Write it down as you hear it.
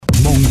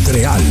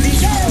Montreal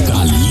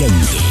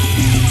Caliente.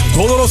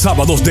 Todos los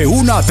sábados de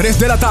 1 a 3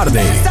 de la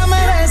tarde. Bésame,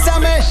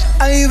 bésame,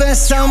 ay,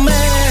 bésame.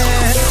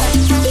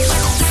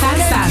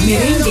 Salsa,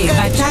 merengue,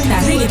 bachata,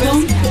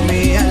 reggaetón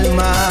Mi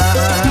alma.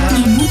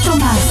 y mucho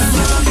más.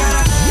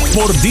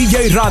 Por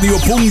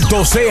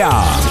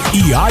djradio.ca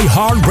y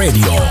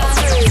iHeartRadio.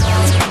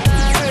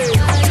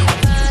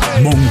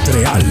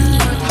 Montreal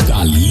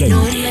Caliente.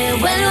 No me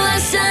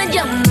vuelvas a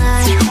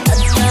llamar,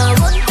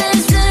 acabo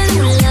el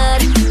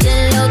celular,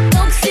 que lo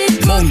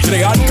tóxico.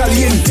 Montreal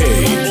Caliente.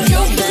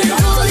 Yo te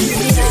voy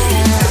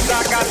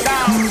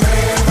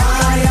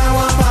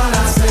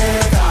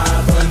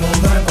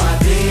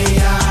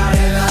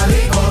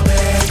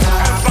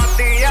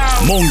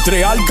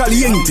Montreal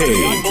Caliente.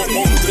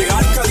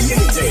 Montreal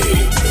Caliente.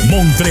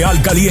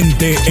 Montreal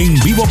Caliente en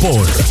vivo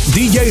por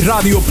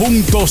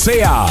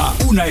djradio.ca,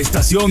 una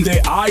estación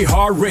de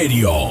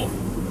iHeartRadio.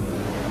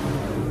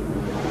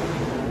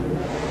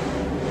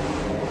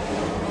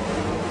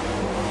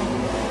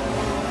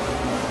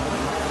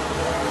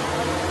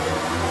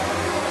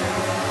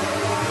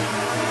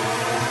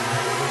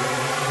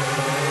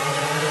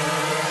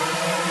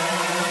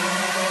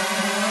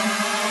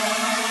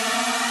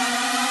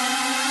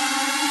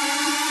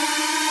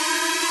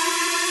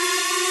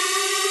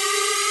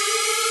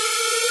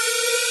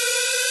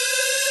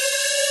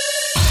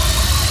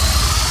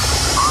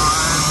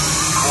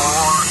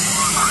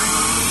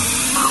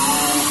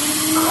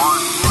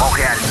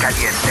 Montreal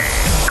Caliente.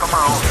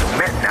 Commence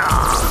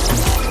maintenant.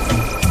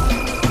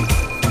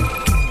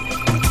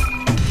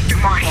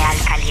 Montréal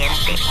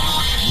Caliente.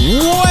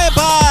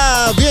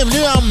 ¡Huepa!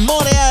 Bienvenido a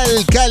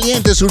Montreal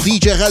Caliente sur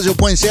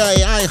djradio.ca y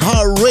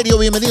iHeartRadio.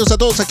 Bienvenidos a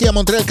todos aquí a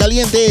Montreal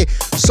Caliente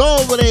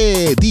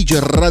sobre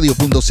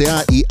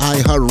djradio.ca y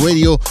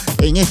iHeartRadio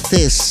en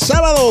este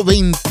sábado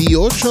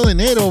 28 de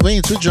enero,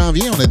 28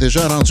 janvier. On est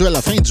déjà rendu à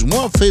la fin du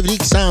mois, février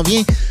qui s'en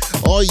vient.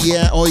 Oh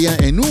yeah,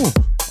 et nous,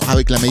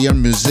 avec la meilleure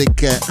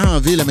musique en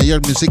ville, la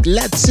meilleure musique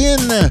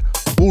latine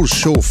pour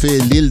chauffer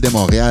l'île de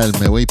Montréal.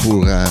 Mais oui,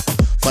 pour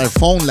faire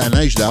fondre la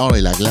neige dehors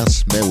et la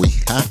glace. Mais oui,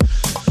 hein?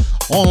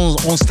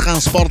 On se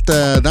transporte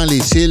dans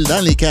les îles,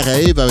 dans les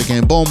Caraïbes avec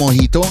un bon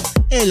mojito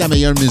et la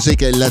meilleure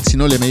musique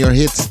latino, les meilleurs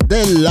hits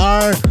de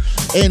l'heure.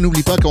 Et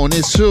n'oublie pas qu'on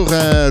est sur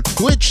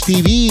Twitch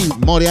TV,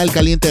 Montréal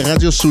Caliente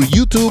Radio, sur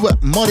YouTube,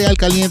 Montréal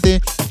Caliente,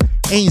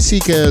 ainsi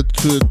que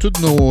tous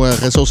nos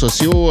réseaux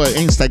sociaux,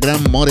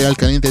 Instagram, Montréal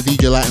Caliente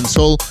DJ Latin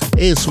Soul,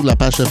 et sur la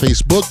page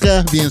Facebook,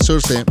 bien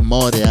sûr, c'est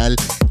Montréal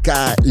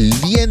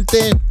Caliente.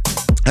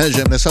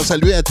 J'aimerais ça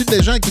saluer à toutes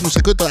les gens qui nous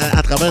écoutent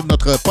à travers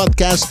notre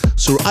podcast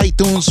sur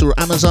iTunes, sur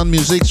Amazon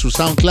Music, sur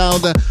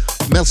SoundCloud.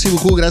 Merci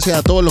beaucoup, gracias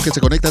a todos los que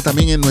se conectan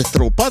también en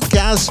nuestro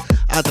podcast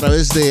a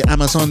través de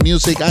Amazon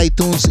Music,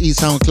 iTunes y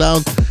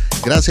SoundCloud.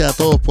 Gracias a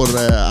todos por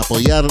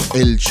apoyar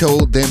el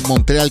show de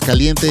Montréal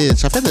Caliente.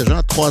 Ça fait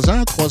déjà 3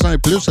 ans et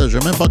plus. Je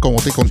n'ai même pas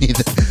compté combien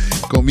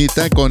de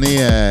temps qu'on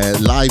est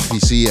live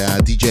ici à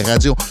DJ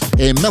Radio.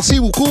 Et merci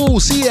beaucoup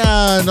aussi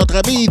à notre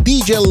ami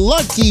DJ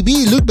Lucky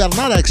B, Luc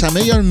Bernard, avec sa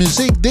meilleure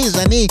musique des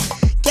années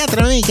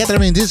 80,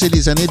 90 et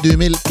les années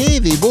 2000.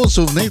 Et des beaux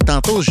souvenirs.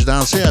 Tantôt, je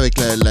dansais avec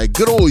le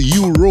gros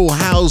Euro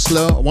House,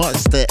 là. Ouais,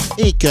 c'était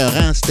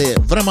écœurant. C'était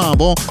vraiment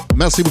bon.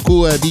 Merci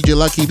beaucoup, DJ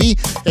Lucky B.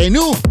 Et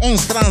nous, on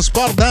se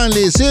transporte dans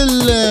les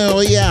îles,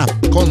 oh yeah,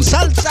 con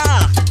salsa.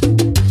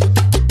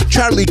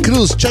 Charlie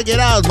Cruz, check it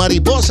out,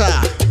 Mariposa.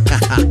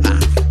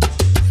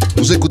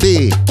 Vous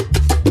écoutez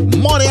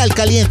Montréal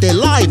Caliente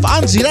live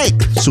en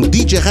direct sur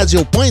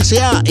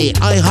djradio.ca et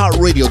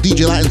iHeartRadio.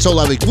 DJ Latin Soul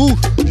avec vous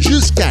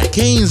jusqu'à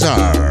 15h.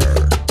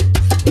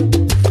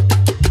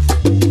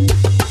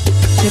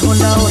 Llegó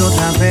la hora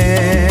otra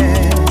vez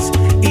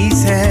y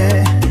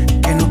sé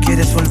que no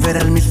quieres volver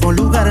al mismo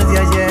lugar de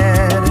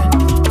ayer.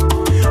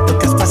 Lo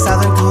que has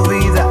pasado en tu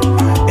vida,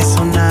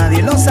 eso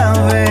nadie lo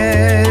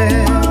sabe.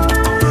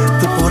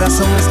 Tu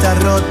corazón está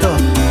roto,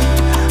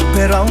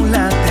 pero aún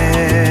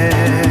late.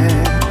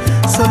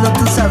 Solo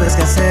tú sabes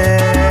qué hacer.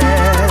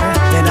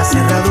 En la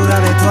cerradura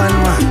de tu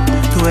alma,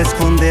 tú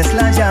escondes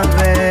la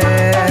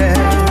llave.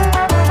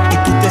 Y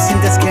tú te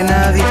sientes que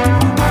nadie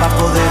va a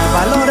poder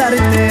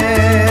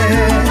valorarte.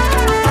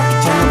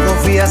 Ya no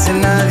confías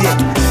en nadie,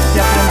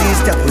 ya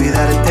aprendiste a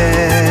cuidarte.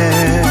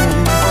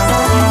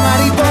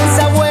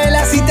 Mariposa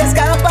vuela, si te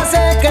escapas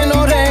sé que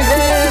no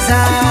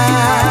regresas.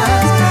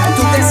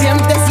 Tú te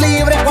sientes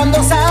libre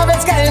cuando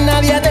sabes que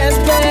nadie te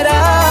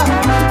espera.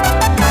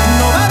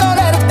 No va a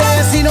dolerte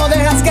si no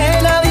dejas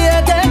que nadie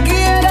te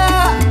quiera.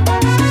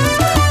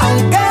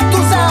 Aunque tú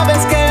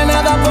sabes que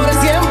nada por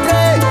siempre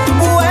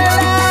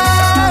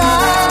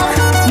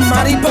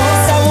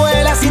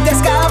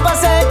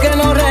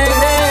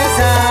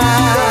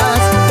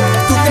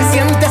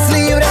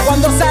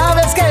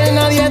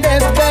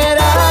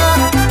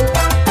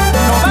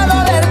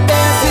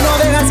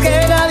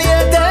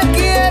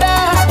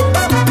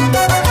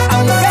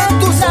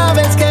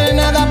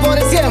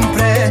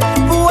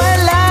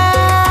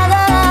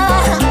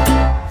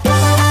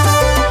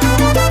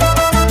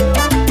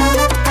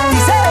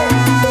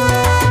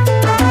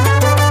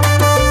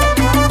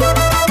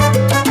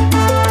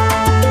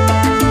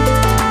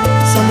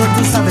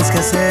sabes qué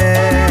hacer.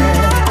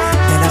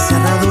 De la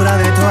cerradura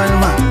de tu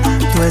alma,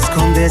 tú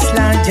escondes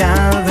la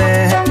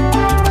llave.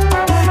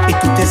 Y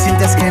tú te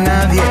sientes que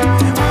nadie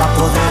va a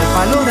poder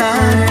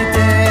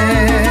valorarte.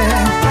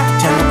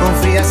 Ya no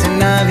confías en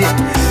nadie,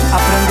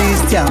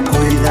 aprendiste a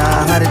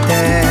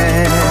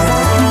cuidarte.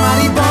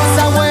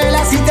 Mariposa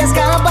vuela, si te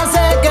escapas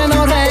sé que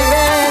no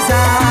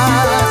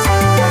regresas.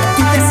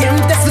 Tú te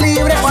sientes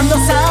libre cuando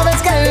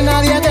sabes que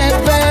nadie te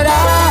espera.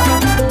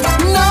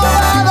 No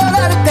va a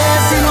dolerte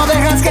si no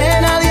dejas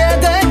que nadie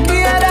te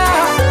quiera.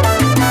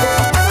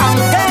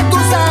 Aunque tú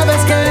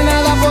sabes que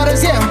nada por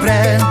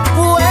siempre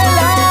vuela.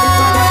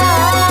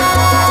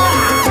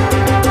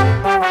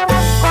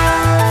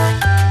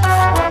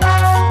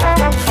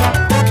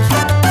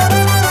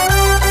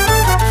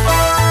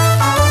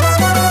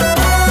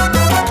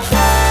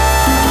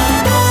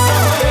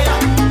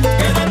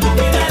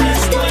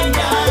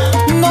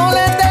 No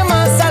le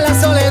temas a la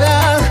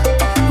soledad,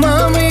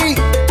 mami,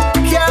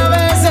 que a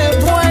veces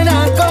es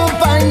buena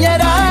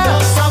compañera.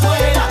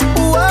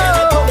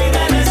 Wow.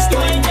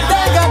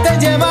 Déjate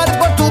llevar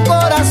por tu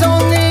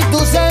corazón y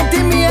tus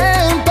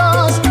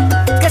sentimientos,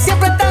 que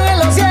siempre están en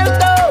lo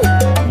cierto.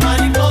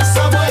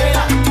 Mariposa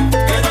vuela,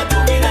 que de tu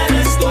vida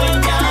eres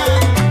dueña.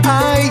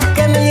 Ay,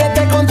 que nadie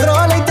te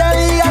controle y te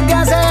diga qué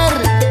hacer.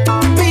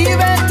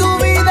 Vive tu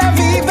vida,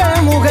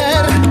 vive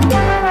mujer.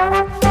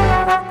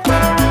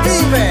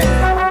 Vive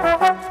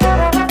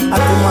a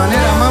tu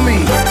manera, mami.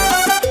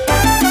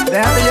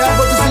 Déjate llevar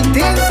por tus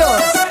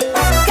instintos.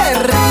 ¡Qué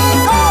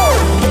rico!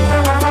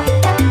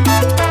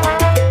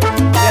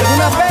 Y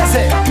algunas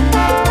veces,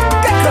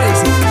 ¡qué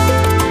crazy!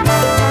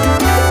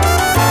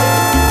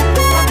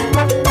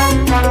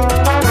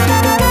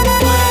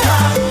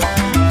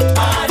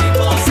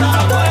 Mariposa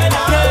vuela,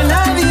 Que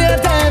nadie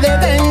te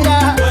detenga.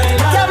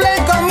 Que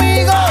hablen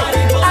conmigo.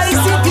 Ahí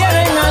si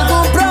tienen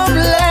algún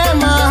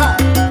problema.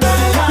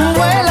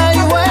 Vuela y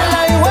vuela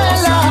y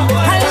vuela.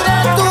 Ay, de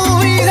tu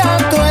vida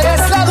tú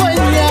eres la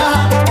dueña.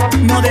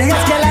 No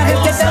dejes que la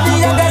gente te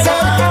diga qué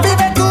hacer.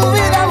 Vive tu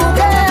vida,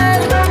 mujer.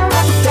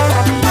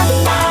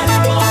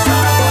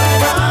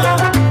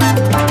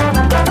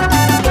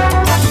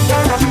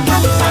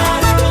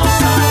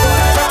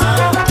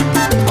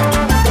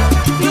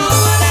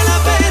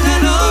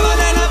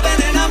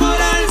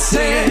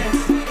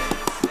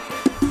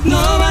 no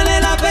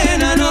vale la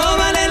pena enamorarse. No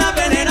vale la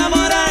pena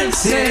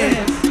enamorarse.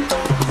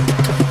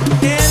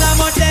 El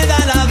amor te da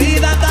la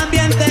vida,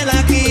 también te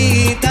la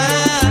quita.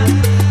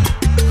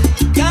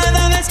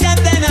 Cada vez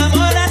que te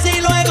enamoras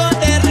y luego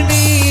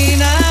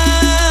terminas.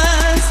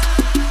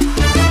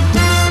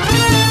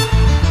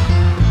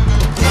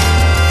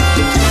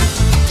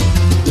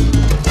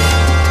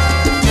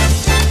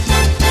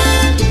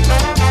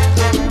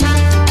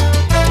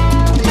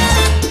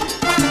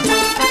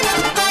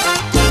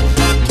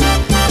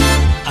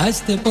 A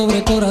este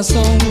pobre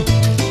corazón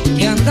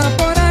que anda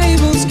por ahí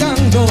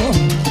buscando,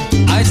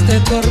 a este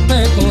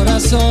torpe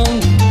corazón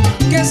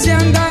que se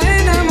anda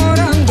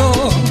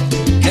enamorando,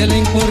 ¿qué le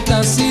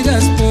importa si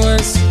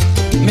después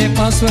me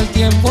paso el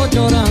tiempo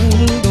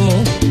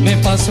llorando? Me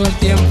paso el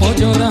tiempo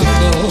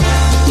llorando.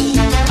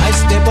 A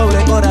este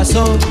pobre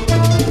corazón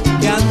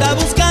que anda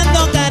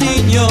buscando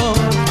cariño.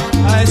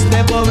 A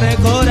este pobre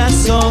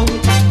corazón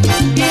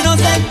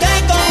inocente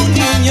como un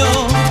niño,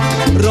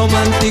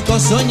 romántico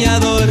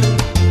soñador,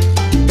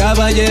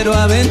 caballero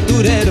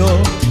aventurero,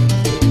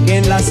 que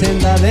en la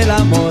senda del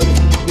amor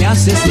me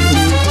hace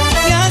sufrir,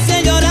 me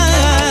hace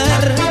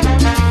llorar.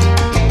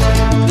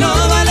 No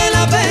vale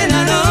la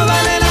pena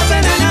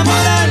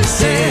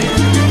enamorarse.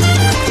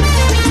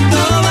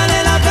 No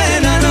vale la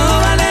pena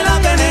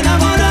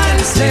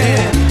enamorarse.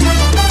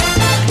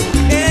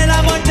 El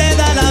amor te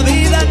da la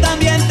vida,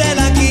 también te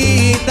la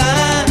quita.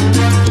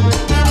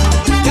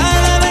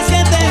 Cada vez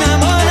que te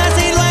enamoras y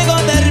luego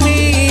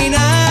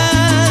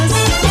terminas.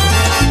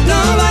 No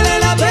vale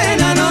la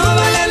pena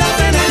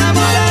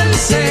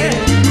enamorarse.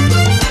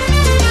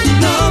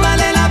 No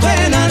vale la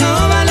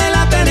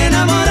pena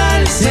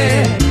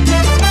enamorarse.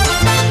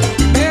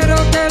 Pero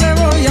 ¿qué le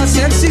voy a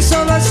hacer si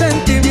solo el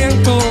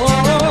sentimiento?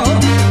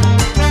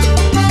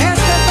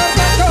 Este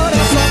torpe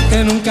corazón que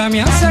nunca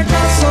me hace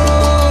caso.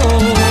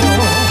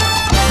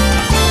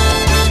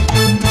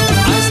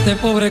 A este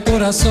pobre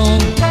corazón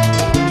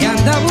que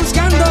anda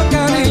buscando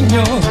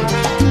cariño,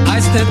 a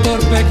este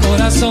torpe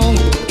corazón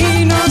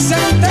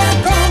inocente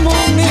como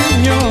un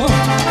niño,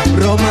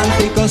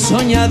 Romántico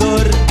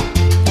soñador,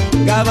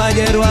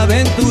 caballero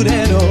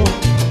aventurero,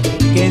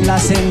 que en la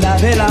senda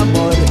del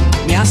amor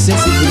me hace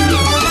sufrir,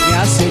 me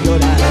hace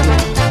llorar.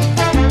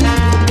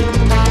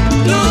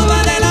 No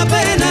vale la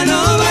pena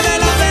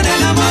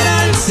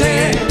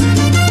enamorarse.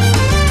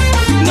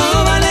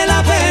 No vale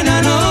la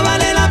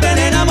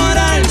pena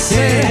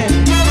enamorarse.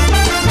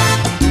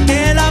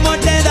 El amor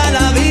te da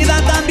la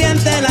vida, también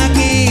te la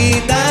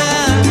quita.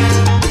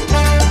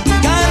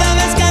 Cada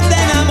vez que te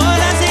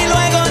enamoras y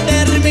luego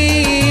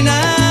terminas.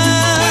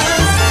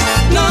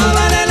 No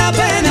vale la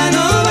pena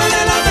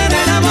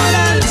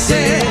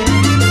enamorarse.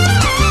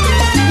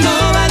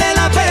 No vale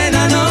la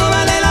pena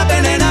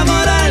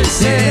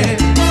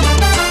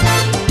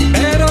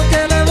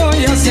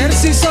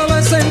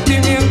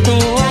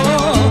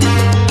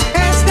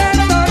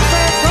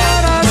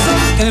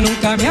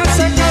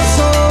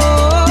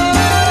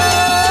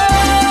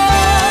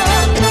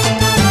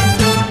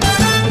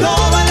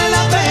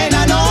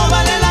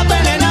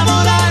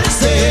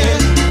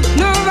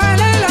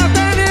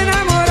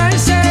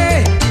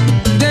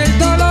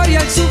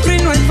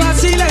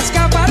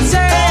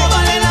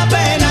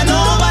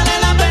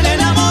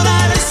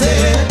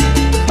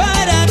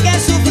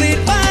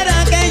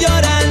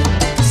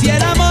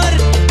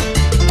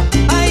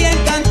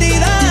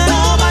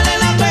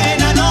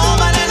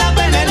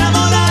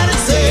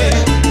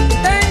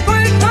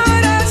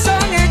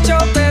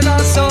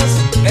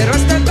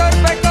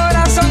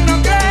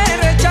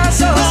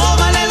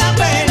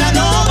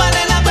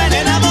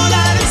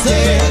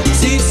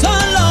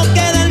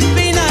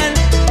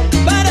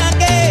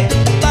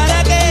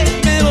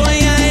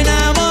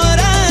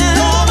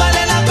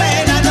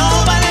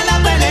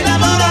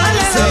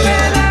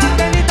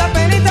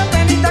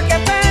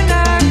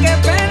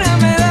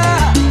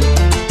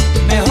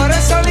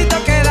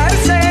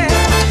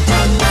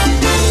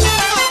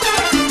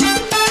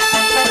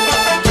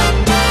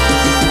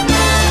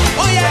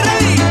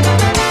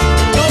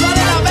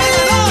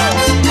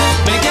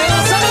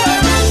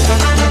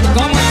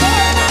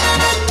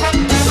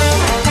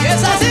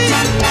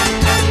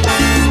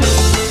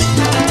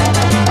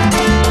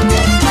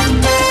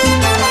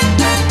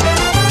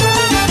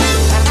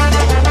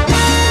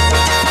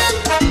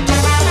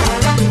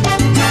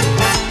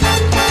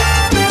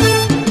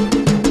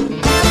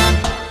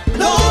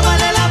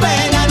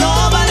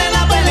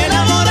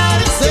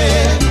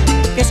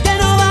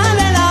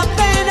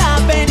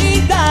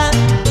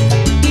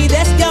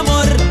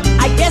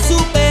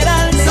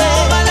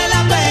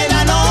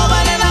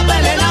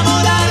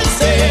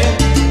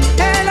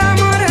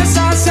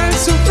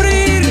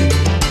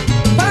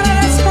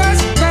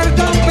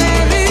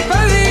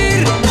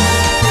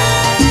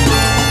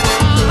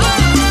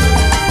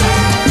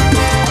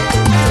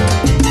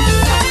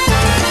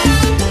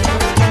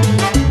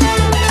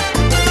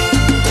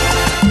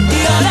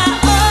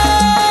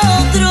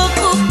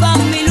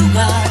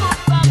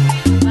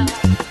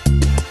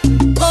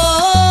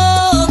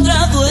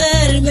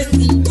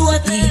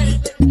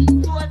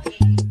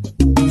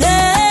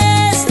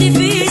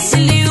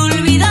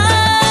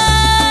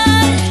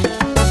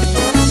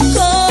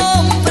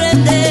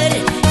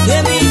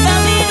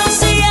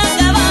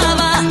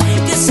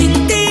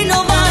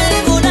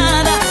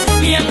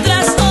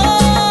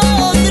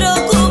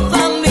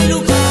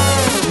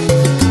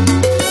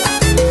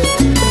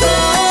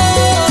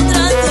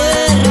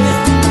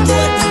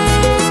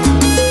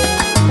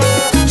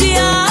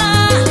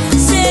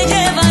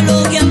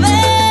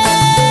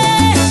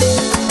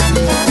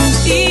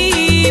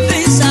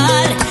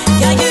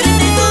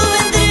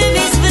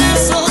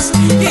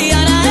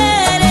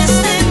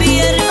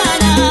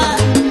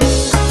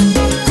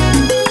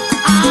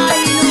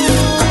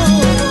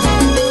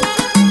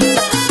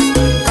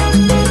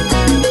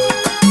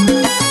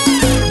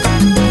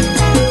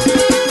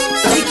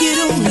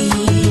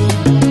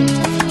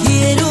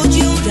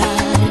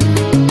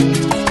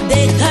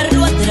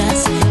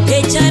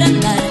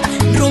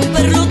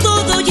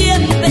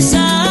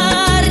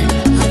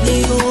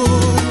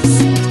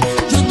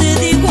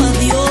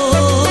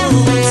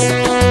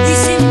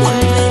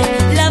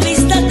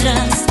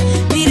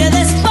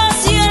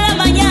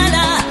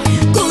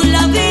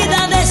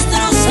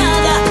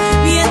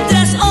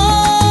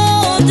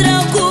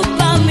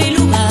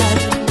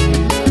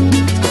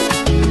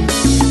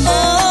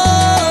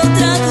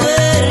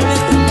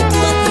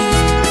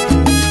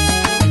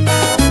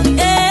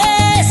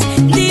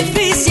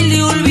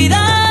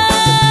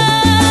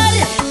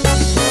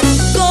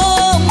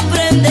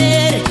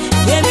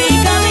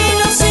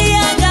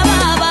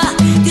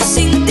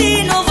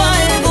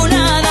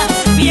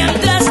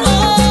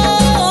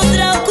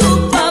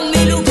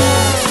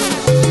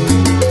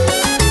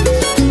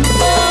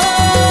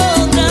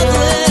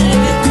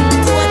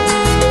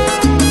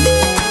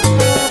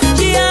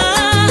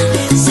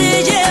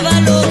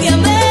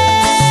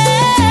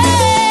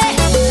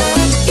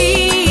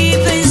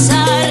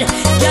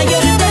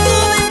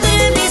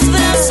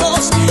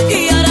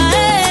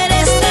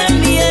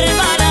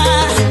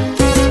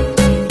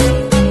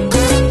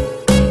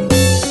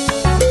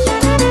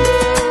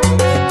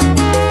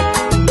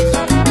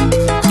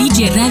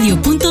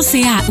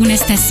Radio.ca, una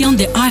estación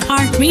de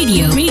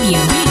iHeartRadio.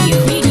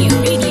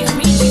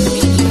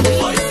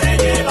 Hoy se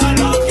lleva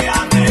lo que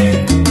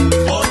amé,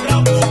 otra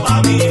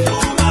ocupa mi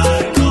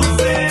lugar, no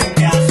sé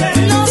qué hacer.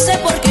 No sé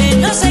por qué,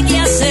 no sé qué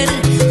hacer.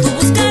 Tú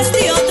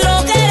buscaste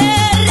otro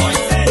querer. Hoy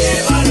se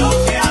lleva lo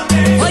que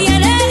amé, Oye,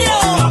 negro,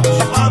 otra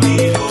ocupa mi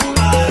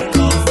lugar,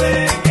 no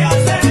sé qué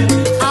hacer.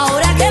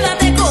 ahora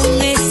quédate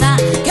con esa,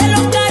 que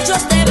los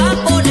cachos te va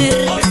a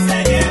poner. Hoy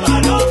se lleva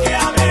lo que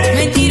amé,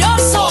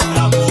 Mentiroso,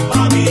 otra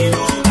ocupa mi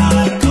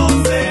lugar, no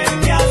sé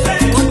qué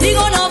hacer.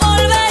 contigo no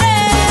volveré.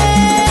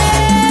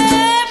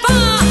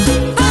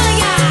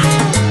 Vaya,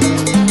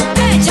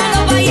 échalo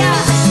para allá.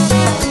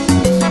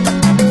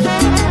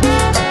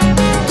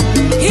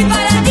 Y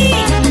para ti,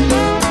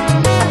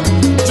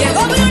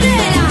 llegó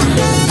Brunella.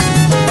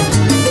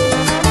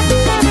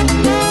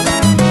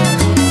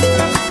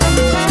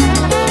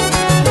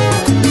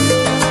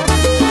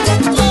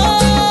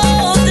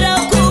 Otra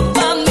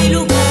ocupa mi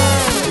lugar.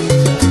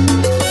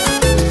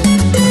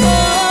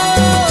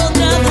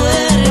 Otra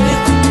duerme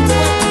junto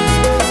a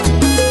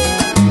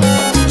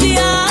ti.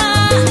 Ya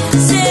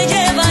se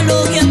lleva lo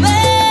que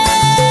amé.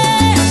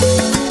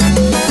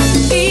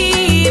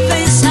 Y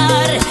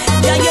pensar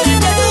que ayer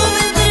te tuve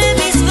entre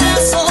mis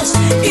brazos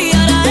y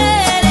ahora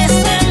eres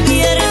de mi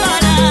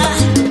hermana.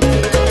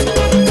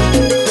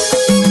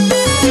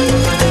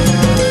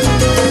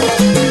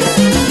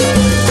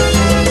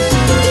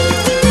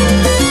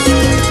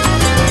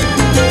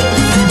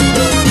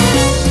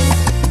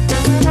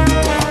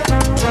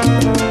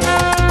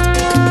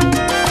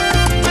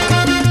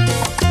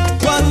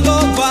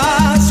 Cuando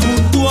vas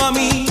junto a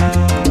mí,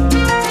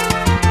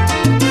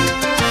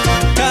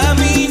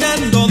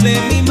 caminando de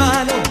mi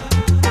mano,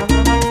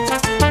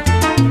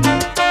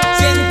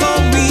 siento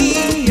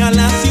mía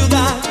la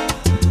ciudad,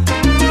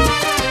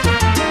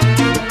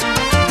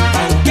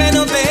 aunque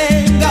no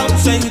tenga un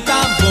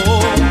centavo.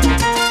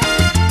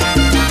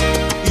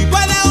 Y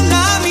puede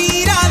una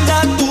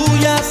mirada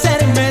tuya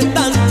hacerme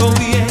tanto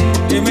bien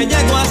que me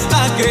llego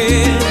hasta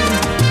creer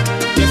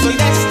que soy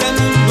de este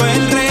mundo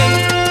el rey.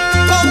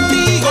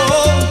 Contigo,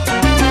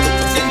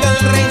 siendo el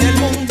rey del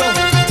mundo,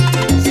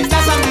 si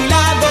estás a mi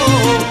lado,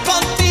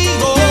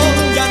 contigo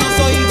ya no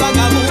soy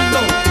vagabundo.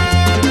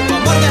 Tu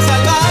amor me ha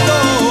salvado.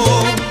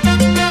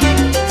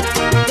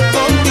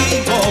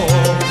 Contigo.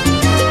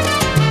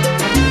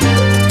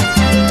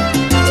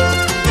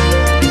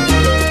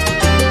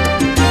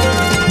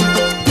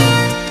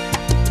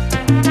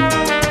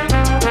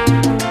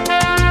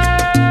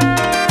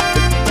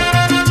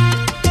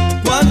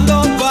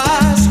 Cuando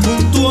vas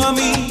junto a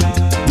mí,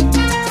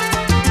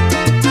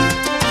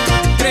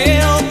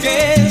 creo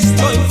que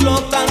estoy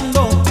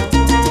flotando.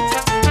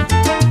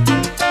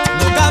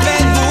 No cabe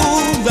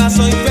duda,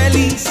 soy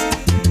feliz.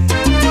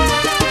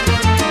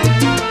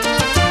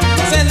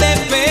 No sé de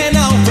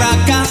pena o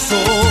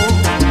fracaso.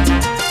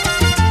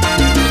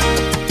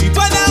 Y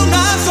puede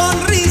una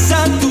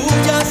sonrisa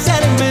tuya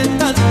hacerme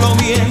tanto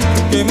bien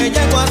que me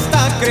llego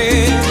hasta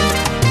creer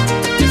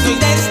que soy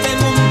de este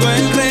mundo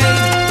el rey.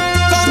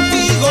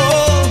 Contigo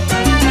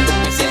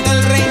me siento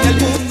el rey del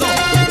mundo.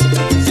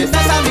 Si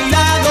estás a mi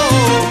lado,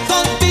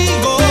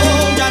 contigo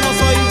ya no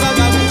soy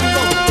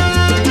vagabundo.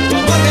 Tu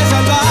amor me ha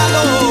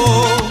salvado.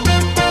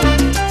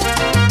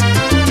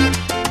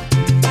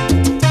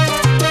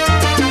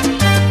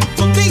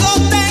 Contigo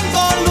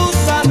tengo luz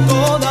a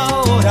toda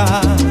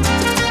hora.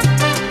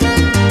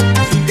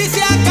 Sin ti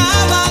se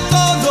acaba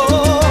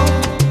todo,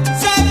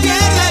 se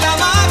pierde la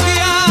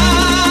magia.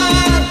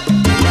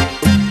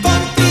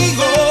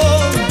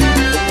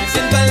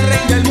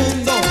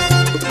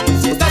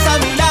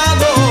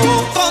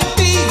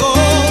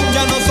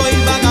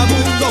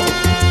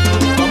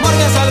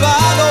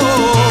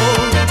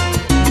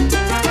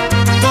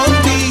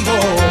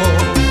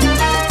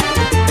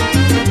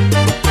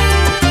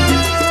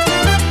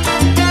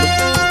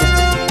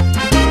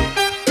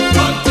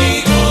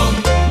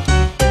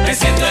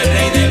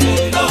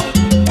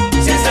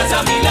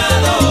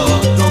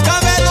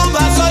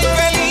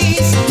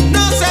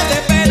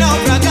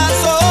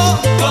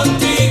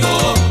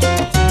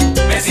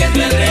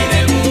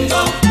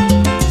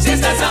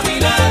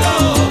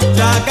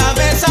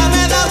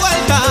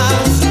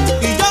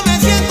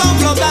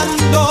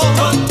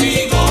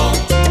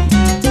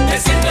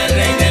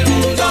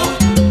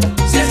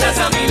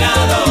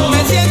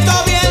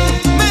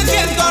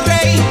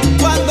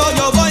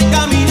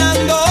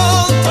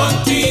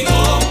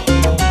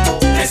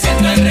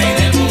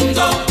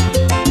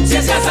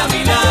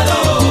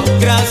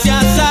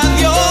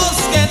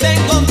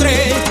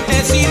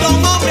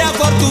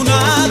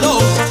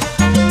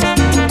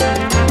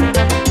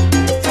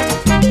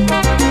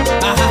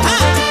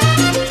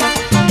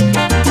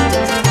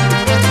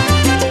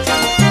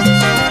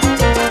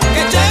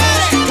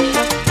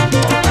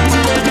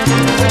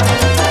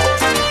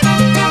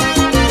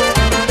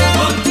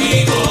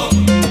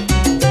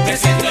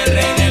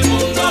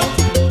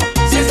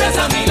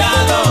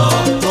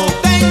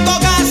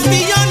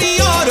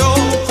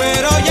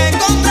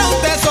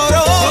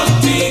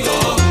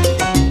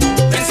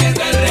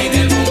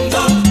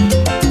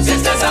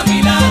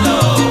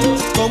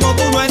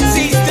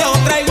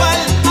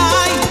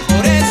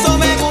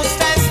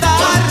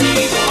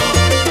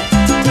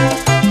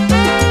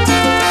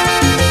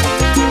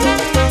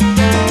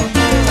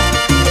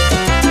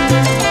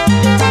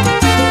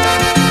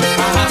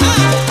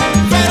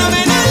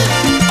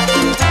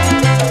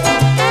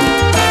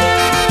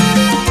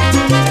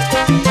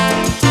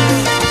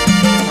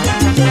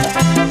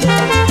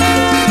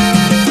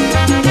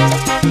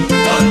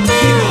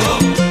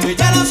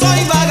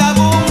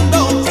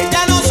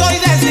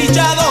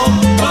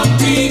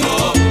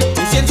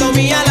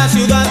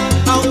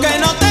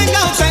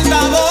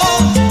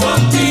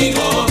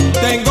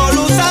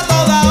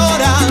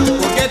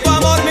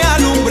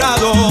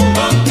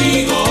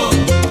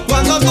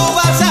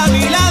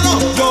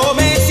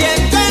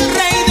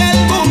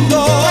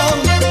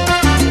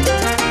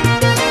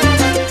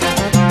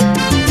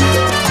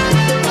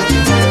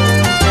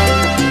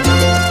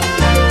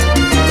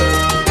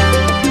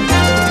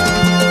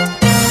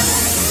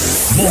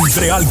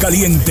 Montreal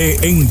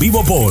Caliente en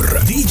vivo por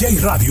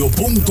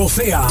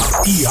djradio.ca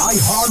y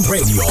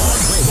iHeartRadio.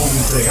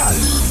 Montreal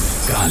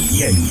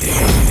Caliente.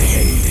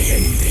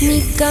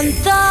 Mi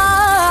cantar,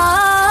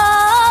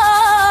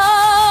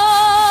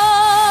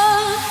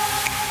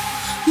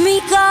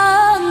 mi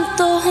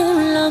canto es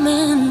un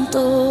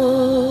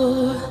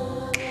lamento.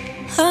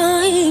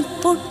 Ay,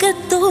 porque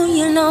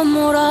estoy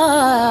enamorada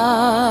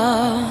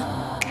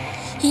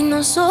y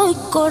no soy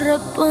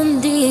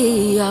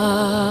correspondida.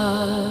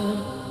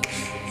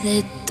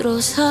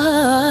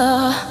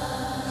 Destrozada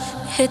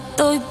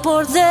estoy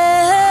por dentro.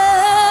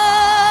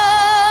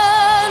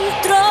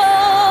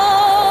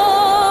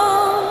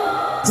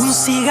 Un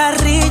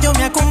cigarrillo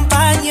me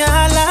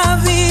acompaña al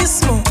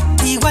abismo.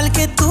 Igual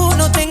que tú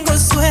no tengo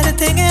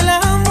suerte en el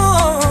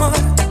amor.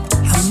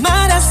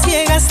 Amar a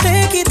ciegas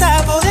te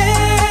quita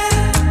poder.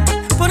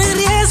 Pone en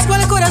riesgo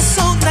al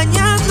corazón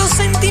dañando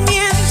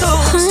sentimientos.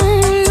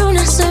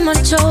 Luna se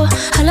marchó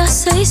a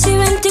las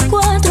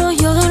 6:24.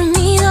 Yo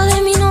dormida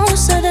de mí no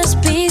se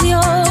despidió.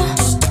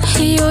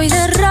 Y hoy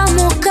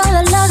derramo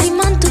cada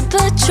lágrima en tu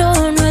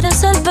pecho. No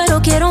eres él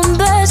pero quiero un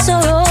beso.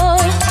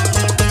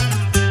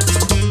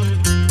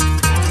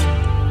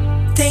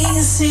 Te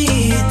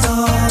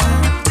incito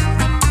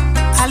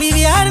a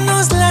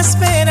aliviarnos las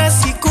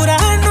penas y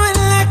curarnos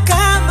en la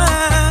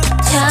cama.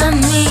 Te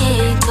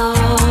admito,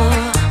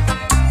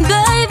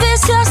 baby,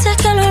 si haces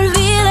que lo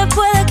olvide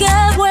puede que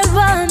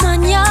vuelva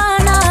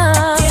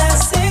mañana. Te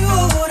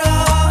aseguro,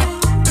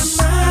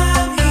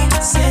 mami,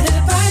 ser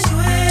el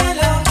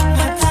pañuelo,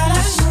 mata la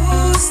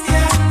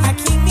angustia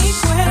aquí en mi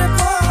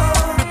cuerpo.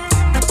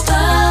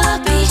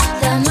 Papi,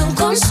 dame un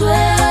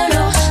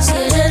consuelo, si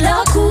eres la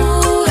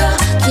cura,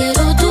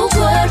 quiero tu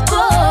cuerpo.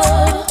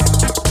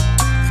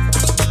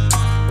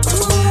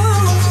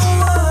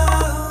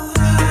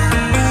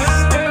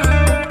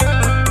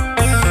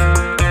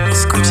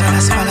 Escucha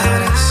las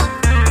palabras.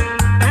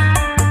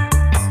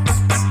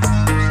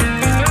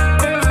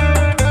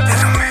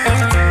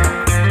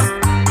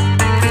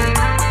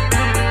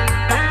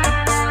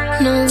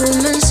 No hubo un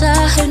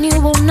mensaje ni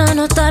hubo una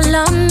nota en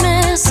la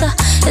mesa.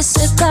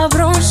 Ese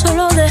cabrón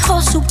solo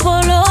dejó su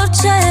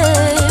poloche.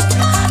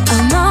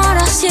 Amar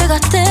a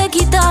ciegas te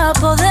quita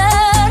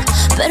poder,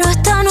 pero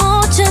esta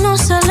noche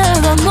nos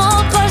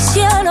elevamos para el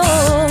cielo.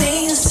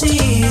 Te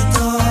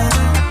incito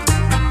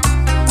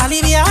a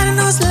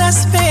aliviarnos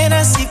las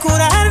penas y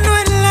curarnos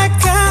en la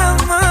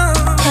cama.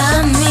 Te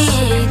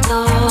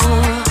admito,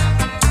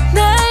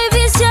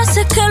 baby, si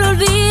haces que lo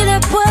olvide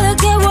puede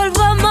que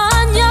vuelva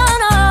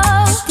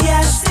mañana. Te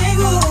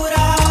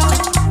aseguro,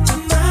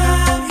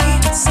 mami,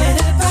 ser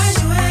el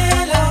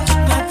pañuelo,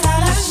 mata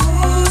la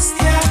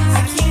angustia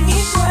aquí en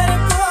mi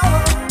cuerpo.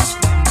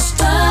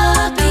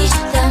 Papi,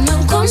 dame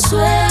un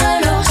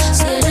consuelo,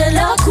 si eres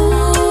la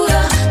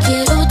cura,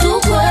 quiero tu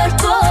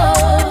cuerpo.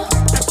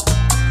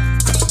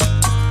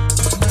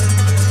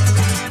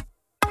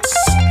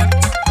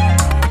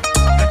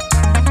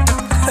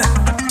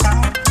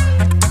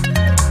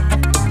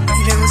 ¿Y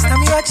le gusta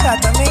mi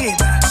bachata,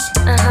 amiguita?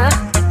 Ajá.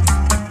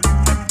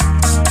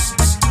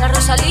 La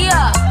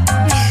Rosalía.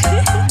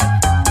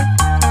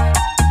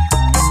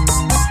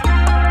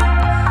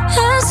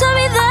 Es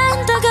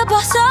evidente que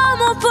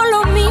pasamos por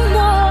lo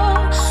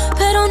mismo,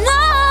 pero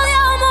nadie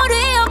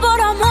moría por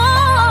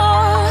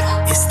amor.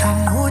 Esta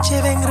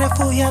noche ven,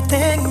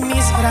 refúgiate en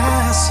mis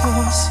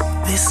brazos.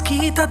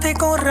 Desquítate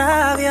con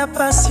rabia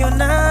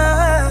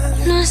pasional.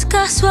 No es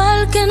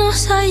casual que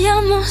nos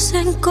hayamos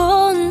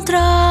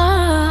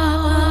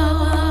encontrado.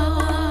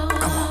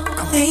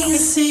 Te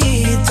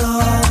incito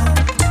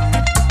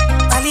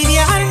a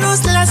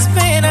aliviarnos las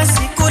penas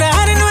y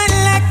curarnos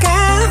en la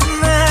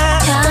cama.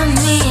 Te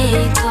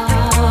admito,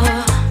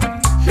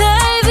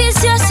 baby,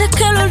 si haces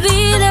que lo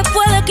olvide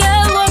puede que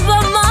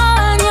vuelva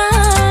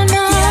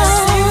mañana. Te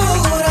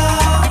aseguro,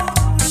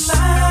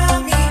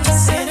 mami,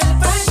 ser el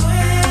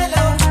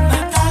pañuelo,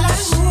 mata la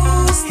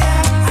angustia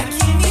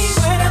aquí en mi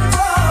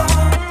cuerpo.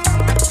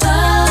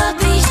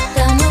 Papi,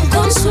 dame un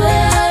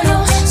consuelo,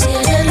 si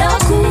eres la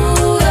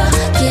cura,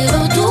 quiero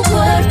tu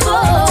cuerpo.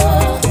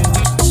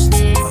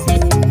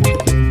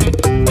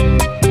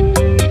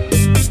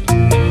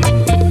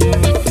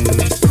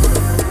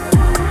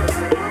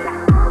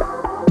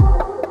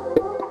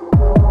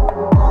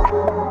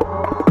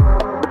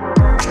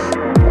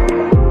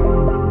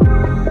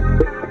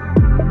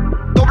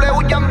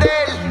 W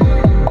Yandel.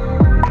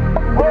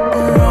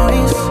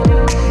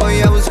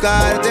 Voy a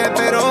buscarte,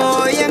 pero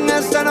hoy en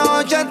esta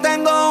noche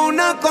tengo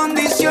una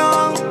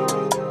condición.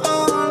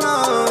 Oh,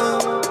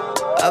 no.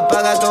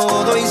 Apaga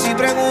todo y si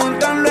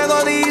preguntan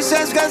luego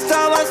dices que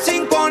estabas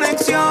sin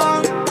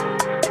conexión.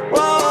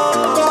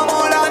 Oh,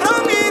 como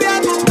ladrón iré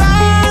a tu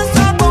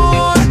casa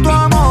por tu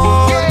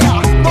amor.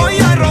 Voy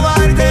a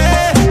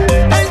robarte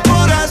el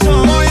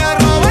corazón. Voy a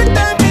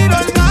robarte mil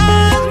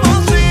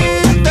orgasmos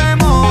sin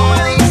temor.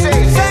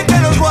 Sé que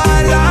los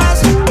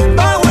guardas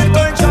bajo el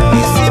colchón.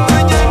 Y si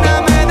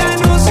mañana me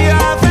denuncia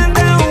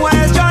frente a un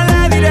juez, yo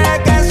le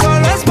diré que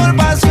solo es por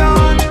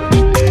pasión.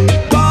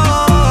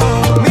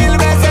 Oh, 1000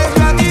 veces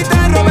yo a ti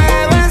te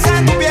robé,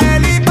 besé tu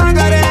piel y para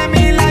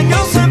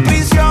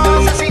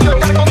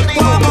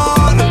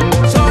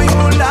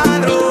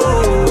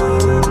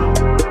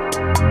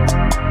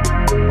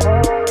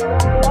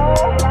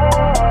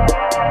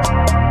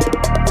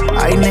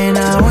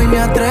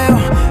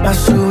a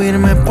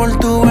subirme por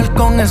tu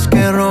balcón, es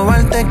que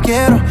robarte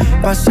quiero,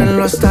 pa'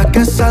 hacerlo hasta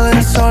que salga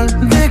el sol.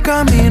 De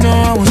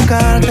camino a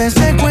buscarte,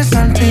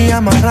 secuestrarte y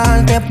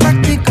amarrarte,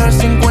 practicar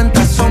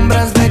 50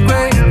 sombras de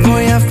Grey.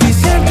 Voy a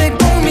asfixiarte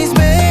con mis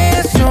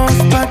besos,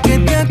 pa' que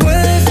te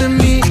acuerdes de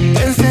mí,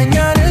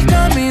 enseñar el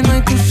camino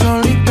y tú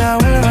solita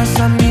vuelvas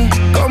a mí.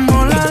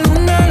 Como la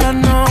luna en la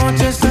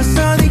noche, estás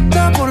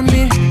adicta por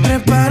mí,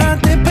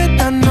 prepárate pa'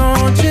 esta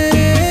noche.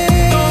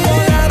 Como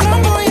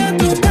ladrón voy a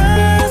tu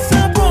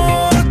casa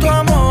por tu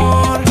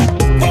amor,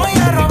 voy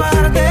a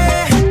robarte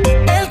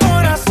el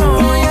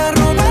corazón, voy a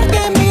robarte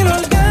 1000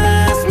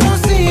 orgasmos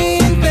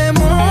sin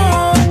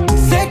temor.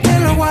 Sé que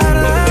lo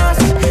guardas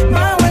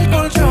bajo el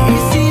colchón, y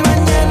si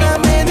mañana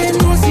me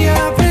denuncia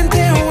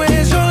frente a un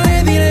juez, yo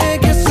le diré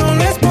que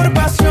solo es por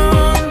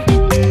pasión.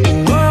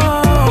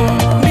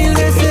 1000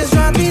 veces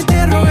yo a ti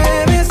te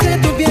rogué, besé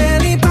tu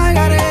piel y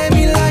pagaré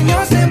 1000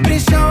 años en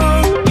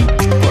prisión.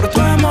 Por tu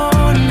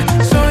amor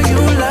soy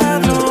un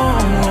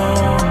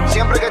ladrón.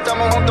 Siempre que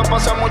estamos juntos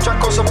pasan muchas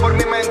cosas por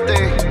mi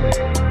mente,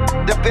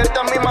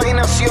 despierta mi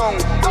imaginación.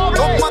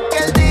 Como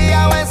aquel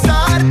día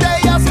besarte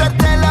y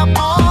hacerte el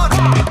amor,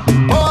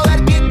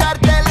 poder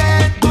quitarte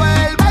lento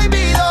el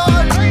baby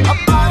doll.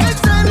 Apaga el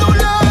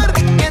celular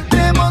y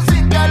entremos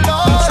sin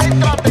calor.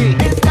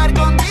 Estar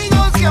contigo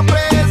siempre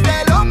es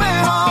de lo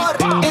mejor.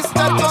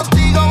 Estar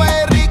contigo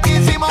es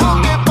riquísimo,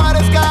 aunque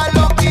parezca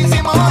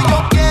loquísimo.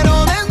 Yo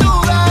quiero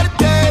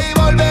desnudarte y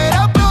volver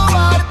a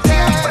probarte.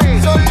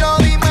 Solo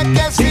dime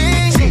que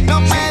sí, no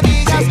me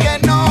digas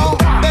que no.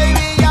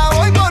 Baby, ya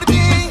voy por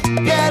ti,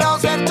 quiero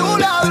ser tu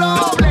ladrón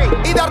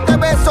y darte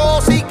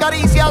besos y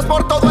caricias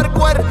por todo el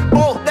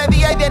cuerpo. De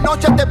día y de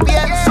noche te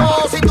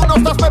pienso, si tú no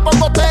estás me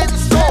pongo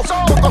tenso,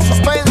 poco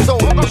suspenso,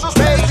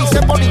 baby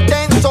se pone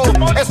intenso.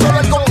 Es solo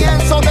el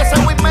comienzo de ese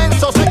juego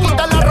inmenso. Se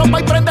quita la ropa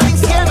y prende el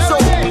incienso,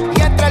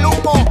 y entre el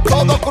humo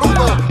todo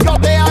crudo, yo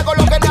te hago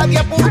lo que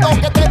nadie pudo.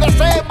 Que te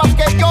desee más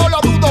que yo lo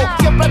dudo,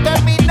 siempre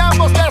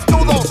terminamos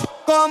desnudos.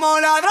 Como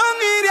ladrón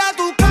iré a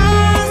tu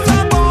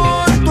casa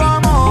por tu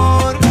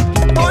amor,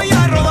 voy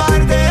a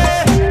robarte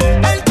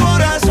el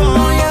corazón,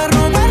 Voy a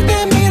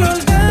robarte 1000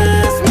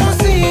 orgasmos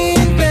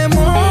sin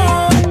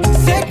temor.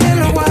 Sé que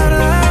lo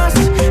guardas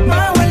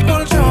bajo el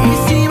colchón, y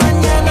si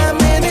mañana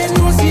me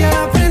denuncia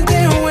frente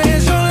a un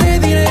juez, yo le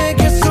diré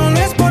que solo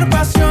es por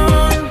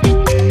pasión.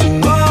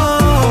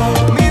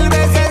 1000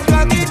 veces yo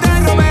a ti te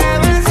robé,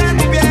 besé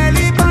tu piel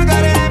y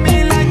pagaré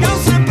 1000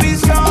 años en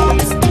prisión.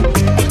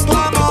 Tu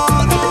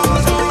amor.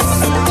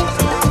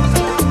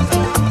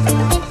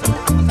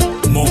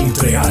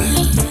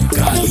 Montreal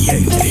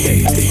Caliente.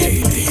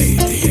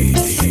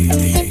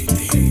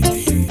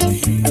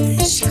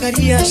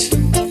 Zacarías,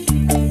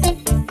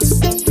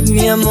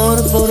 mi amor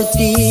por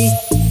ti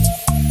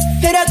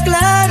era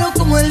claro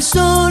como el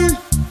sol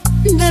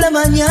de la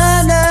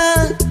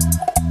mañana.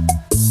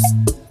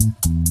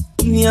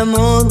 Mi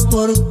amor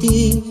por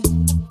ti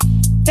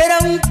era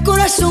un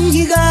corazón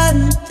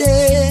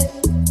gigante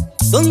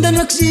donde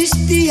no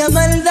existía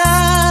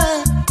maldad.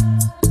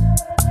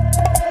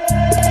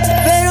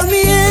 Pero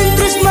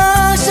mientras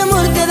más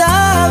amor te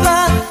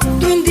daba,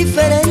 tú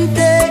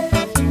indiferente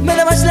me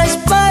dabas la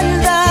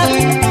espalda.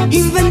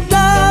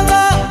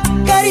 Inventaba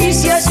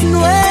caricias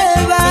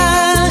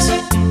nuevas,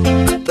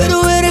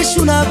 pero eres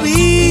una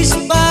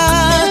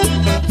avispa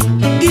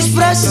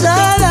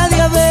disfrazada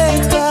de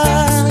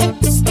abeja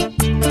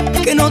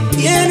que no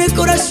tiene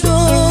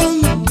corazón.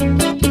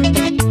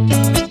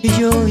 Y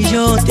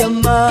yo te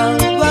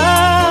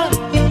amaba,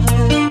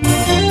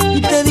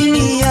 te di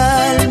mi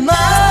alma,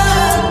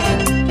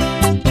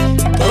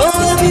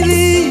 toda mi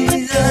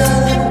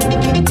vida,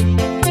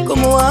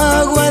 como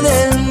agua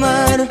del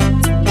mar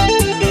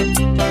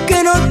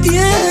que no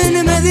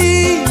tiene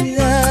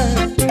medida.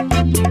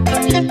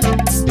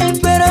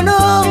 Pero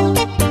no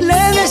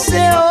le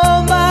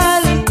deseo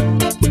mal,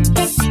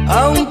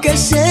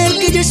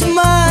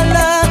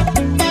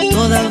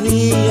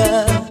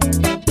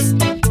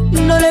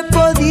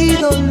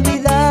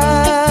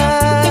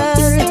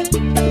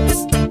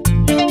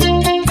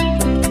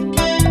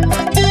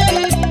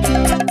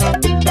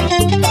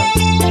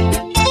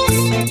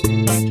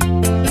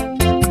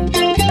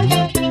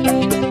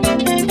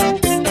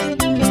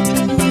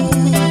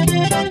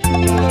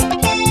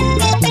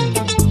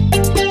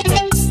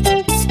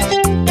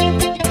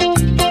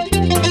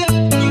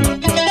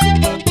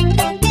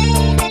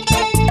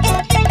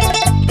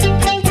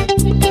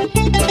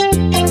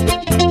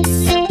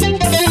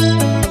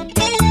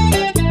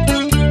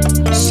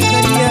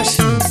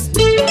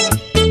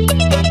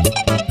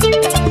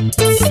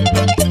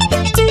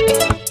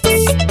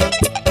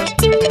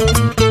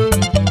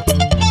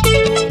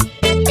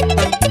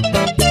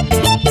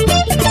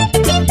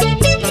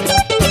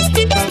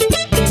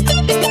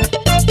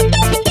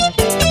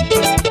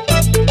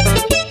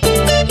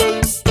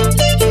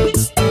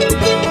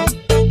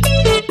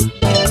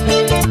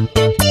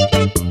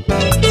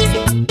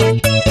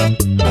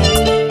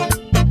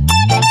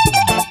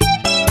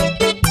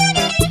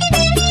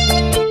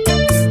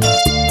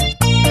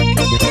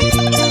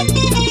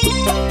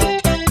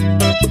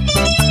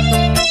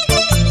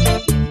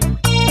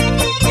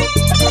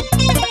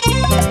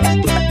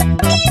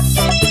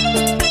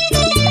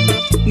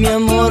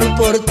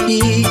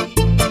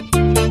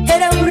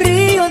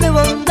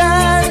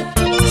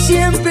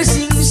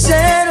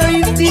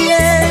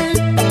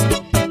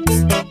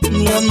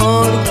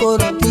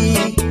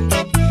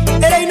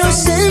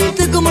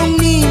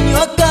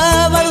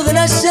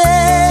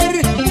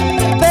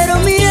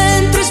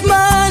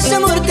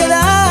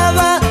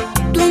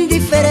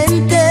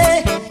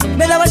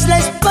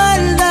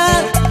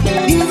 espalda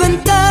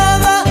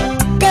inventaba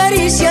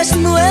caricias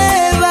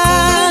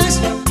nuevas,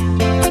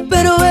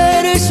 pero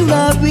eres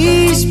una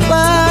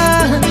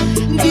avispa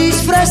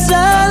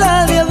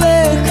disfrazada de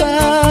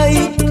abeja,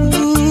 y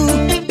tú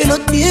que no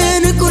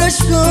tienes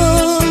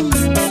corazón,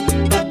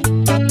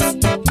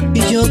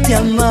 y yo te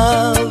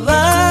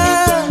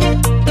amaba,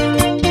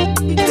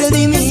 te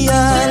di mi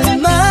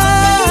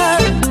alma,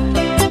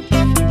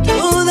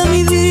 toda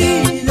mi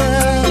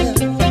vida,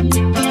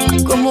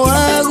 como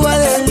agua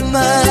del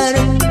mar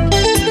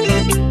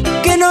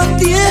que no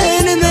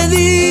tiene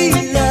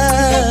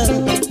medida,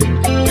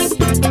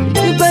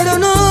 pero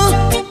no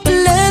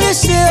le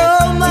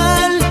deseo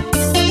mal,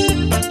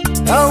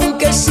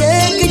 aunque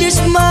sé que ella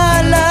es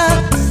mala,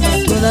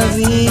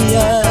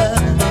 todavía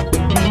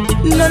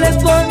no le he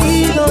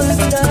podido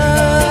olvidar.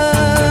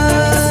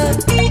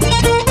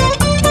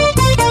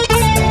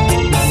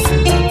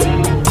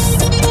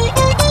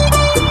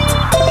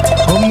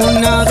 Como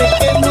un ave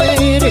que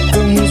muere,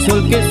 como un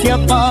sol que se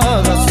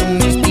apaga, son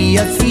mis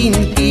días sin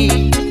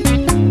ti.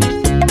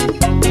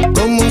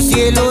 Como un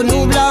cielo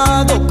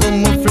nublado,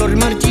 como flor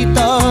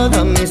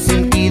marchitada, me he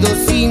sentido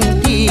sin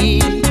ti.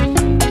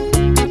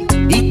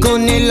 Y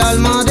con el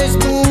alma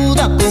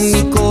desnuda, con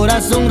mi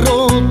corazón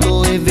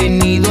roto, he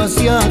venido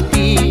hacia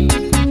ti.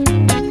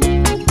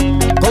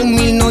 Con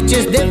mil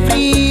noches de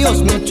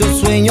fríos, muchos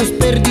sueños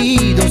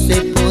perdidos,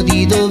 he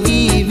podido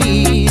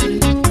vivir.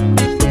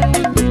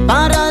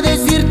 Para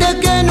decirte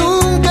que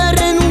nunca he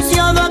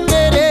renunciado a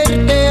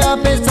quererte, a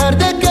pesar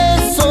de que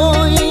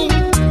soy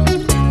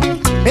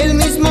el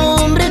mismo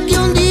hombre que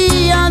un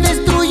día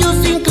destruyó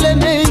sin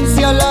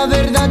clemencia la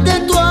verdad de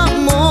tu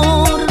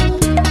amor,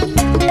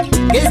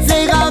 que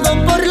cegado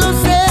por los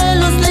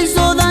celos le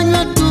hizo daño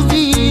a tu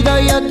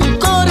vida y a tu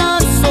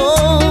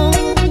corazón.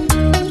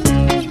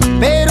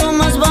 Pero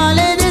más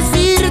vale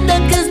decirte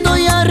que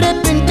estoy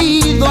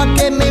arrepentido a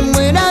que me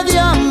muera de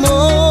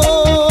amor.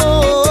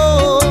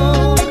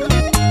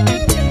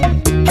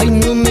 Ay,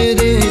 no me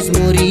dejes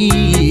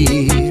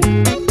morir,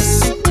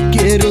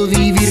 quiero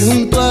vivir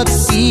junto a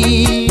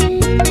ti.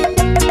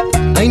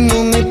 Ay,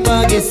 no me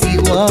pagues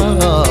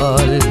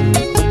igual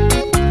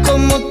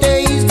como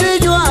te hice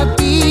yo a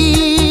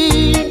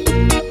ti.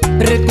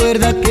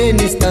 Recuerda que en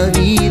esta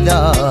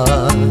vida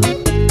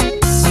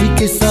hay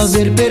que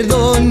saber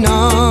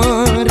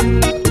perdonar.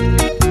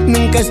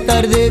 Nunca es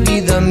tarde,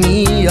 vida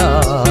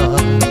mía,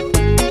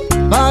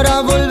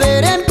 para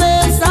volver a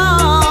empezar,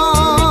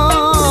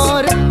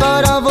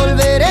 para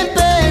volver a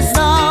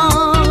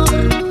empezar,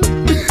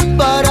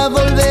 para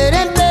volver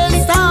a empezar.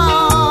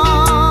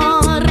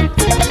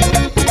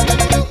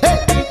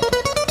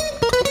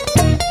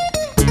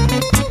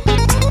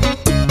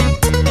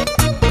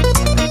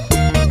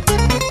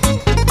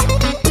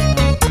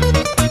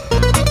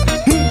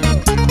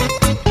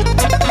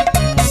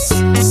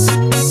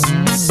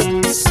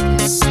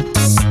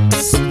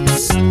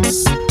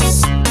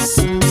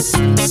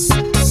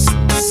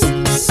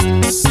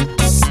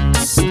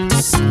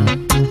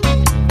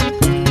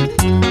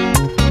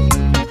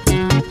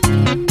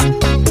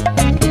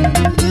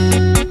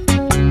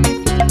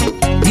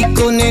 Y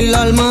con el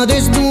alma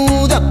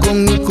desnuda,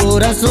 con mi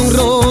corazón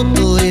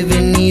roto, he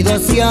venido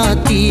hacia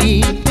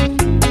ti.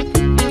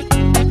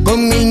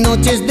 Con mil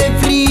noches de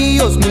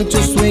fríos,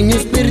 muchos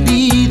sueños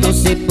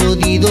perdidos, he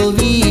podido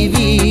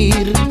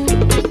vivir.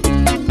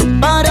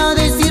 Para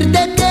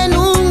decirte que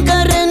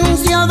nunca he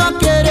renunciado a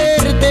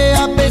quererte,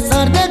 a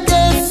pesar de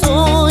que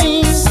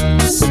soy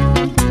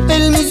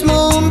el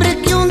mismo hombre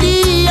que un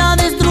día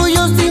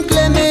destruyó sin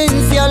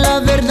clemencia la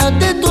verdad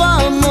de tu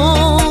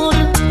amor,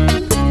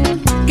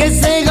 que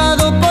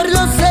cegado por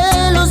los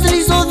celos le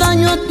hizo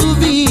daño a tu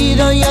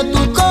vida y a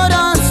tu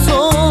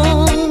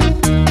corazón.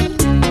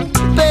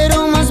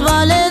 Pero más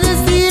vale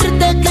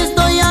decirte que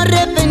estoy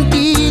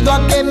arrepentido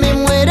a que me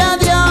muera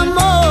de amor.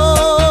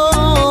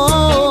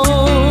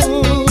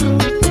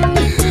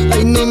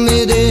 Ay, no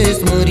me dejes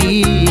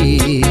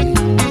morir,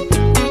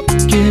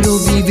 quiero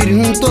vivir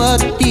junto a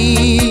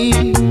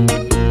ti.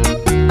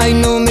 Ay,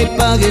 no me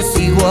pagues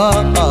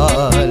igual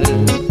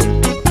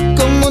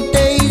como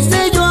te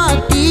hice yo a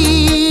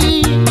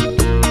ti.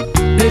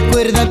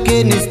 Recuerda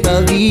que en esta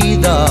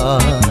vida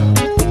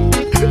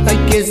hay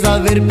que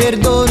saber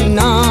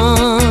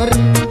perdonar.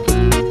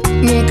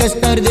 Nunca es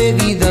tarde,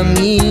 vida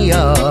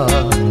mía,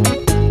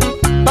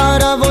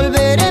 para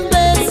volver a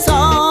empezar.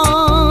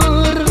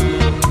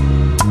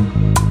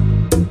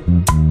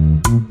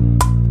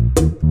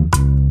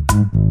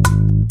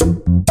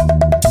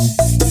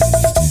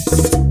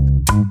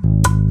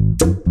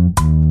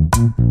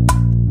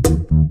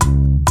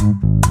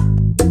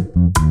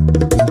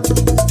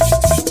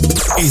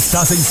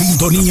 Estás en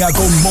sintonía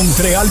con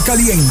Montreal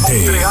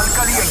Caliente.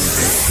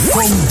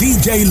 Con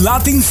DJ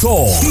Latin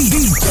Soul.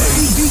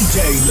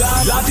 DJ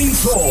Latin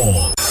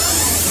Soul.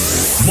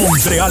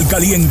 Montreal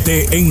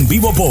Caliente en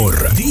vivo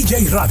por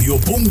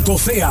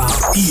djradio.ca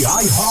y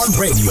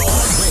iHeartRadio.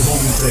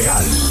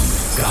 Montreal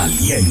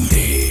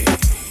Caliente.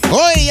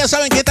 Hoy ya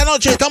saben que esta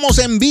noche estamos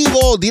en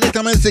vivo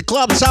directement de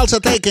Club Salsa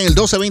Tech en el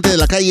 1220 de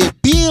la calle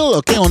Peel.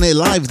 OK, on est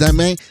live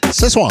demain.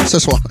 Ce soir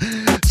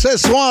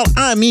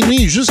à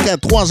minuit jusqu'à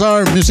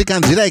 3h. Musique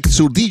en direct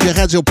sur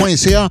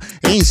djradio.ca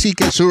ainsi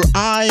que sur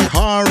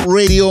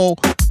iHeartRadio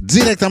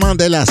directement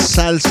de la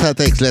Salsa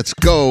Tech. Let's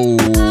go.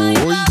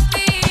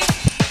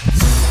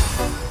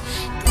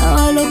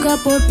 Estaba loca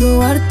por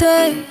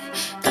probarte,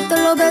 darte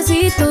los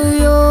besitos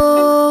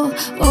yo.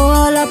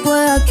 Ojalá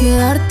pueda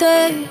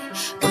quedarte,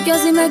 porque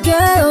así me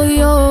quedo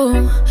yo.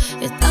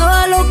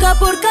 Estaba loca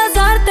por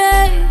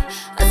casarte,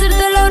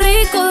 hacerte lo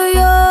rico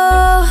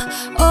yo.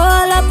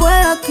 Ojalá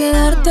pueda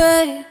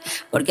quedarte,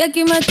 porque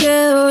aquí me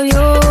quedo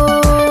yo.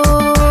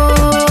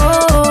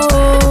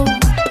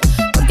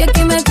 Porque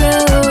aquí me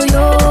quedo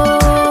yo.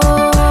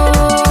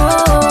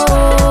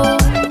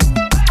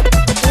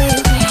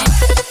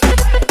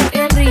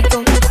 Qué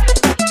rico.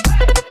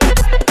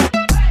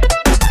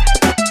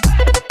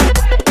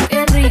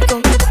 Qué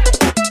rico.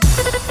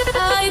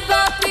 Ay,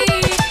 papi.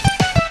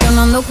 Yo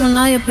no ando con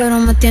nadie, pero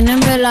me tienen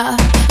vela.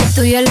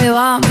 Estoy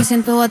elevada, me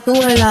siento a tu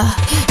vela.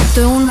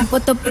 Estoy en un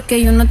puesto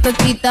porque yo no te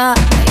quita.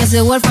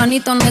 Ese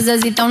huerfanito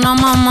necesita una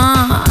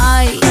mamá.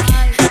 Ay,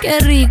 qué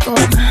rico.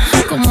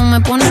 Como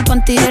me pone el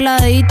panty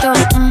heladito.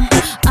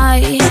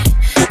 Ay,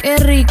 qué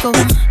rico.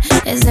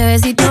 Ese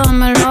besito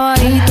dámelo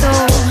bajito.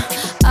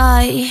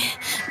 Ay,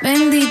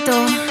 bendito.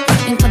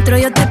 Encuentro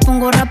yo te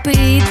pongo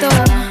rapidito.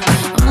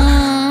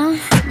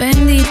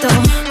 Bendito.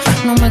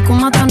 No me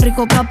comas tan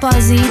rico,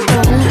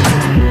 papacito.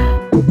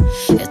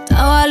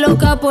 Estaba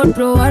loca por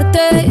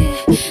probarte,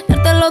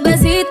 darte los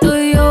besitos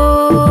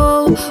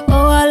yo.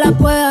 Ojalá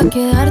pueda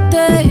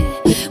quedarte,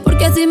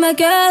 porque así me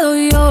quedo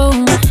yo.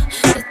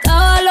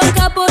 Estaba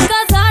loca por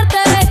casarte,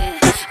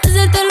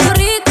 hacerte lo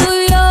rico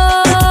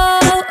yo.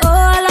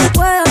 Ojalá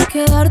pueda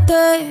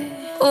quedarte.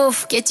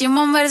 Uf, qué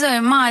chimón un verso de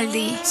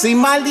Maldi.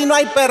 Sin Maldi no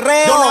hay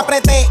perreo. Yo la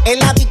apreté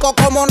el ático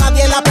como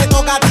nadie la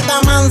apretó,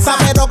 gatita mansa.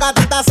 Pero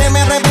gatita se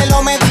me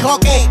reveló, me dijo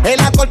que el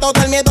alcohol todo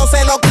el miedo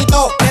se lo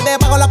quitó. Que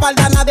debajo la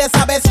espalda nadie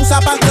sabe si usa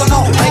panty o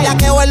no.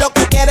 Bellaqueo es lo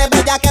que quiere,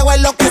 bellaqueo es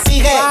lo que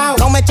sigue.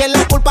 No me eches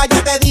la culpa,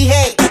 ya te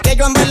dije que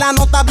yo en verdad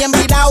no está bien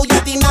virado y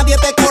a ti nadie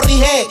te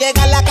corrige.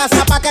 Llega a la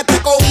casa pa' que te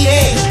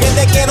cobije, que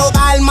te quiero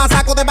dar más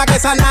saco de pa' que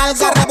esa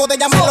nalga. Rebote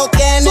ya me lo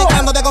tienes,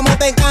 dándote como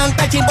te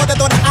encanta. El chimbote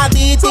tú eres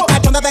adicto y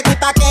cachón te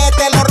quita que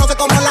te lo roce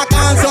como la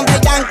canción de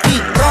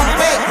Yankee.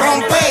 Rompe,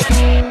 rompe.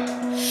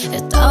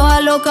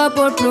 Estaba loca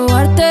por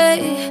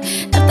probarte,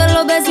 darte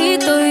los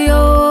besitos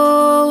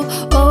yo.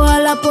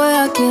 Ojalá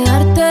pueda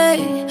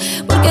quedarte,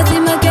 porque así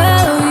me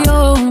quedo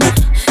yo.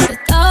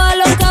 Estaba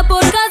loca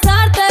por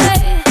casarte,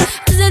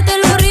 hacerte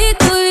lo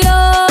rico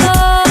yo.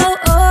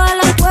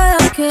 Ojalá pueda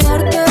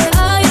quedarte.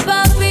 Ay,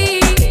 papi.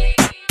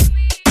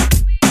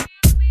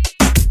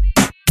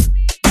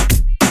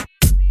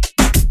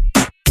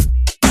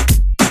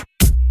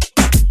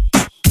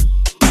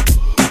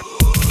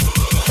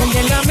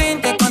 Prende la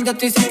mente cuando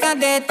estoy cerca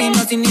de ti,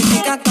 no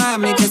significa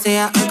que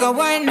sea algo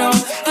bueno.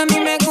 A mí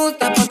me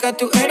gusta porque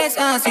tú eres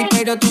así,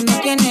 pero tú no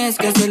tienes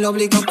que ser lo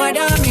obligo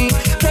para mí.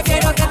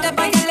 Prefiero que te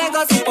vaya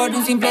lejos y por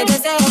un simple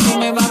deseo tú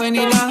me va a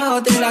venir a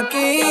hotel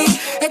aquí.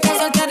 Estás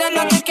soltera,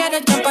 lo que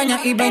quieres champaña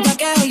y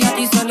bellaqueo, y a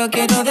ti solo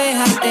quiero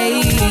dejarte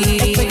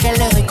ir. Estoy que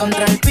le doy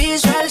contra el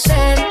piso al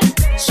ser.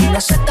 Si no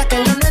aceptas que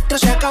lo nuestro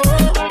se acabó.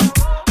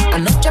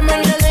 Anoche me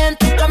enredé en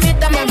tu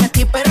camita, me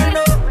metí pero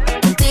no,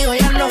 contigo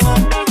ya no.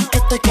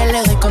 Estoy que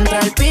le doy contra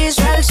el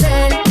piso al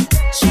ser.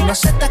 Si no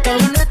aceptas que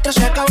lo nuestro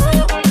se acabó.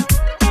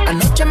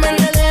 Anoche me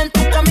enredé en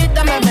tu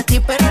camita, me metí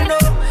pero no,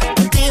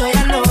 contigo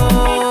ya no.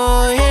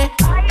 Yeah.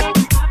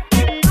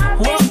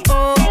 Oh,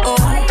 oh, oh.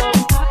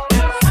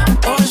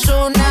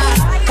 Ozuna.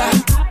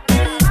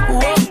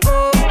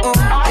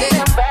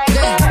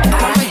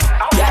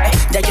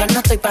 Ya yo no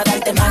estoy para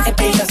darte más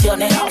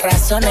explicaciones.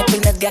 Razones,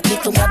 pines de aquí,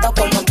 tú me has dado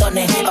por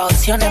montones.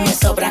 Opciones me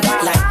sobran,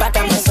 las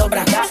patas me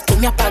sobran. Tú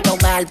me has pagado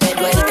mal,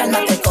 pero el calma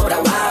te cobra,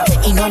 wow.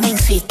 Y no me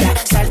insistas,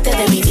 salte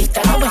de mi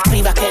vista. No me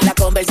escribas que la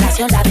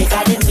conversación la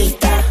dejaré en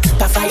vista.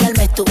 Pa'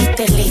 fallarme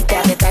estuviste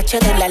lista, detache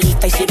de la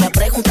lista. Y si me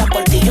preguntan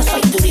por ti, yo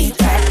soy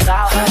turista.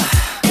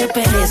 Qué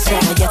pereza,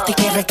 ya estoy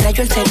que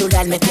retrayo el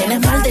celular. Me tienes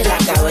mal de la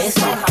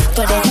cabeza.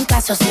 Tú eres un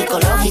caso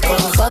psicológico,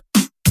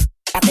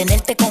 a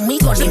tenerte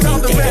conmigo ni me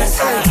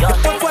interesa.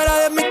 Estoy fuera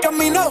de mi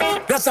camino.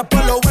 Gracias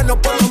por lo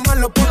bueno, por lo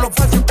malo, por lo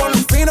fácil, por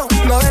lo fino.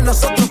 Lo de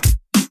nosotros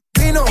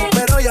vino,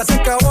 pero ya se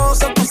acabó.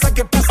 Son cosas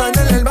que pasan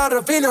en el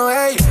barrio fino,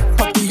 ey.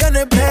 Pa' ti ya no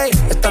es play,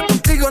 estar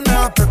contigo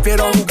nada,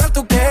 prefiero jugar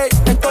tu game.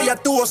 Esto ya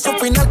tuvo su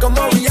final como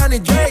Rihanna y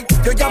Drake.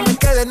 Yo ya me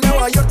quedé en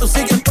Nueva York, tú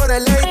sigues por LA.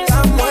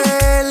 Estamos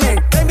en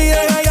LA, baby,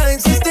 deja ya de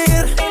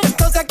insistir.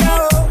 Esto se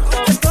acabó,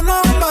 esto no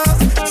va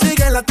más.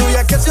 Sigue en la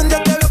tuya, que si un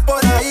día te veo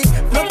por ahí,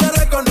 no te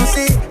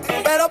reconocí,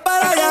 pero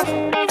para allá,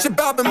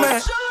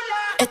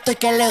 estoy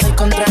que le doy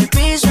contra el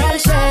piso al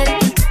ser.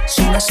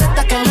 Si no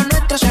aceptas que lo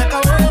nuestro se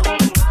acabó.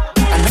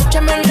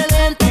 Anoche me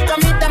enredé en tu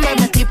camita, me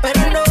metí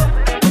pero no,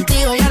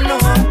 contigo ya no.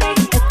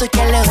 Estoy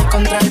que le doy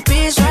contra el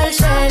piso al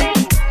ser.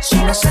 Si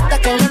no aceptas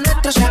que lo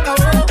nuestro se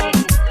acabó.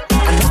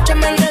 Anoche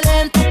me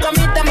enredé en tu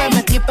camita, me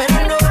metí pero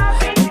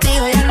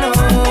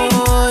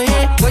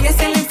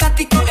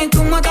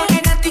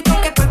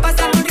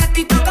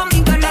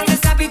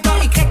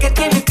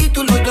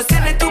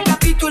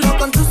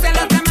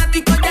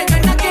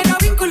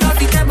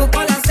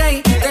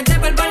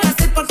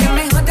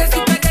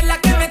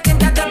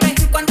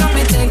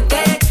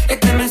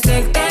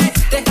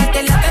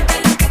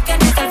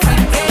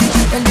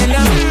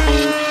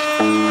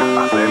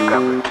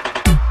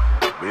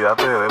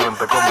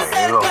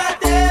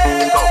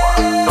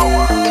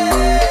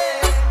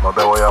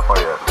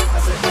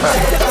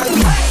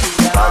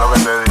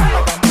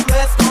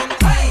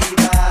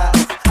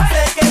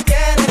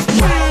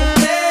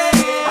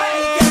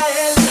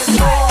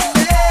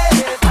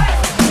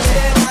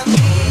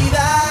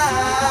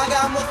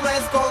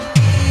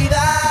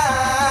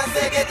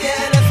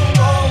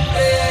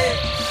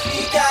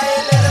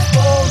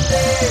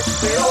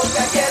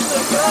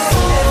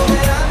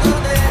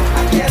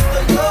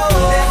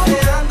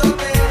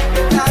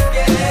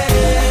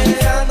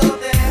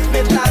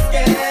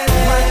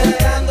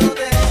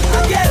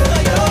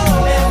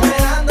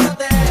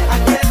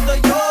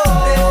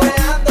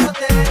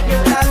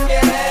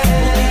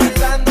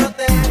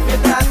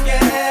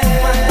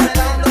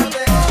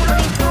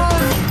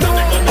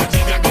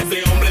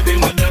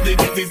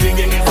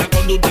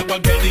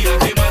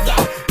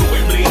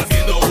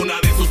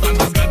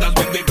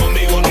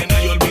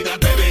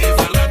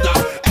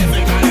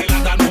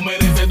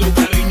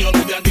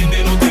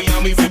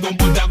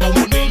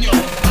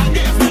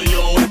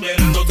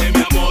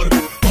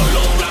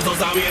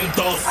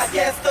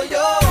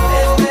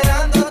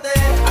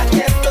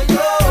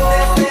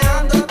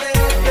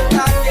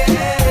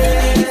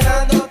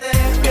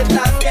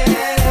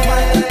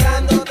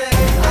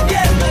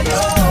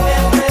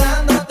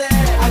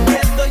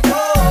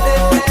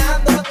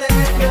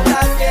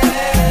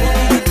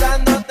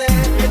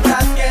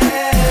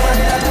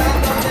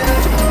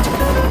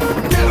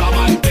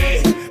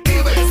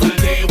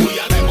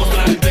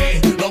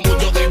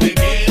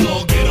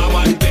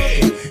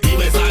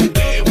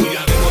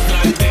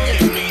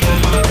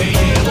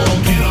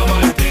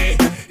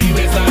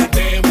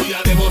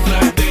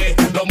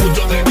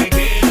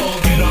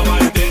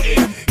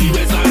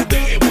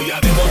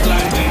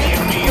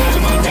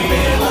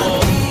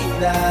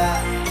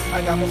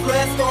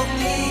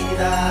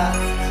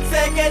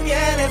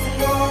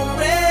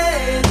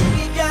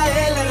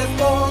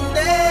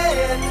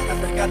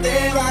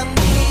de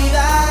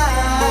bandida,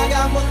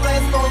 hagámoslo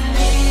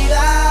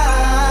escondida.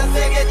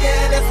 Sé que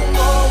tienes un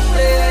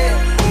nombre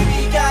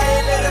y que a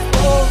él le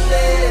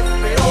respondes,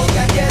 pero que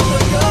aquí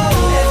estoy yo,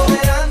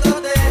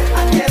 esperándote.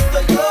 Aquí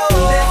estoy yo,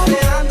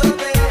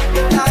 deseándote.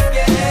 Mientras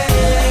quieres,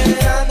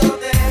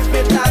 esperándote.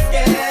 Mientras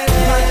quieres,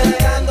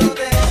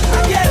 bailándote.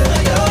 Aquí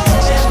estoy yo.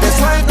 Te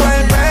suelto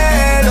el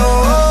pelo,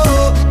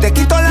 te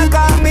quito la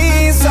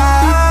camisa,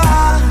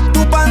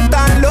 tu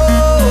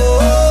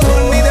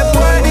pantalón, ni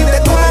después ni te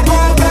como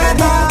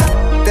completa.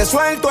 Te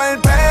suelto el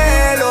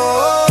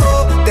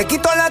pelo, te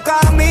quito la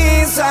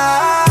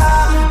camisa,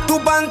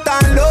 tu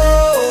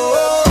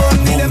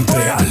pantalón, ni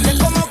después te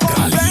como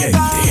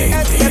completa.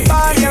 Este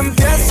party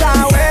empieza,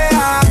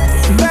 wea,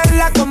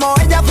 verla como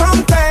ella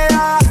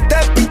frontea, te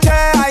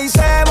pichea y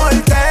se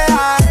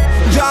voltea.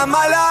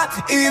 Llámala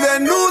y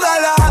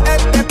desnúdala.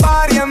 Este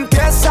party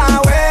empieza,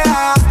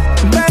 wea,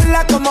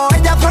 verla como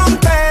ella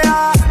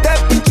frontea, te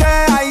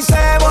pichea y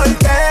se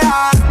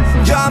voltea.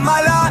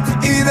 Llámala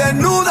y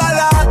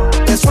desnúdala.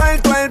 Te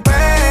suelto el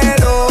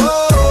pelo,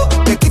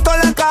 te quito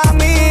la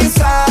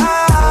camisa,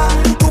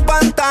 tu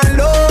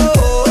pantalón,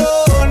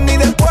 y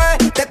después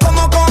te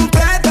como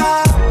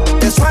completa.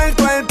 Te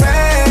suelto el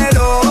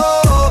pelo,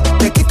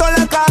 te quito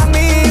la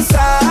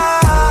camisa,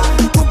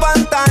 tu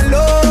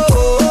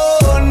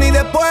pantalón, y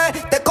después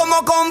te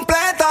como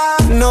completa.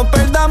 No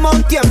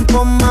perdamos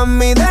tiempo,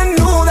 mami,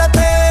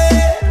 desnúdate,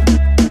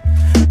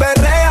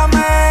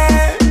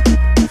 perréame,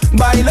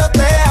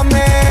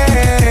 bailotéame.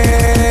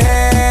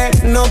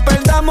 No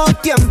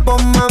perdamos tiempo,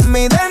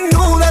 mami,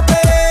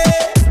 desnúdate,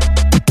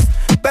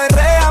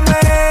 perréame,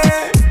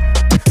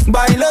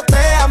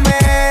 bailotéame.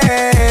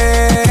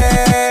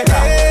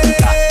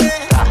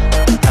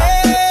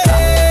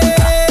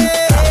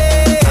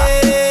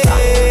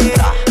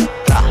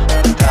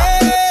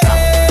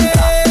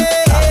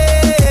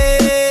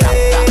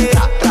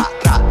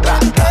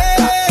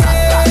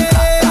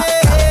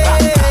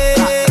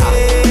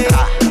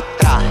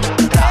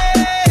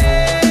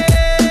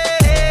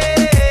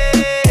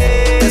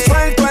 Te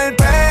suelto el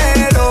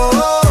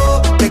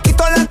pelo, te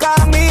quito la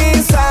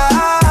camisa,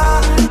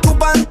 tu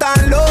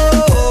pantalón,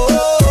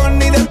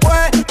 y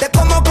después te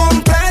como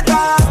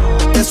completa.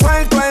 Te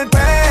suelto el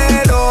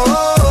pelo,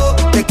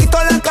 te quito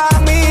la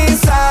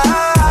camisa,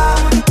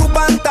 tu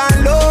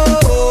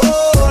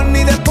pantalón,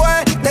 y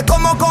después te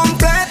como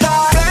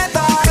completa.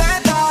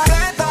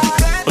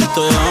 Él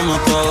te ama,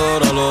 te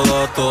adora, lo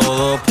da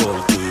todo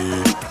por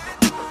ti.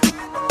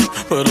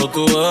 Pero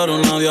tú eres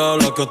una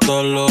diabla que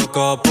está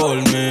loca por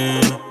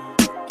mí.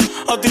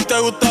 A ti te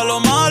gusta lo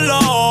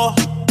malo,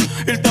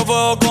 irte a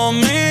fuego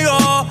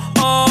conmigo,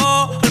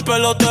 oh, el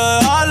pelo te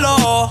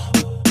jalo,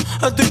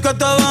 a ti que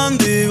te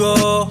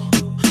bendigo.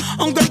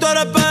 Aunque tú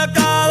eres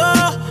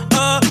pecado,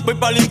 voy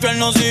pa'l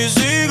infierno si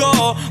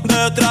sigo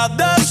detrás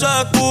de ese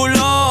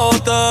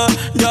culote.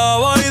 Ya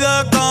voy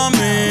de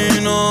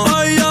camino,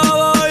 ay, ya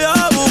voy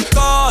a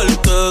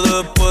buscarte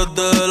después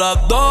de las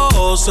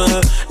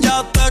 12.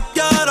 Ya te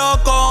quiero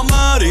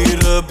comer y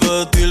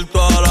repetir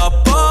todas las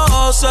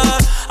poses.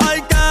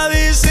 Hay que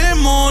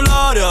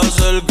disimular y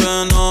hacer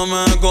que no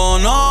me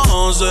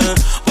conoce.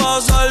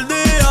 Pasa el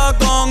día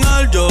con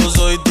él, yo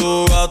soy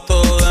tu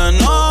gato de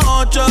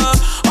noche.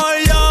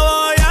 Hoy ya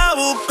voy a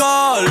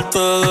buscarte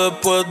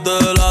después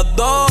de las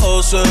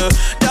 12.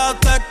 Ya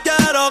te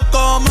quiero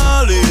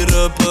comer y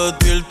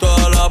repetir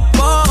todas las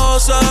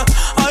poses.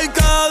 Hay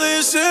que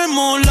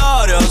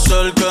disimular y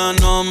hacer que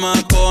no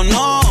me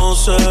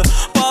conoce.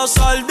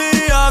 Pasa el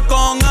día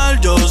con él,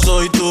 yo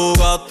soy tu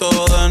gato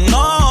de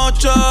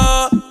noche.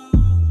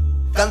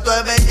 Canto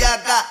de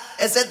bellaca,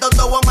 ese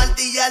toto voy a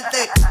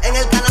martillarte. En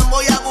el canal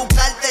voy a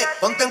buscarte.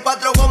 Ponte en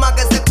 4 gomas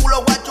que ese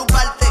culo voy a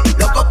chuparte.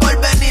 Loco por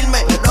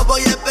venirme, no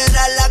voy a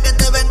esperar la que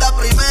te venga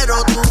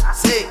primero. Tú,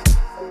 sí,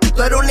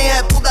 tú eres una hija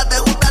de puta, te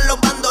gustan los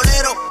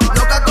bandoleros.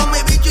 Loca con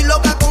mi bicho y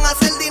loca con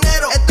hacer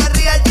dinero. Esto es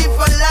Real G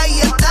for Life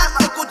y estás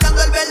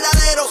escuchando el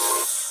verdadero.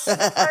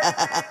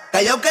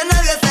 Callao que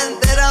nadie se ha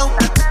enterado.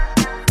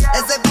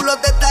 Ese culo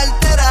te está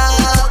alterado.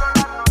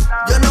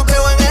 Yo no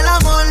creo en el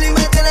amor y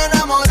me tiene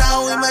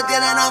enamorado. Y me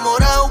tiene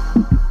enamorado.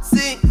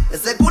 Sí,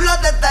 ese culo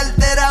te está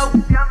alterado.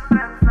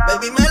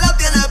 Baby, me lo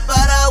tienes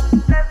parado.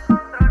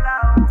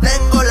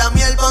 Tengo la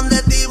miel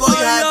donde ti voy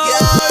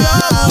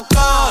hackeado.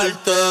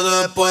 Buscarte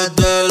después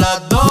de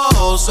las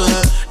 12.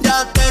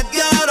 Ya te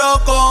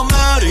quiero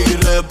comer y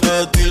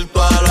repetir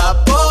todas las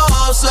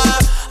poses.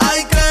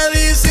 Hay que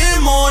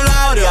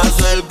disimular y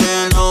hacer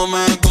que no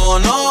me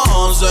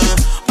conoce.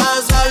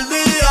 Pasa el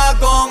día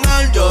con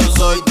él, yo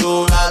soy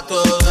tu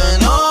gato de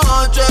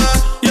noche.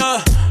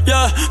 Yeah,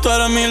 yeah, tú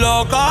eres mi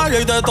loca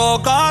y te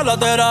toca la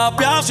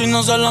terapia. Si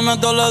no se lo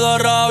meto le da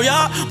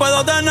rabia.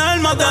 Puedo tener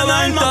más de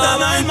 20,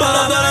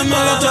 pero tú eres mi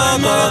loca,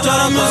 tú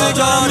eres mi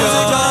sicaria.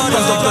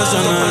 Tantos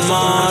peces en el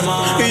mar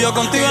y yo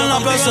contigo en la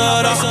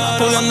pecera,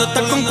 pudiendo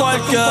estar con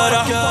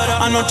cualquiera.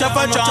 Anoche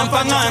fue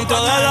champán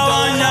dentro de la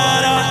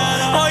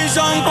bañera. Hoy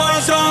son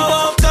 4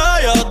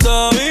 botellas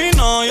de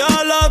vino y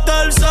a la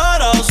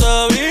tercera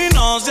se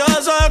vino. Si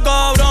ese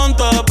cabrón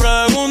te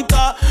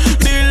pregunta,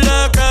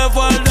 dile que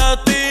fue el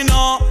destino.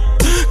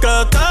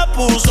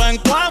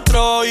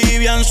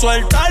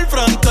 suelta al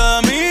frente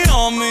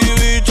mío. Mi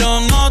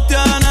bicho no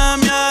tiene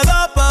miedo,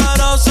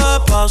 pero se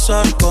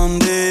pasa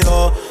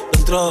escondido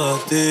dentro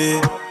de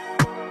ti.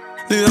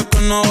 Dije que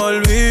no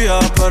volvía,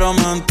 pero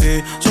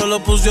mentí. Solo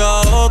puse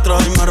a otra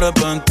y me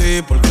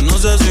arrepentí, porque no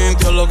se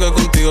sintió lo que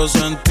contigo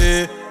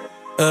sentí.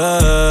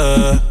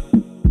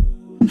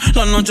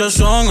 Las noches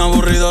son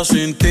aburridas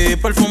sin ti.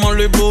 Perfumo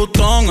Louis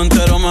Vuitton,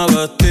 entero me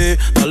vestí.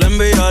 Dale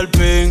envía el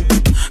pin,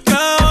 que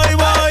hoy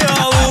voy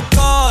a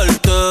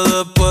buscarte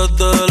después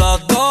de las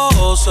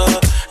 12.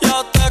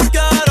 Ya te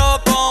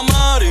quiero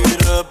comer y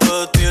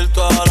repetir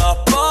todas las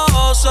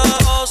poses.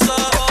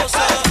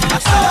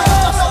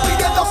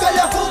 Pidiendo que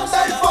le funde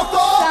el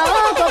foco.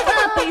 Saoco,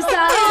 papi,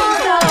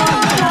 saoco.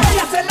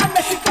 Ella se la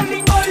mece con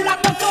limón, la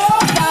tocó.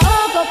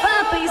 Saoco,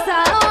 papi,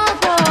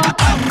 saoco.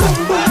 Bum,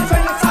 bum,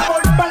 suena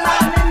sabor pa' la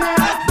nena.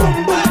 Bum,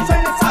 bum,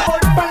 suena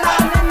sabor pa' la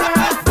nena.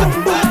 Bum,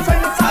 bum,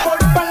 suena sabor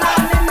pa' la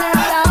nena.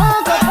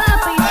 Saoco,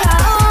 papi,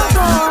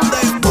 saoco.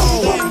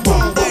 Bum,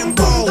 bum, bum,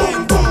 bum, bum,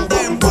 bum,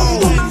 bum, bum,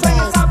 bum,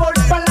 suena sabor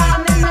pa' la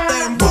nena.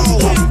 Bum,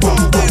 bum, bum,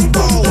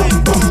 bum, bum,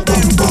 bum,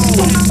 bum,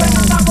 bum,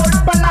 suena sabor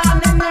pa' la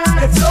nena.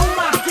 El flow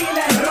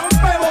máquina,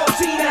 rompe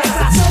bocina.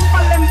 Sazón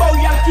pa'l dembow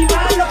y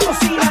alquilar lo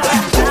cocina.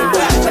 Bum,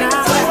 bum, suena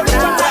sabor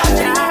pa' la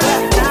nena.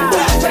 Bum,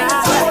 bum, suena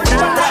sabor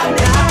pa' la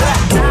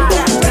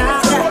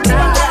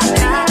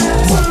nena.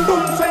 Bum,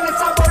 bum, suena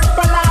sabor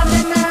pa' la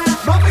nena.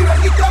 Mami,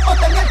 ven y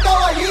trápate en el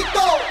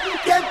caballito.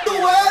 ¿Quién tú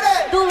eres?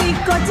 Tu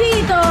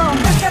bizcochito.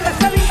 Es que de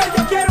salida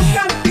yo quiero un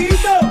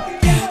cantito.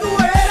 ¿Quién tú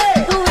eres?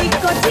 Tu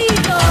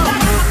bizcochito. La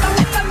gata está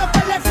buscando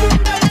que le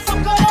funde el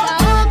foco.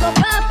 Saoco,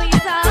 papi,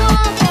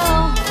 saoco.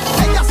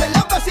 Ella se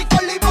la besa y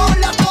con limón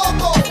la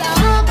toco.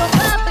 Saoco,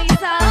 papi,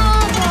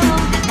 saoco.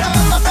 La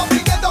gata está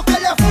pidiendo que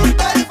le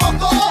funde el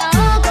foco.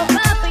 Saoco,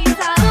 papi,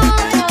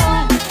 saoco.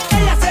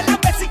 Ella se la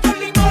besa y con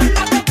limón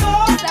la tocó.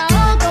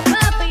 Saoco,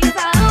 papi,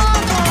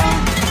 saoco.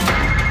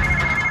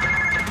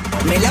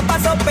 Me la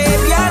paso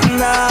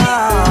bebiendo.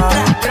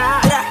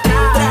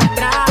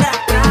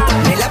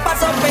 Me la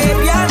paso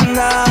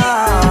bebiendo.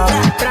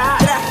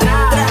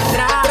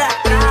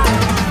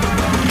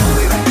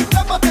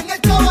 Trápate en el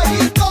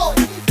caballito.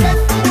 ¿Quién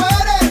tú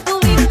eres? Tu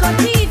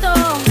bizcochito.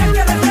 Es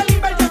que de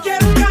salida yo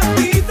quiero un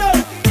cantito.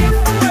 ¿Quién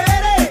tú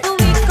eres? Tu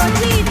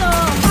bizcochito.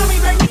 Mami,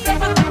 ven y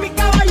trápate en mi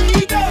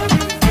caballito.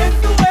 ¿Quién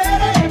tú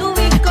eres? Tu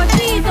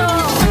bizcochito.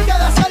 Es que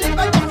de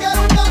salida yo quiero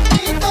un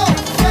cantito.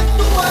 ¿Quién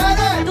tú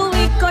eres? Tu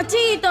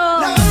bizcochito.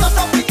 La gata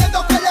está pidiendo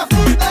que le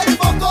funde el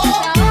foco.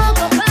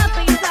 Saoco,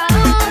 papi,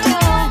 saoco.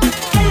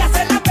 Ella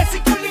se la besa y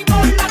con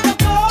limón la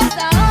tocó.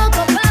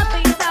 Saoco,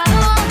 papi,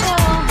 saoco.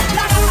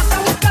 La gata está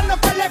buscando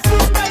que le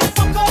funde el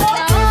foco.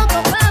 Saoco,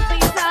 papi,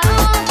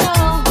 saoco.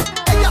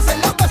 Ella se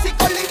la besa y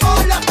con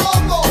limón la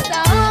toco.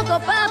 Saoco,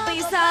 papi,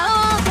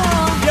 saoco.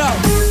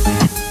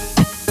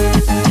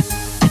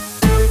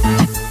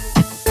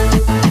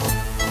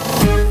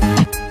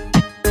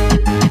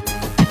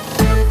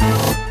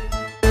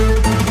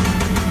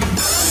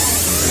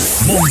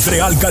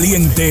 Montreal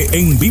Caliente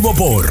en vivo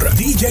por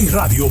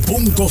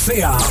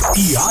djradio.ca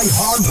y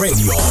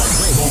iHeartRadio.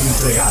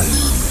 Montreal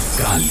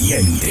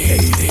Caliente.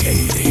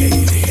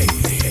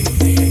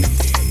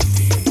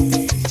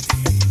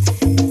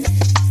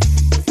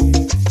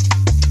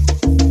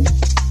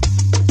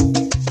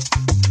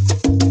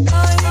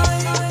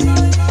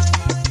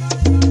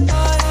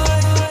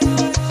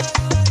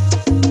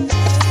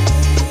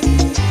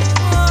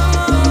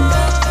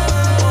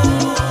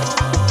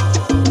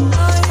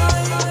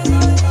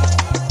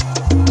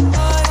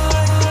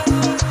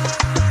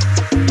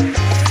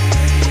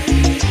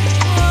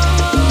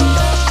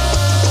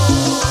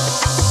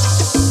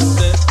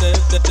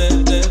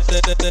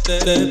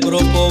 Te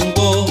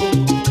propongo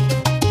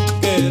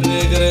que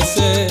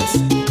regreses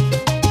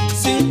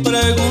sin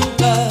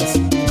preguntas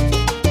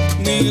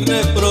ni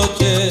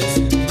reproches.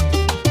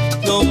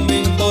 No me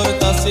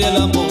importa si el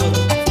amor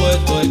fue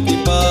tu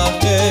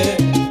equipaje,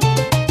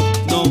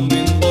 no me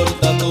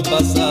importa tu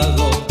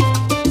pasado,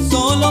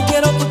 solo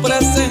quiero tu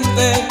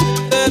presente.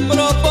 Te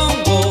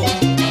propongo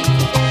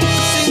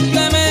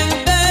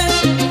simplemente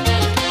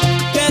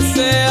que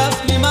seas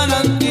mi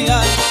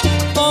manantial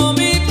o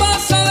mi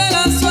paso de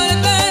la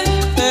suerte.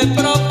 Te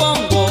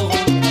propongo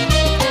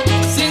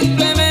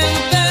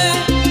simplemente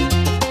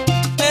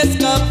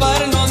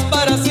escaparnos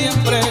para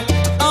siempre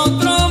a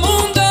otro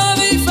mundo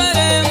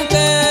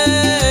diferente.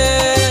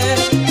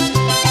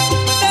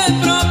 Te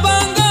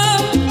propongo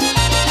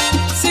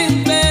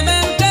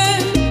simplemente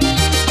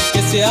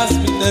que seas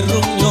mi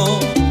terruño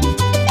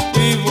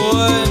y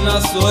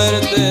buena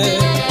suerte.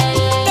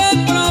 Te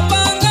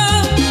propongo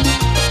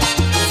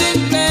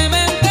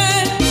simplemente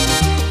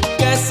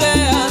que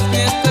seas mi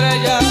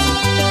estrella,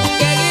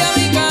 que guía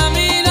mi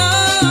camino.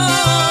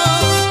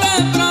 Te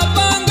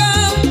propongo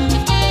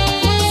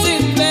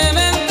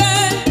simplemente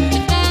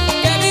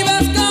que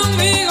vivas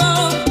conmigo,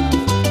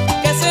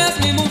 que seas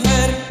mi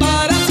mujer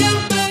para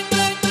siempre.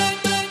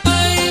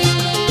 Ay,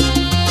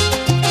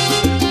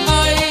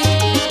 ay,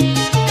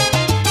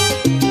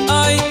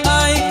 ay,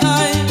 ay,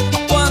 ay,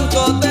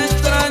 cuánto te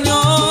extraño.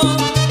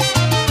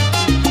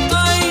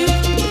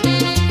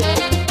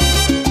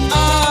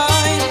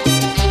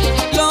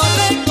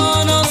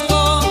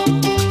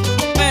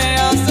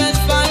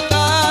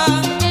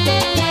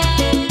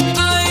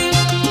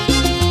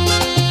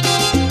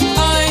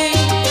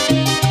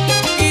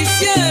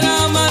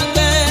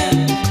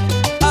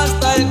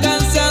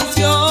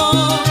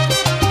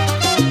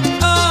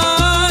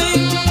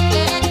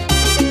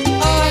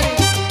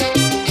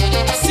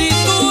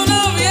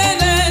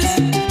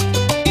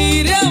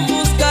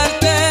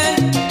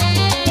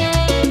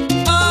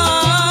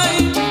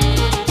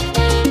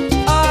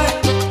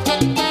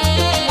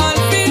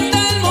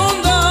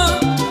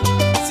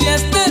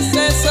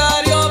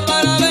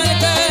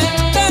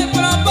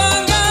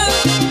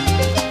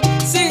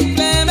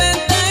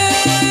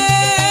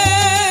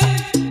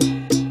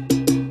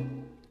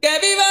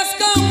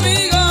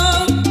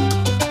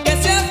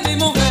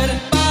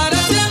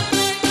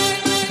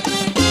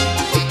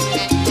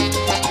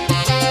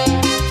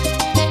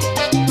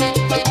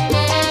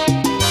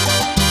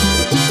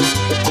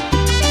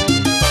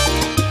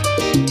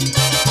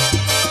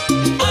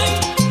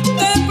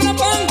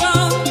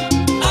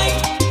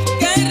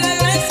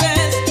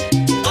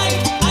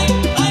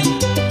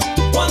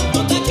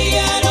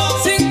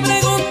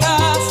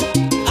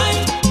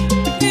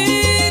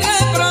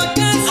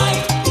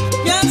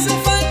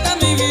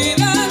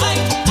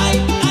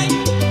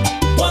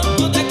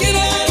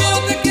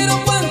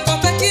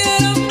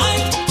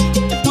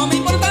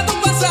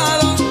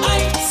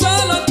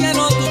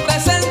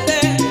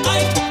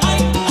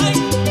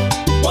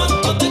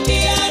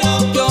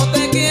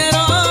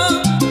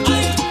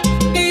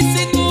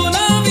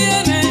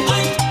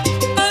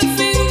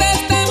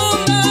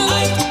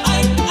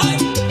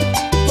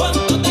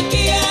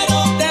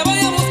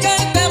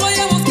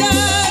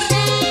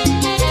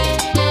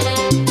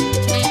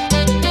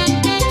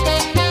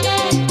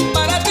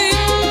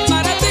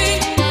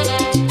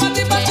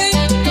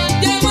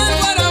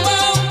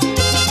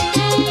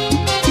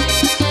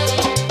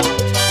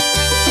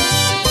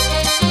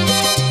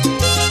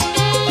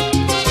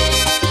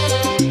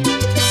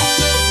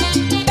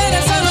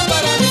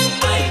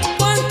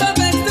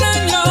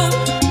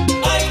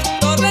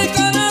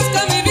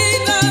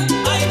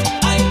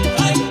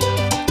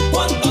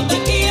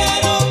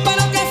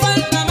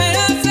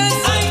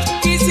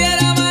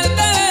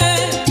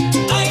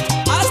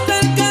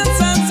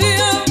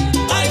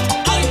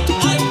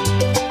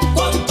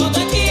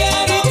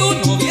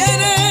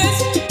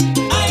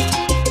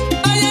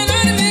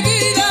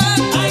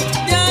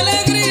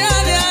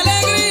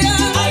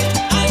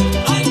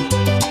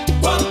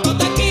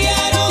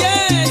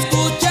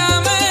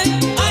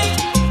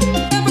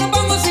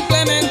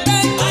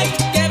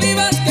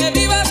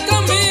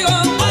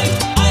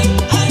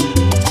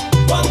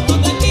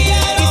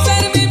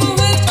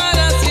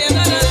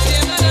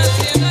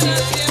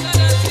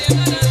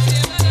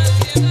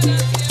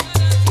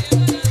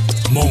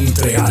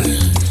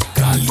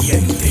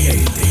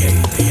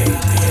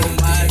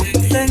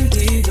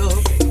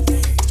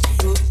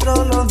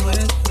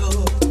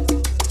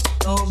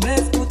 no me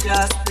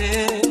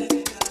escuchaste,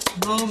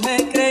 no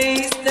me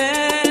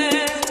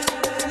creíste,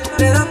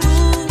 pero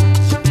tú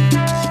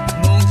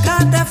nunca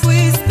te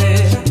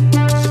fuiste,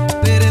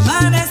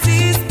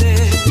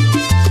 permaneciste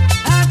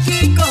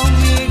aquí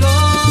conmigo,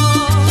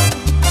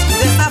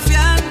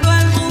 desafiando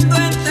el mundo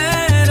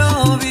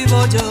entero,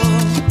 vivo yo.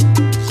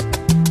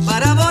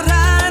 Para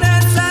borrar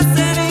esas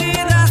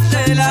heridas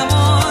del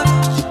amor,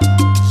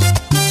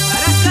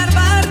 para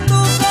escarbar tu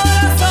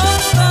corazón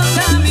con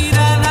la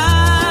mirada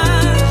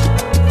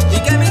y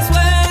que mis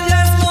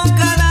huellas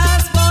nunca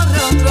las borre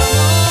otro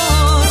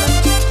amor.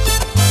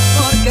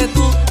 Porque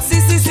tú, sí,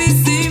 sí,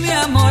 sí, sí, mi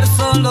amor,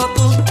 solo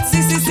tú,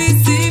 sí, sí,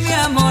 sí, sí, mi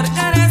amor,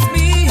 eres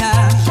mía,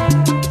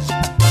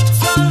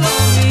 solo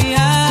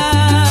mía.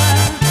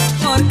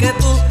 Porque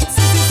tú,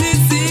 sí, sí, sí,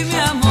 sí, mi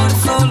amor,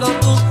 solo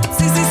tú,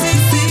 sí, sí, sí,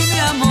 sí, mi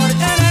amor,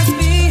 eres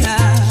mía,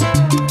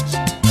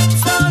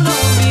 solo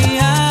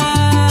mía,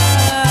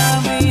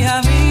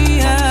 mía,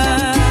 mía.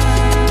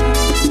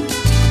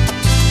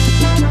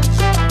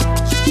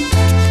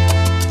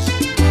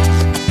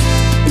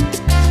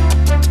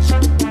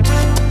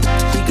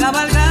 Y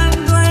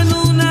cabalgando en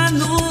una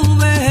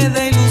nube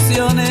de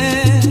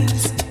ilusiones,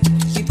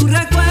 y tu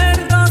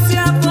recuerdo se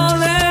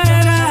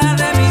apodera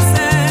de mi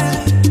ser.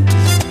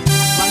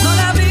 Cuando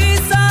la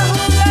brisa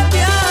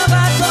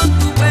jugueteaba con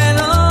tu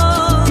pelo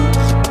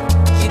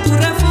y tu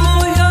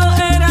refugio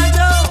era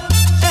yo,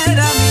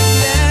 era mi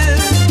piel.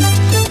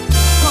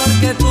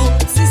 Porque tú,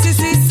 sí, sí,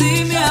 sí, sí,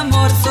 mi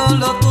amor,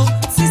 solo tú,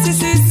 sí, sí,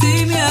 sí,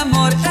 sí, mi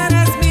amor,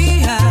 eres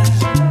mía,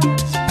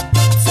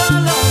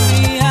 solo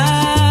mía.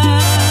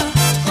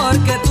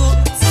 Porque tú,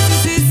 sí, sí,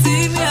 sí, sí,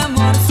 mi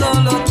amor,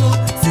 solo tú,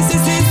 sí, sí,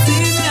 sí, sí,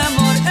 mi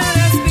amor,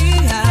 eres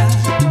mía,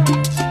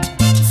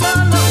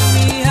 solo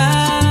mía,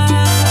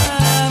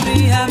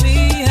 mía,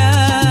 mía.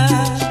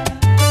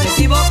 Te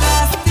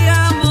equivocaste,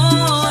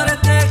 amor,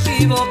 te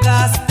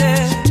equivocaste.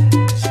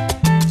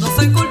 No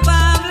soy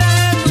culpable,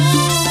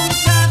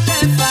 nunca te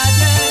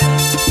fallé.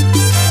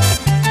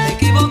 Te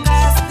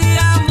equivocaste,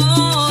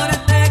 amor,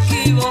 te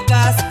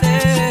equivocaste.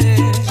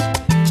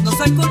 No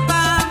soy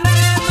culpable,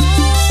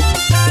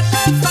 nunca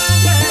te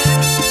fallé.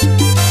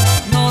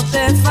 No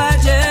te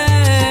fallé,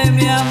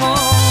 mi amor.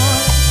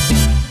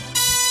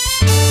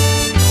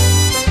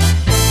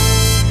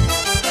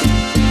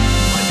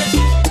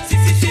 Sí,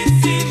 sí, sí,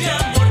 sí, mi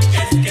amor,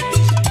 es que tú,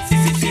 sí,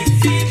 sí, sí,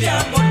 sí, mi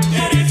amor,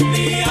 eres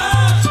mía.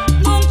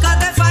 Nunca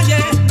te fallé,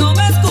 no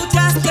me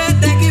escuchaste,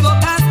 te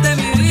equivocaste,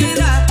 mi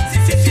vida. Sí,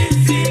 sí, sí,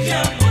 sí, mi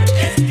amor,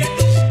 es que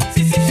tú,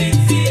 sí, sí, sí,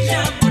 sí, mi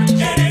amor,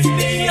 eres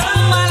mía.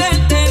 Un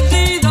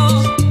malentendido,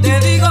 te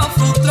digo,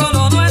 frustró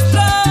lo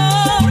nuestro.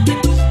 Porque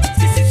tú,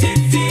 sí, sí, sí,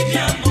 sí, mi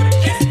amor,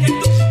 es que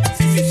tú,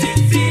 sí, sí, sí,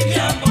 sí, mi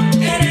amor,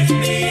 eres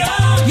mía.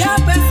 Y a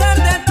pesar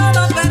de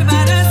todo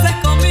permaneces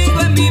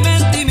conmigo en mi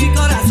mente y mi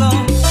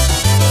corazón.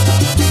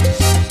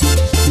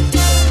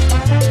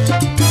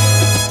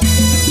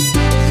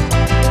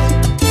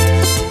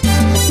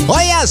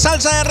 Oye,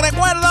 salsa de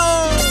recuerdo.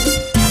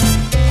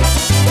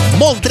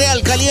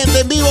 Montreal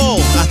Caliente en vivo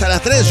hasta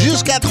las 3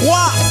 jusqu'à 3.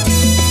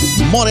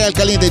 Montréal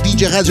Caliente,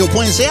 DJ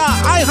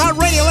Radio.ca,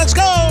 iHeartRadio, let's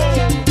go.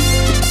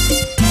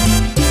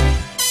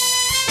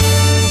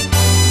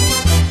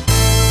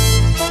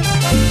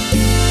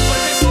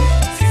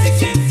 Sí, sí,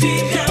 sí, sí,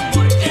 mi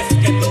amor, es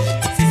que tú,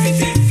 sí, sí,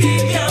 sí, sí,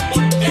 mi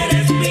amor,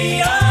 eres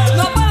mía.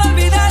 No puedo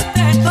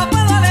olvidarte, no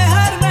puedo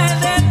alejarme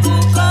de tu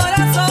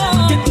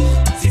corazón.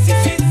 Sí, sí,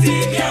 sí, sí,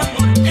 mi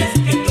amor, es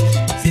que tú,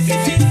 sí, sí,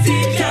 sí, sí,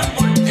 mi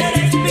amor,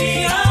 eres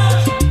mía.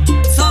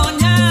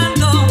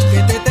 Soñando que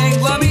te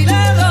tengo a mi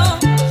lado.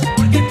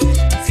 Porque tú,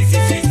 sí, sí,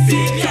 sí, sí,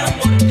 mi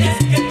amor, es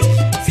que tú,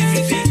 sí, sí,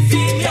 sí,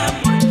 sí, mi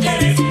amor,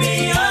 eres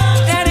mía.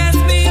 Eres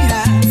mía,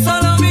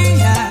 solo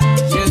mía,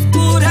 y es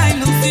pura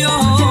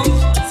ilusión.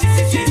 Sí,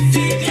 sí, sí,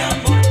 sí, mi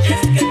amor,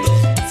 es que tú,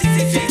 sí,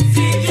 sí, sí,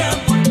 sí, mi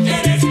amor,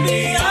 eres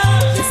mía.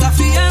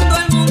 Desafiando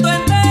el mundo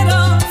entero,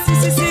 sí,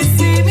 sí, sí,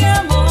 sí, mi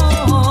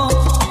amor.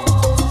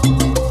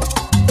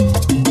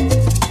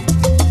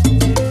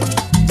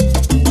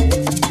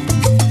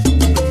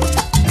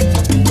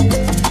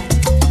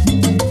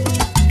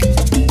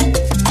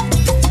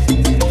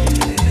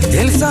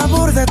 El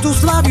sabor de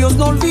tus labios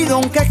no olvido,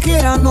 aunque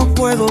quiera no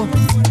puedo.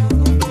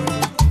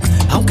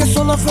 Aunque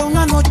solo fue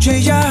una noche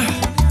y ya,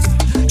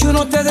 yo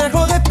no te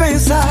dejo de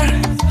pensar.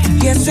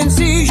 Y es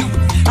sencillo,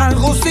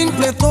 algo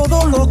simple,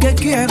 todo lo que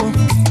quiero.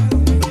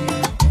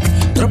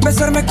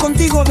 Tropezarme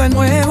contigo de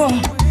nuevo.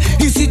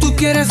 Y si tú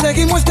quieres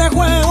seguimos este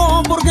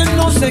juego, porque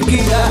no se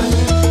quita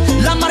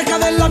la marca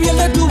del labial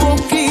de tu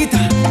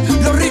boquita,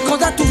 lo rico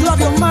de tus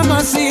labios,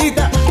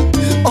 mamacita.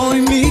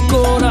 Hoy mi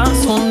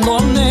corazón lo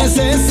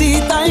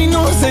necesita y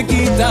no se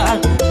quita.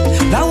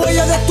 La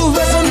huella de tus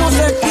besos no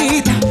se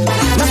quita,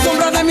 la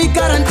sombra de mi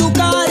cara en tu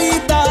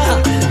carita.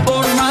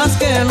 Por más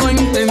que lo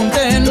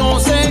intenté, no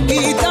se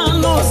quita,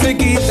 no se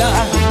quita.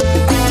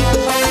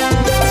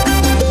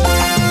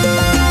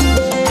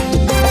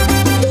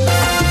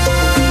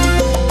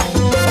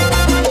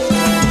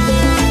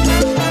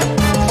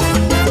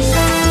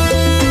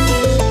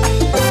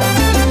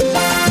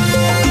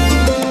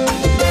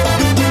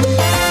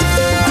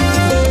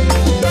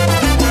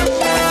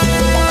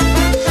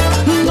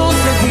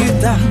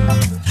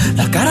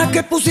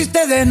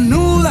 pusiste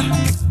desnuda,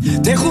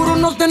 te juro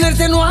no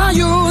tenerte no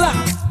ayuda.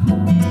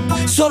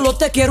 Solo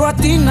te quiero a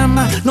ti nada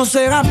más, no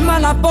seas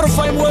mala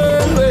porfa y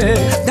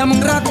vuelve. Dame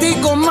un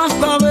ratico más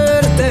pa'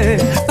 verte,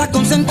 pa'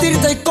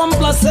 consentirte y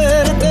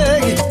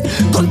complacerte.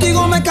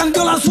 Contigo me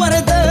cambió la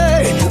suerte,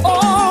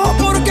 oh,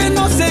 porque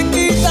no se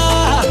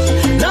quita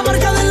la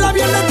marca del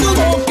labial de tu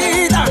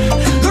boquita,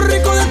 lo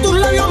rico de tus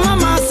labios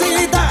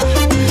mamacita.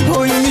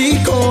 Hoy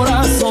mi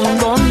corazón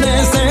lo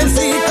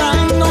necesita,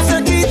 no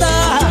se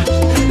quita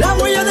la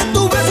huella de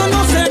tu beso,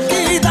 no se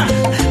quita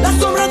la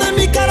sombra de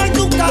mi cara y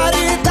tu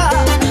carita.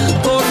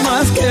 Por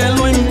más que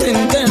lo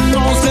intenten,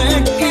 no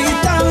se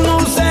quita, no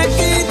se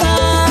quita.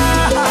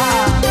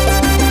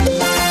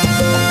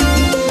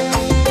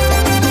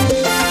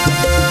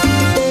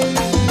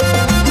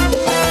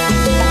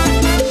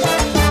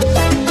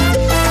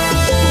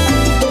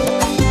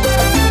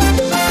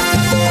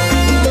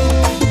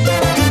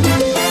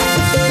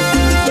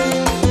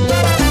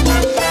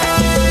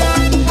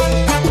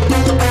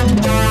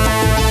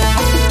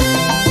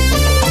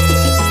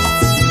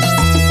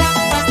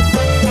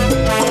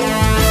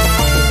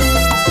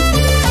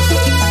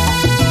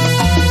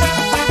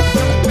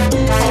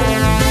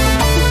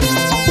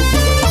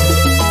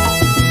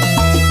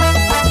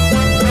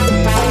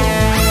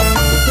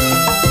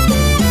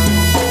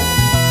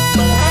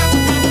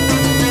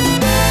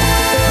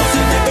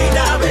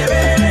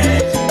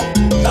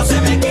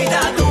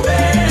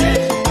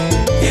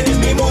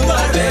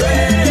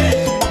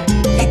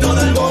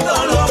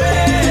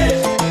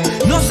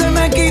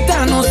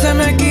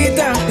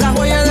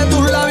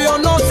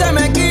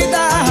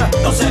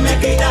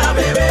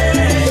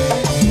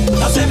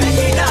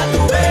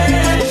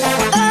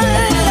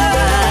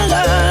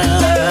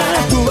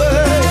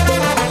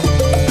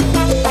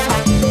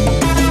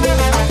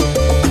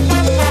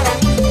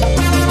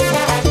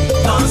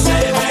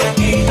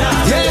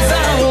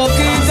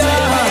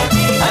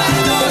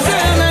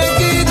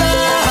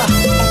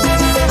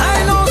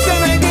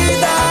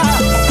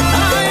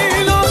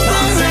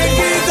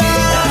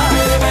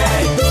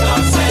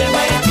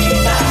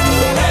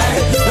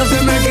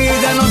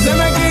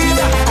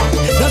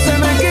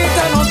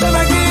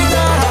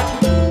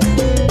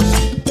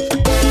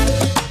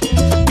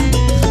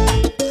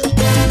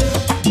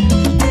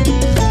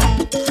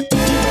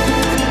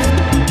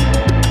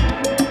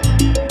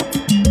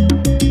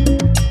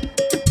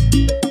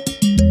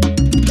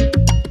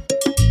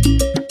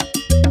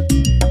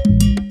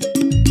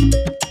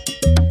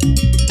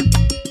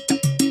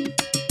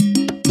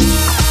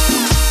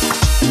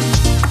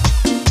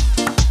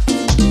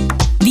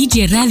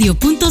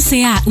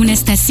 Radio.ca, una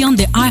estación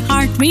de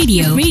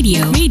iHeartRadio.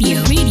 Radio.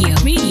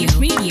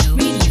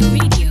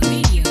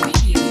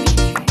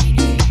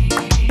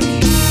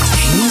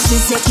 No sé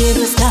si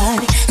quiero estar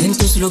en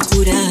tus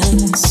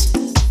locuras,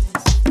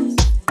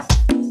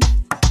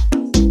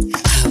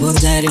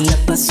 abordar en la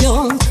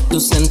pasión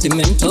tus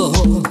sentimientos,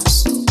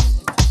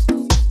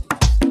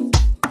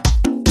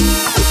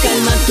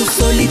 calmar tus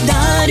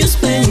solitarios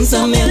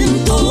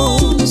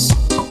pensamientos.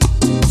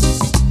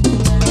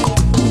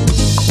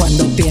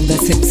 Cuando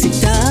pierdas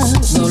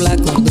excitado la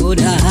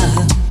cordura,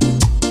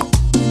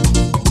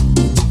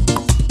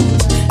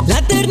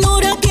 la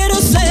ternura quiero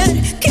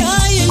ser que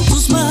hay en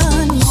tus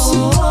manos.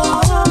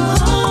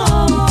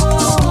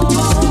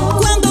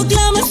 Cuando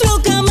clames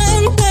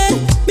locamente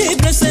mi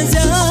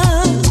presencia,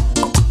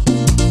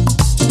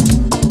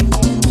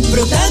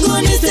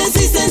 protagonista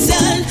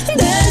existencial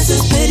de esa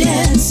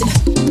experiencia.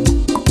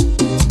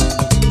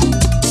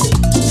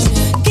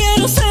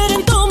 Quiero ser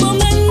en tu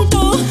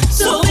momento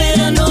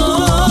soberano.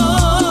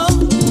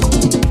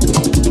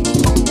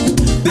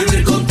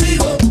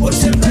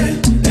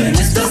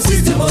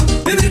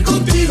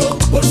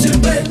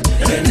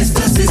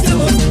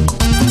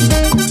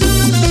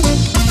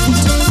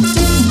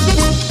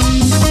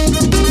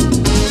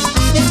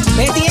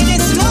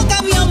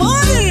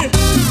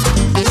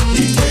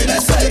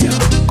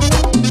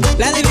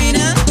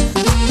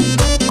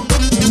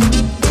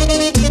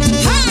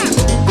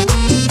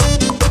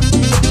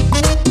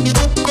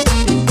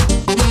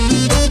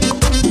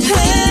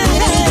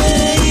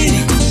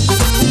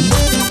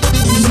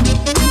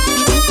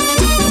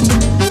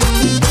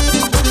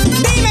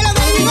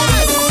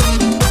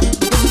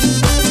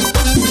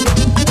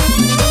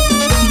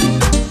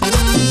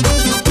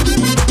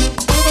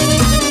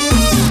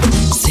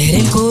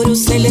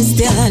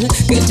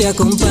 Que te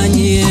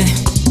acompañe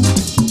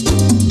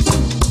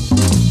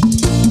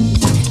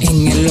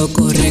en el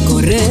loco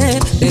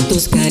recorrer de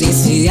tus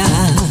caricias,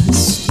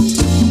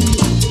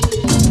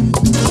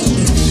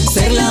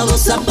 ser la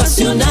voz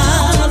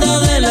apasionada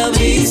de la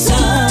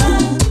brisa,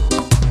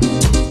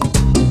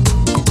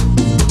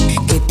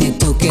 que te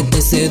toque,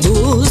 te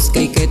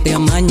seduzca y que te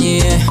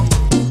amañe.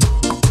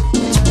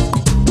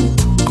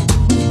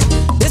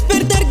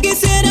 Despertar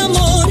quisiera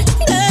amor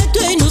de tu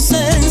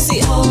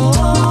inocencia,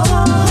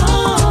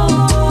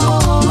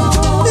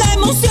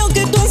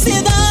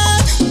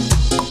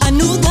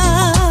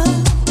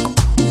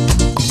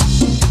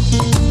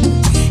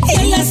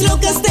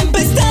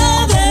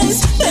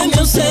 tempestades de mi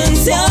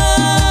ausencia.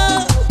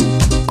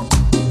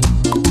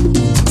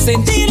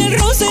 sentir el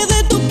roce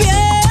de tu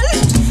piel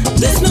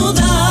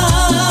desnuda.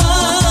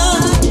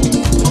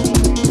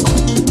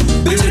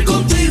 Vivir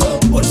contigo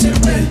por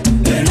siempre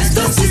en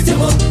éxtasis de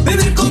amor.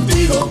 Vivir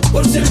contigo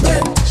por siempre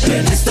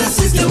en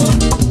éxtasis de amor.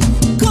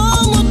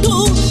 Como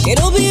tú,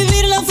 quiero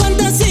vivir la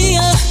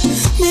fantasía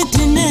de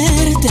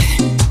tenerte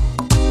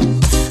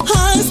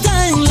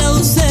hasta en la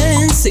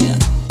ausencia.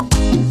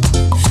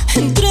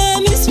 Entre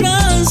mis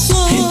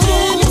brazos,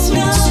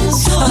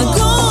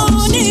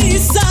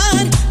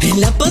 agonizar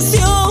en la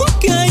pasión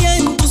que hay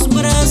en tus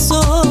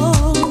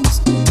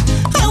brazos,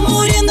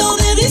 muriendo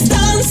de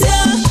distancia,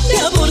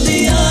 día por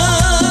día,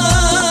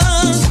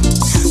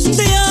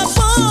 día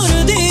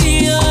por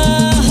día.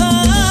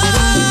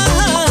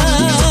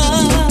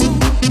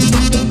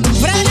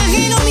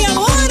 Franagino, mi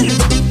amor,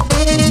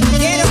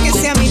 quiero que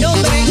sea mi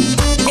nombre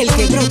el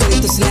que brote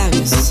de tus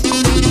labios.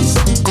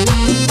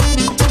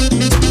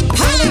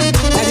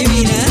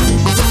 Adivina.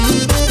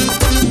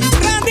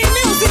 Randy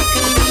Music.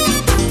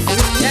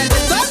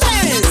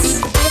 Entonces.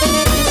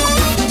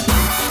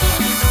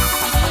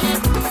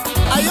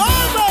 ¡Ay,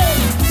 hombre!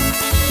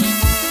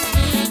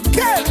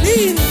 ¡Qué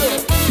lindo!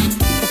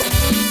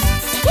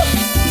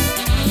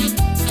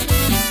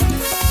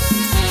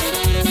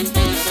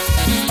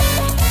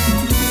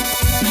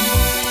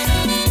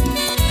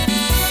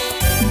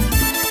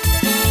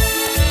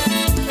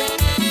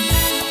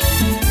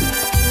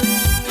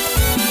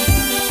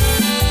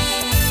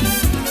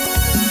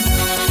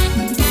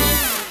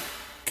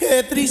 Qué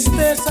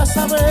tristeza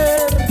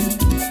saber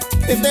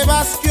que te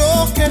vas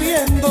yo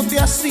queriéndote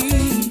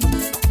así.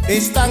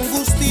 Esta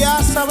angustia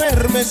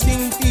saberme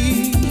sin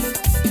ti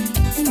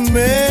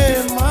me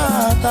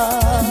mata.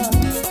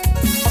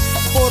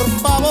 Por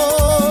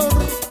favor,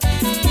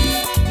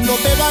 no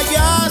te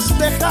vayas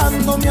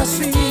dejándome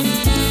así.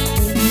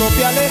 No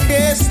te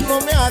alejes,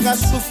 no me hagas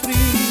sufrir.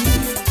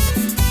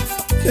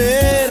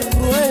 Te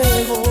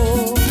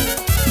ruego.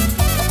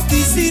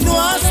 Y si no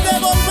has de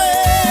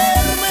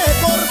volver,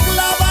 mejor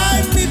clava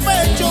en mi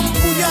pecho un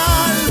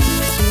puñal,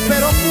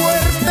 pero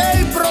fuerte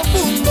y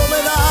profundo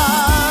me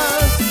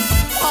das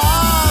a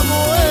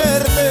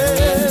muerte.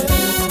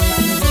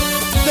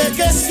 ¿De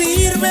qué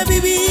sirve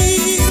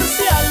vivir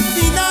si al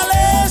final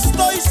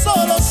estoy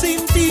solo sin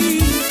ti?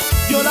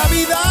 Yo la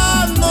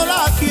vida no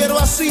la quiero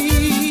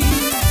así,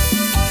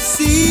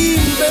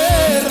 sin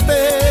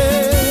verte,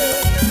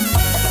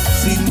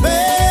 sin verte.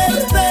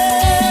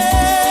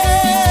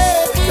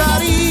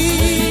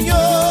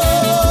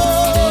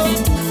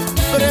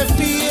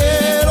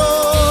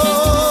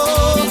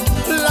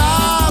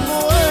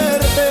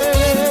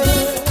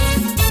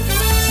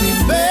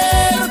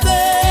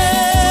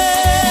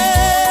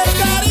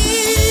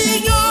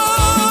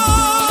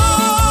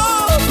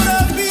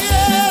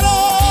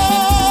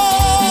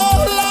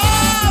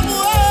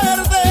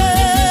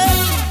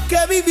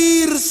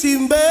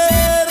 Sin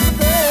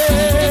verte.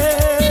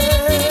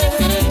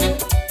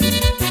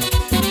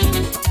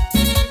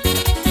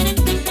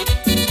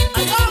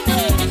 ¡Ay,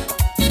 hombre!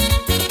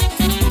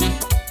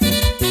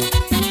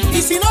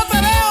 Y si no te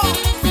veo,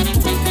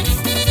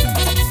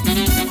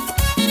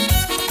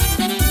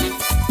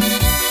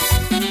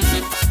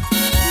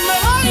 me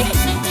voy.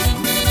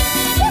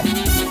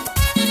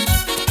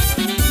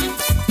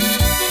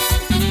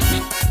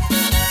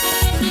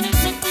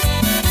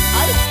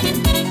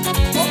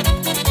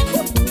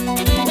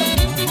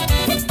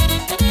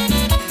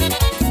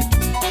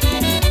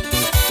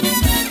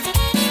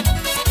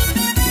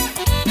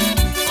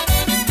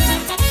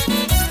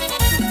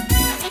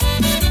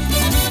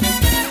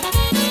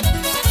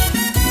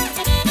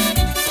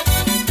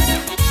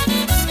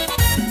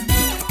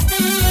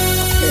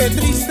 Qué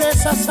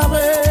tristeza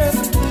saber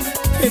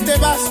que te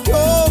vas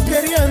yo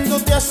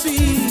queriéndote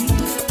así.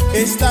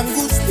 Esta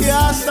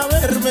angustia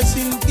saberme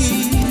sin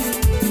ti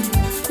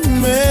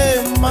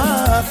me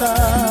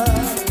mata.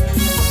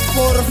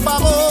 Por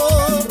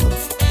favor,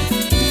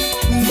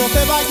 no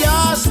te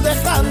vayas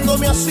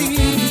dejándome así.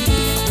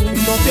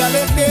 No te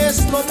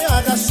alejes, no me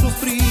hagas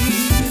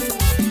sufrir.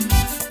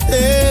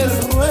 Te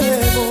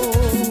ruego.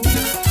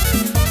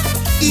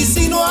 Y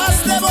si no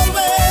has de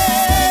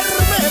volver,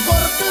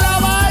 mejor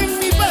clava en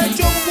mi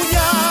pecho un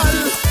puñal,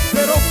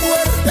 pero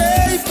fuerte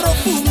y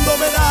profundo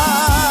me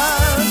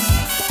das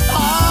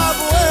a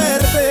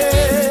muerte.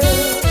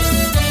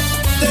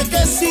 ¿De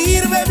qué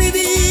sirve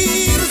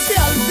vivir si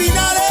al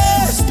final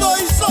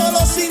estoy solo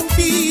sin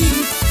ti?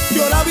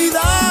 Yo la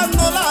vida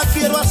no la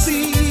quiero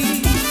así,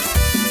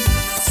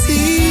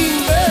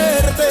 sin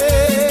verte,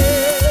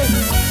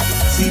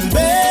 sin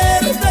verte.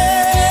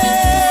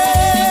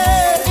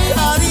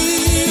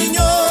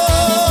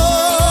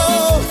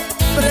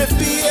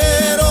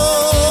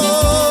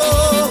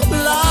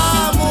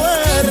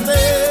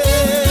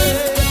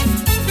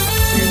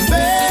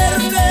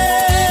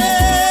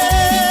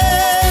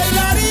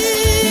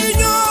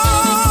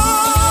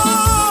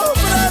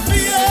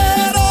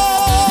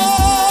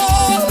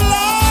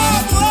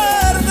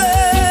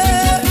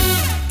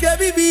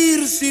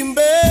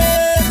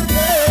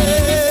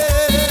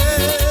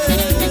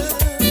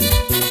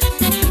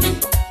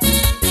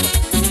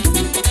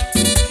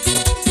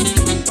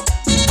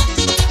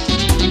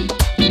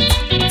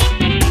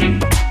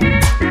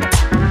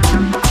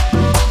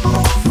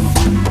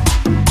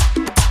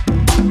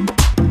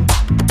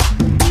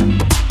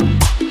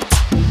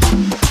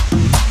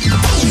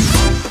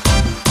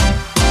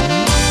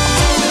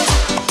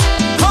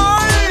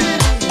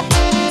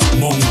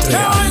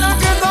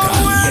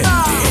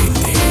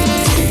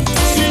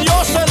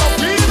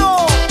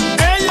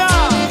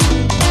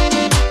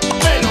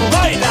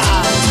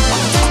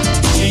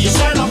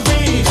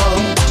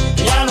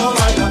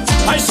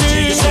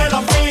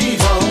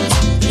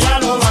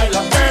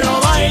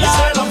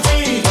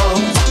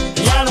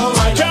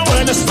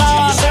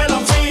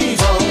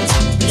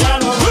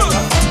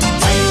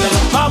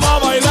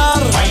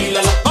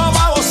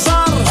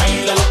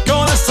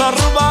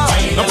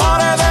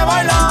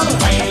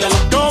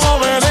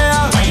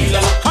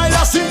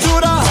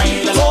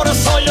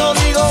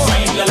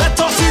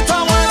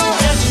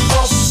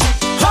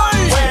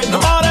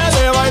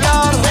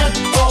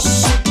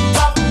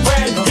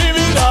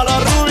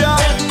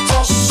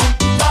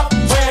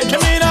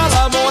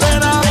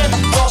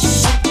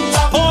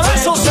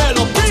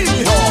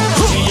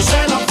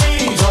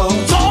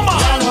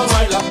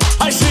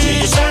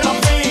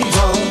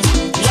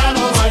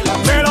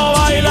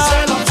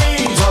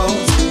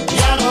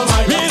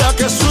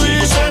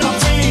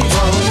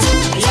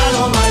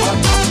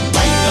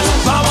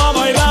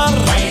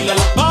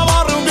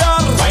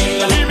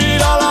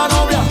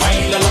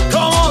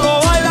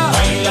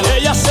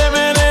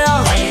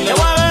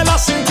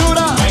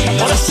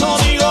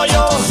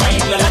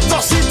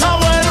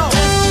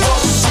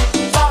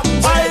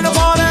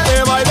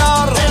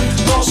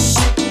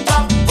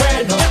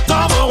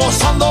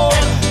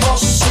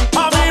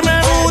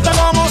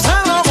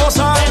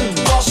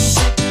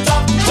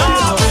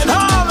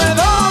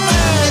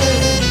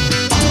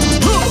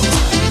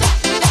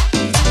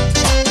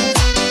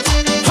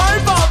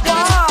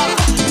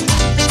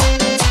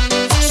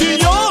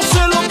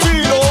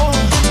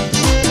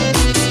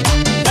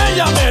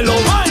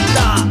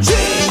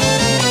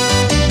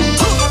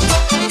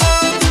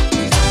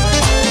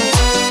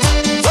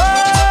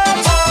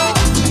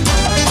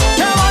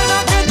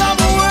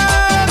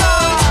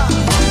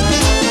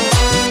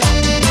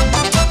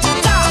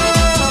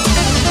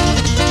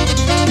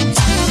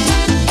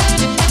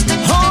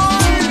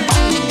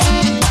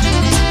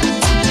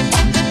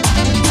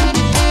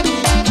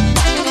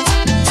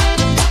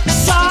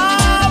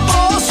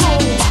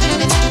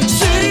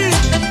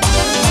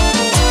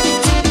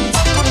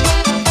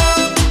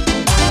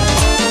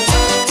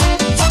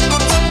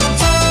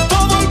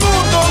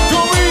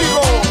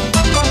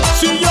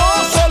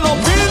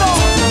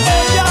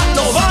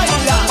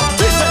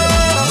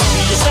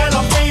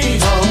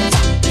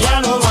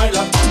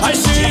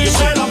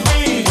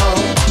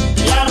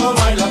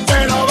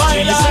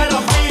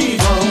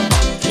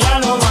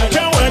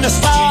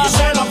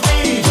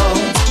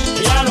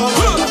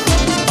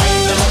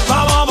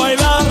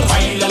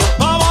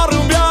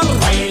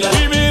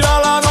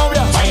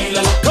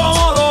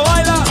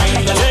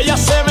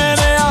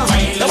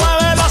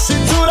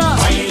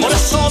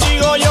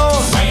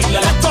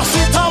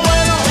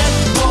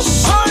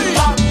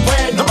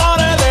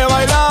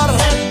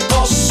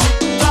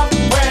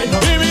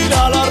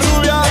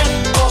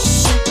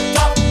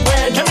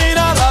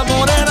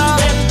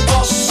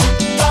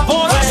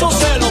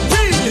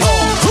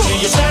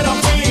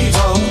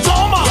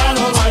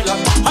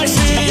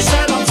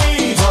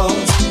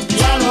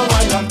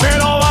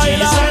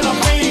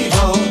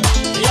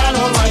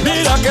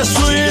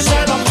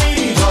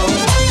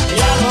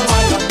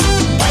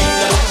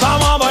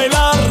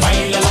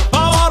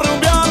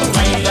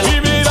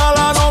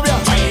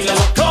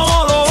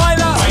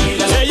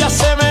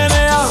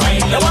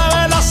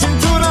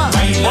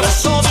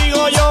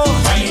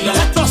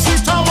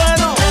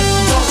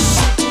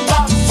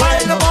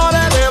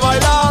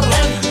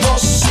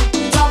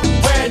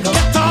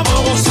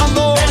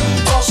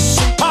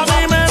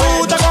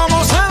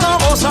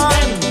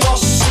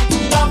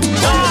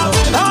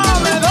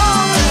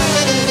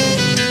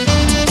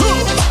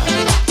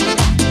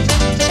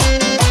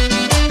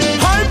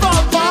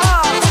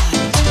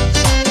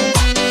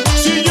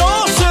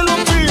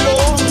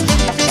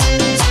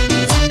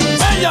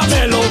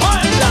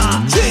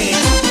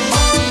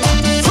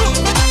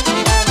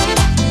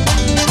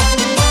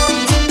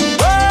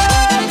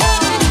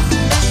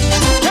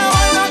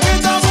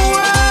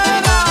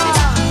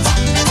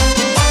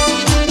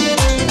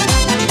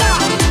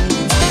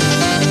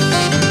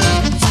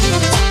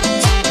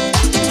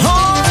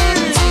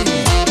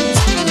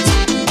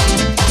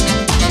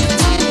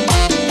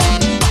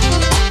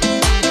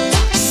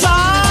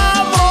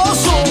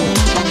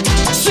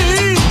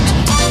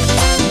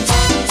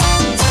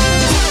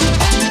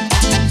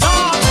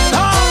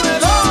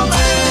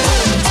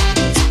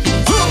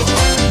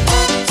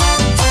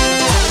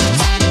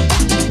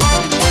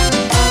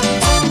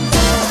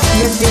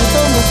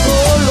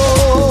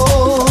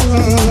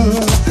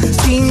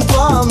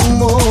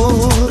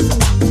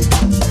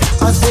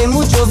 Hace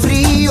mucho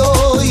frío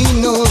y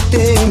no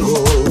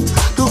tengo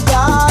tu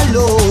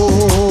calor.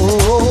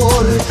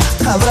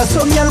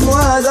 Abrazo mi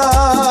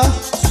almohada,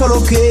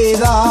 solo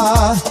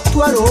queda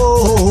tu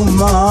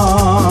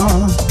aroma.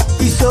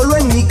 Y solo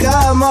en mi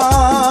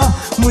cama,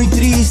 muy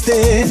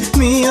triste,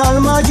 mi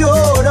alma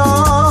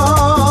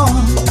llora.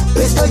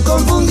 Estoy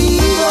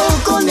confundido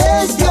con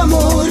este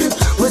amor,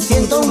 pues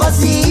siento un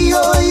vacío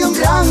y un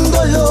gran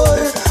dolor.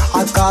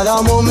 A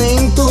cada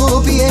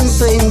momento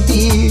pienso en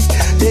ti,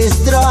 te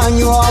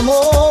extraño,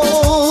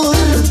 amor.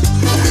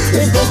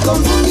 Estoy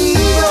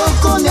confundido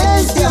con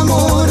este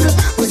amor,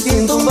 pues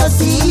siento un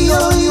vacío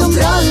y un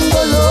gran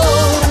dolor.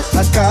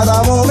 A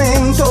cada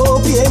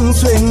momento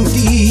pienso en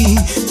ti,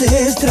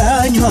 te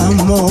extraño,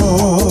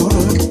 amor.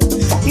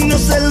 No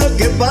sé lo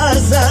que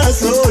pasa,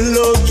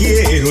 solo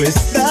quiero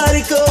estar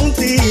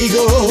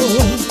contigo.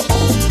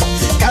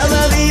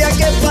 Cada día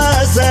que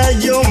pasa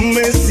yo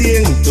me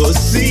siento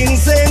sin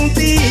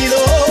sentido.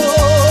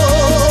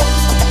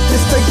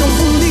 Estoy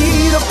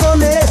confundido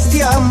con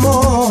este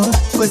amor,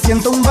 pues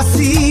siento un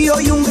vacío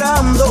y un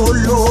gran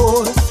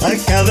dolor. A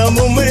cada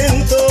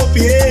momento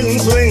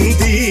pienso en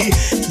ti,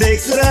 te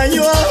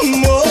extraño,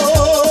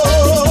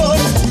 amor.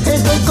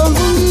 Estoy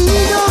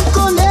confundido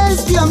con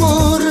este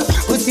amor,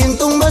 pues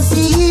siento un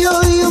vacío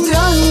y un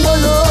gran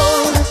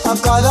dolor. A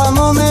cada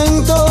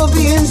momento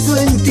pienso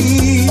en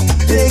ti,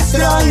 te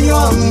extraño,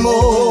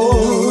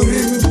 amor.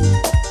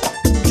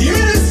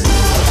 ¿Quieres?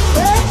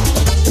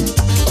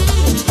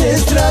 Te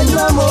extraño,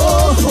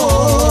 amor.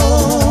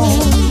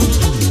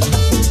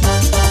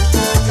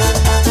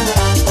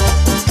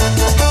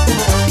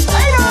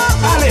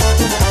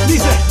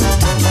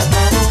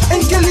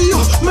 ¿En qué lío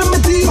me he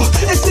metido?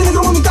 Este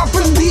negro mami está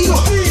perdido.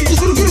 Yo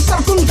solo quiero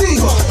estar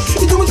contigo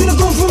y tú me tienes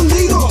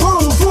confundido.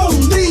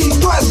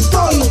 Confundido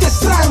estoy, te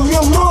extraño,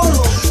 amor.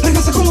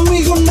 Regresa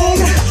conmigo,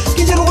 negra,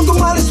 que ya no aguanto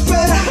más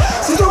espera.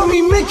 Si tú a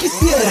mí me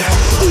quisiera,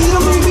 tuviera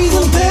mi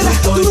vida entera.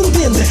 Tú no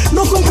entiendes,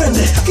 no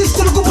comprendes que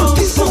este loco por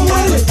ti se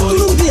muere. Tú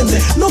no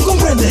entiendes, no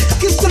comprendes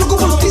que este loco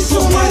por ti se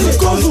muere.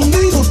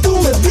 Confundido, tú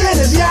me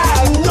tienes ya,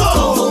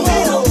 no.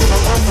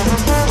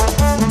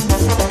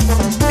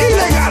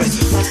 Ilegales,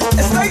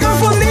 estoy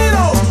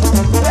confundido.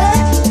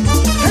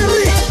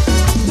 Henry.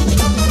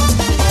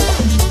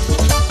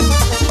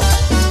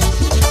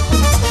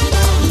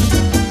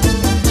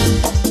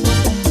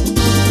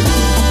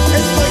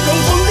 Estoy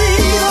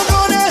confundido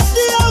con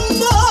este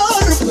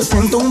amor, pues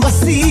siento un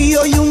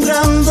vacío y un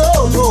gran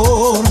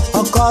dolor.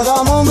 A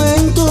cada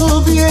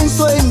momento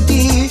pienso en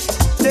ti,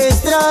 te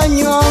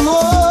extraño,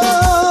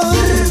 amor.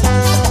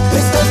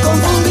 Estoy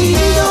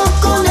confundido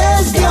con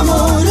este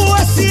amor,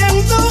 pues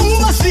siento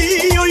un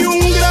vacío y un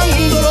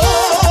gran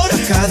dolor.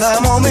 A cada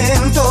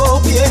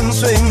momento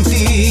pienso en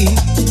ti,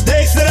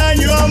 te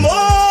extraño, amor.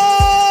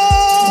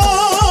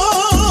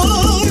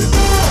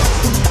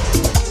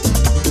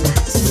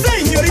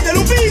 Señorita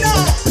Lupina.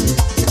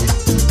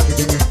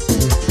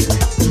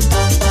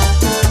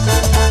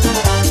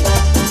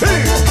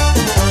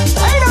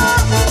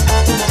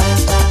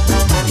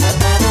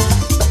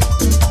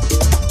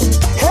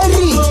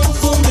 Henry.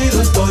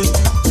 Confundido estoy,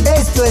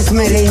 Esto es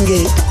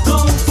merengue.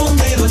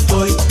 confundido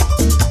estoy.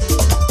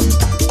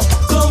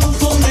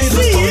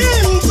 Confundido estoy,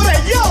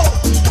 Siempre yo.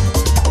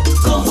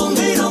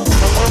 confundido.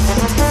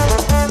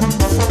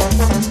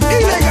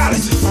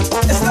 ilegales,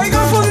 estoy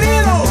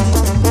confundido.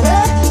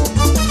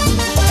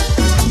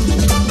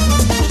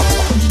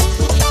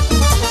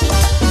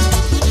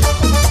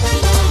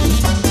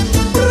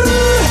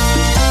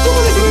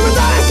 ¿Cómo dicen mis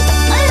mentales?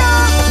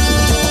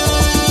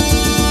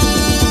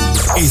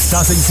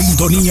 Estás en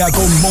sintonía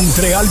con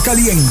Montreal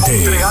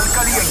Caliente.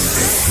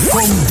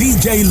 Con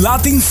DJ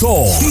Latin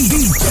Soul.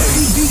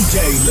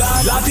 DJ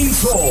Latin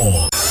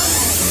Soul.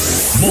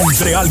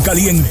 Montreal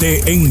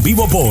Caliente en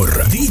vivo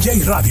por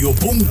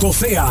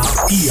djradio.ca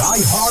y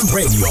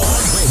iHeartRadio.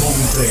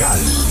 Montreal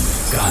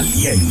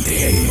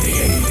Caliente.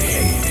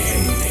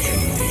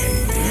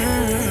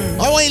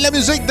 Vamos a la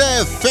música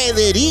de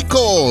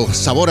Federico,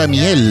 sabor a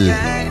miel.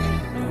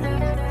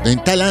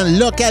 Un talent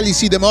local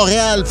ici de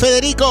Montréal,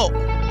 Federico.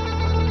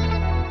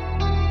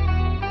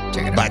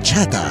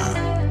 Bachata.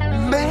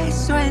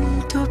 Beso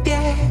en tu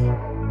piel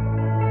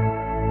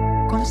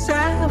con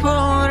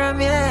sabor a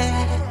miel,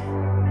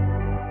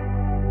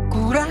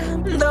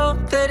 curando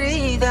tu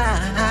herida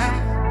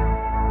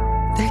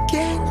de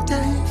quien te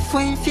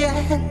fue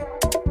infiel.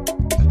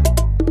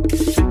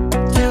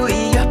 Tú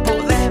y yo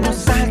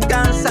podemos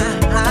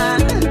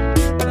alcanzar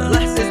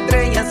las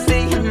estrellas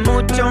y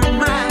mucho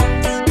más.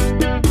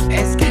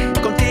 Es que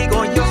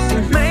contigo yo sí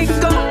me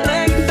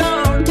conecto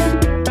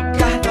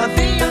cada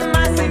día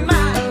más y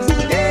más.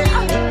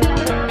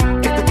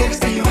 ¿Qué tú quieres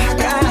que yo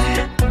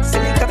haga? Se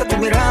me encanta tu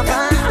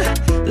mirada,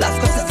 las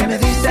cosas que me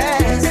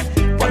dices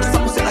cuando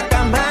estamos en la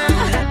cama.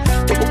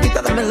 Tu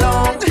boquita de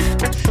melón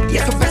y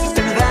esos besos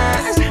que me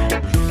das,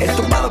 el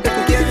tumbado que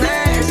tú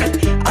tienes.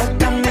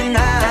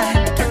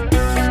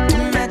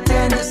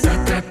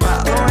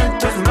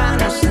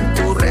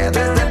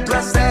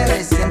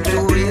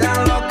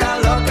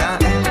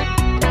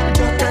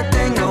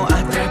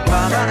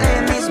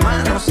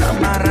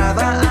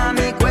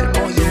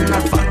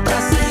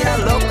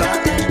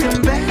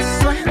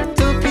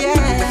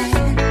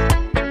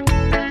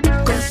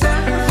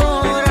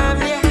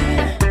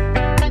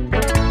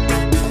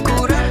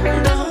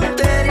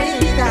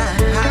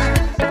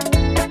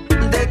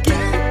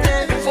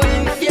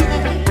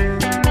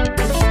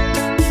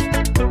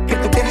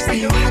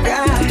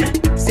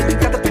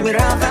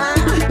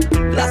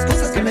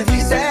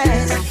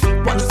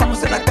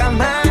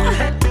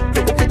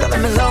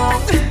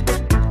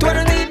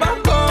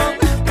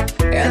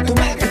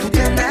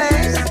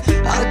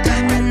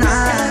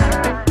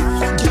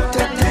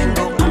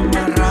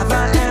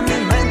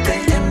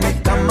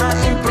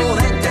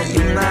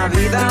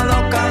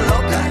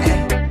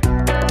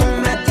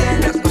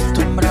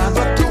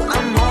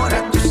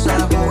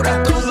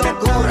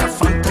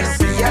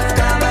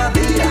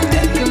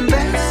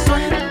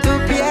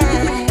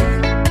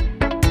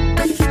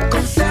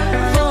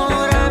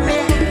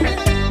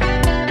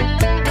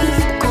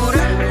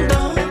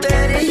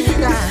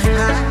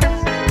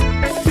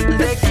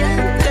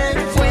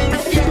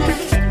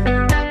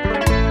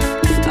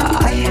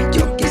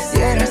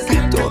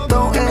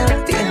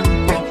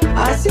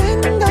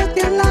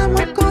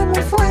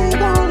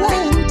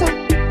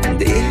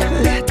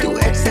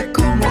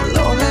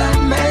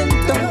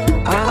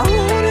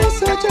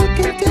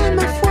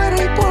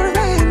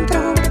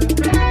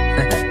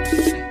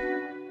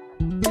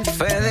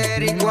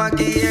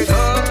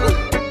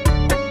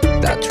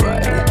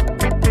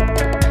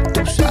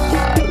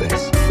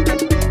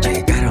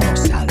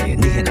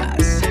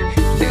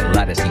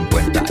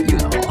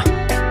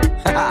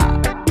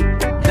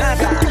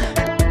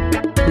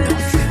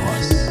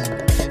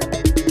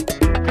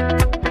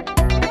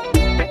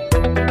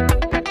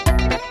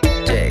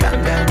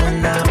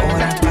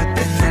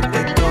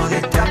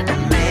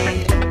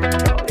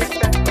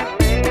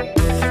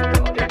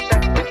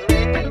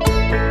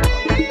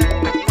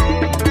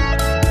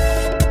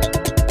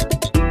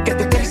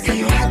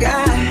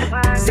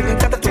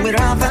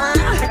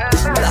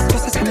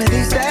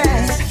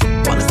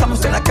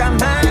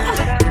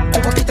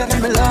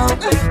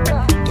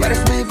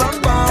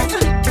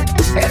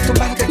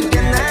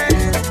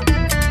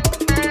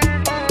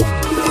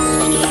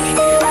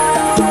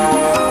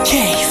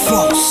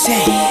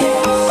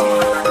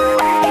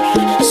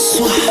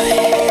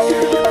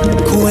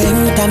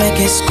 Cuéntame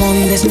qué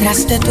escondes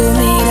tras de tu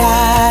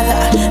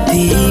mirada.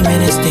 Dime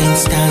en este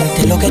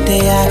instante lo que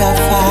te haga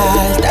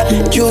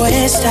falta. Yo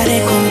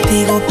estaré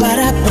contigo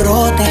para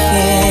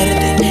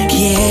protegerte.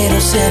 Quiero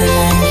ser el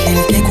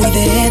ángel que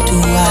cuide de tu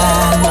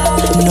alma.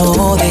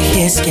 No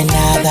dejes que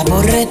nada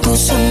borre tu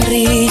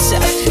sonrisa.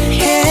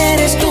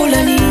 Eres tú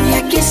la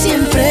niña que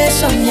siempre he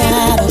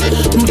soñado.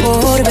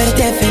 Por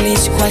verte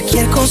feliz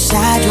cualquier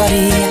cosa yo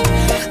haría.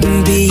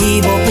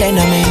 Vivo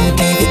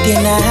plenamente de ti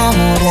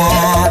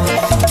enamorado.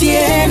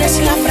 Tienes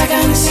la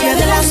fragancia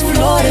de las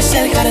flores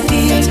del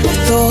jardín.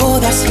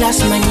 Todas las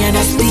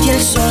mañanas brilla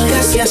el sol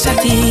gracias a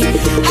ti.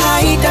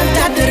 Hay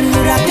tanta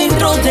ternura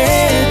dentro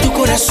de tu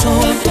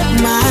corazón.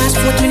 Más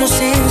fue tu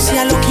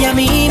inocencia lo que a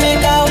mí me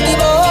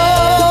cautivó.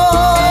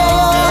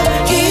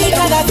 Y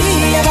cada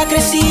día va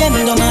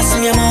creciendo más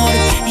mi amor.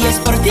 Y es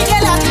por ti que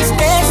la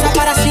tristeza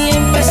para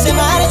siempre se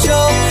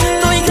marchó.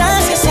 Doy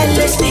gracias al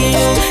destino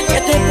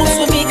que te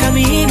puso en mi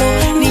camino,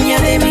 niña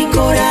de mi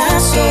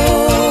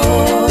corazón.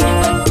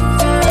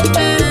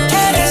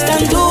 Eres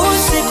tan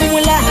dulce como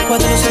el agua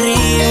de los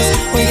ríos.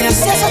 Hoy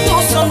gracias a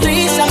tu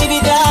sonrisa mi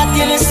vida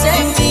tiene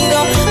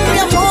sentido. Mi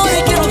amor,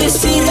 quiero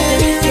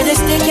decirte que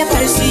desde que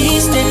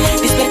apareciste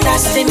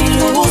despertaste mi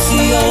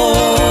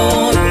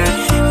ilusión,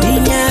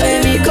 niña de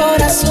mi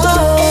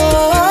corazón.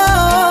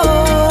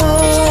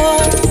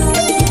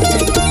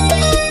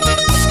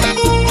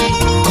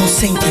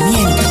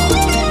 Sentimiento.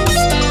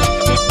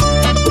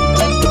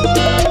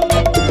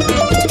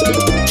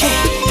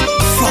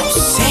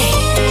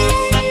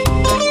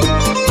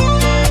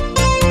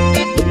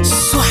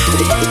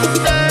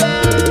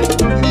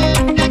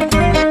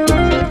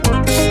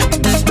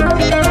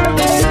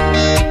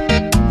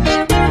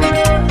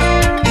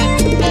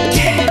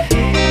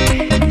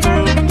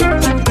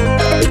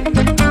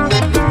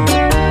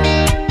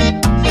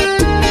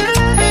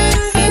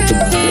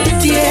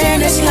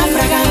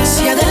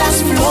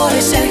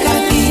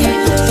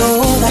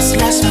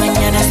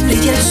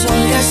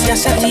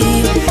 Gracias a ti,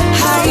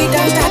 hay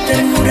tanta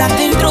ternura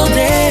dentro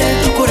de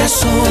tu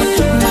corazón.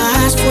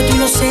 Más fue tu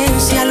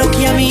inocencia lo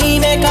que a mí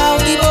me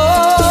cautivó.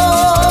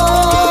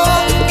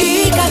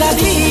 Y cada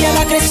día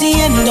va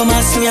creciendo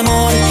más mi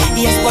amor.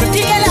 Y es por ti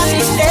que la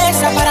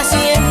tristeza para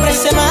siempre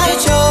se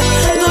marchó.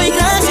 Doy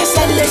gracias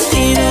al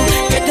destino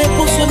que te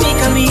puso en mi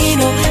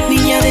camino,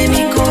 niña de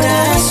mi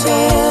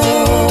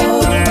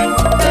corazón.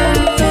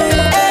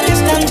 Eres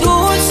tan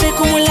dulce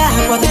como el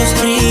agua de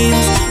los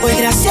ríos. Hoy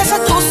gracias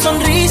a tu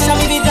sonrisa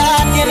mi vida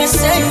tiene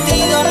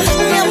sentido.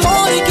 Mi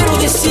amor, y quiero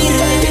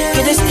decirte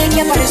que desde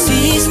que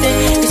apareciste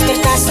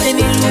despertaste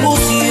mi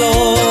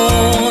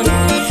ilusión,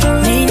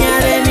 niña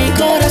de mi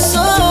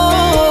corazón.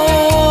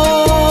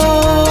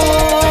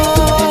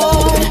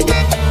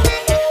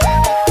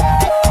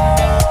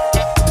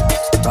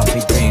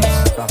 Coffee drinks,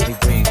 coffee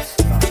drinks,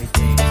 coffee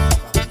drinks.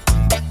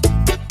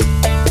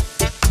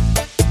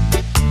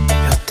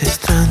 Yo te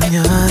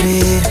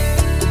extrañaré,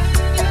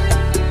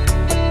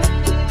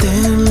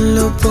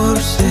 tenlo por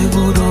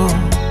seguro.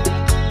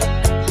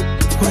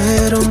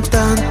 Fueron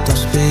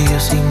tantos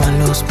bellos y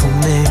malos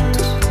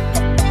momentos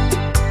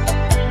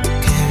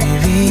que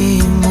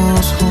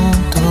vivimos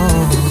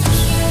juntos.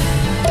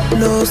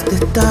 Los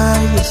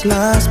detalles,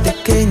 las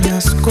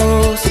pequeñas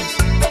cosas,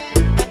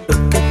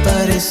 lo que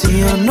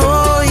parecía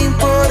no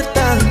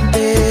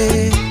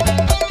importante,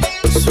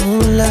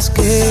 son las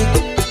que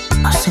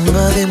hacen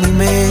invadir mi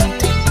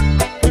mente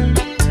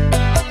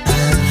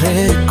al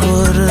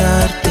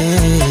recordarte.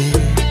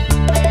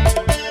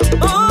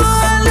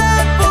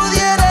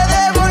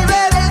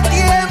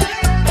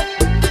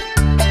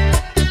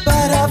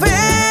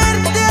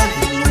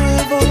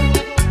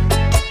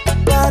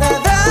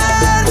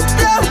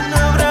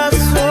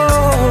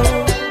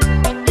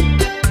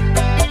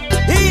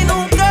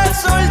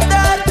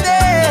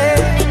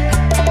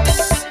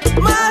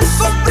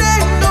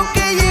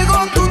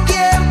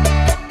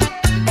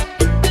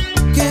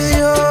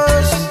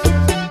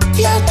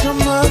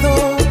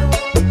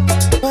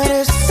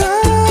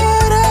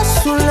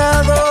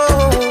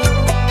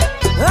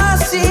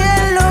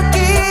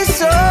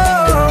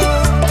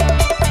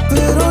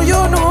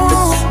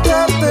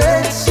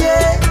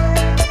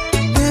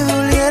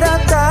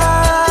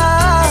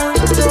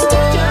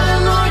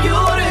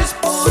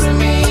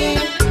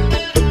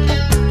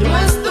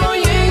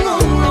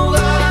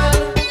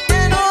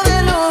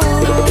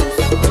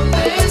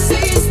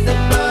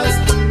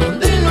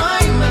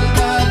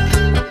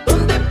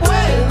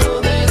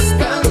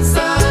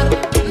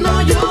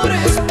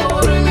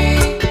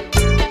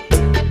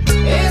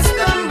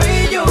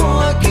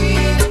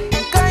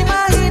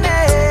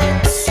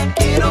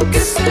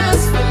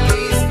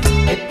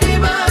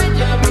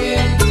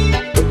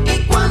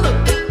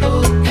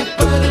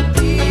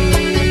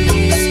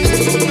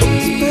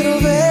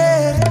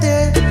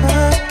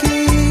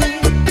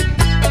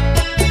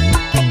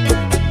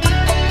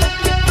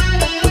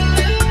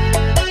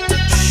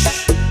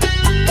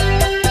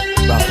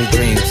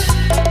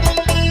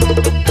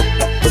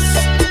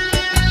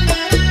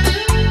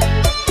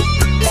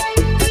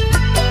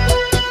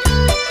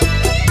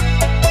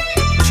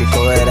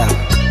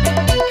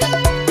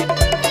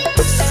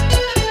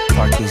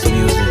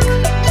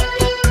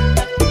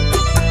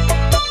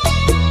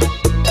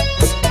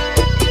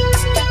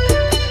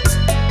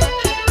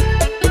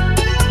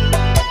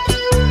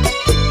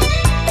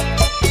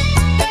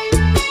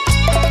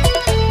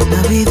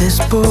 vida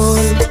es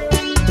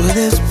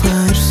puede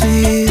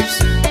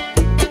esparcirse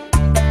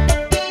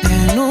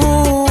en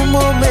un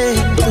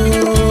momento.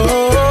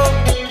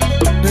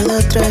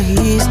 Nada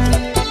trajiste,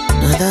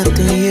 nada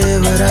te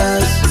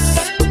llevarás,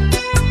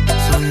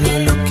 solo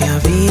lo que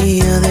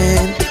había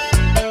dentro.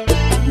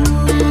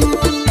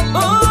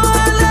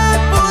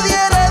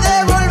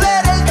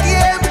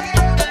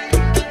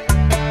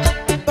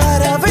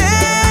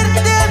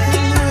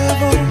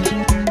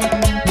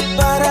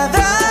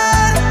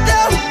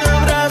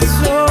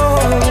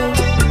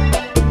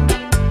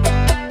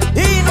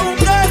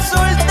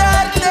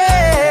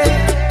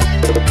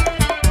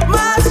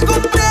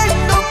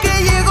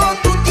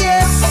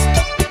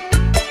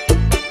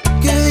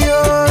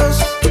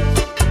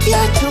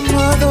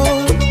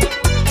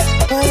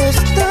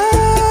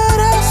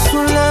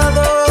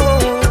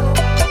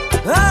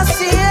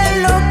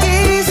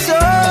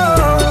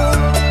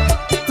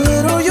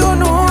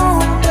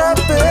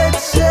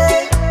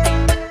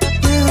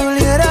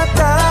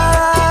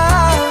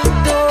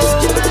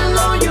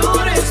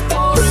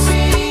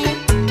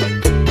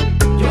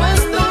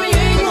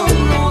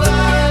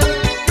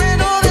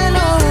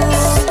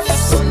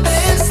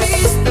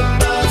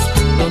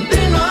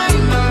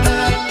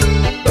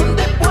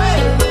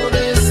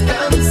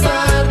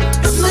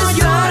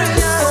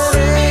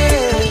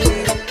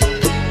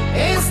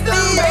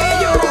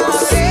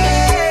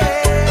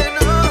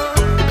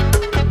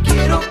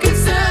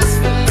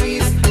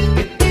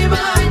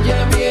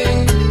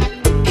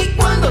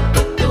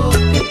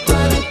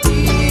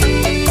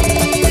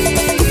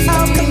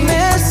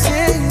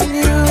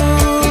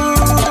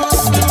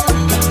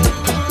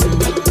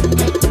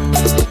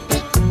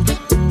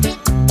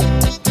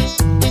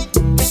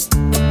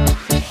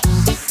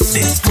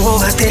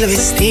 El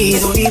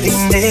vestido y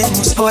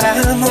brindemos por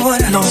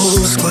amor. No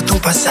busco tu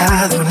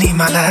pasado ni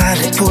mala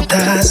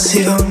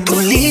reputación.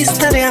 Tu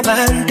lista de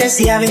amantes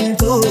y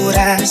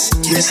aventuras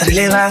no es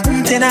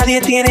relevante,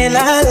 nadie tiene el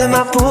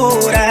alma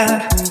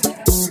pura.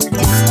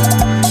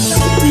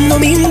 No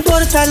me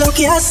importa lo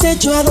que has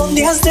hecho, a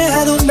dónde has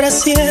dejado un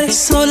brasier.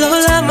 Solo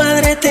la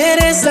Madre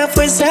Teresa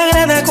fue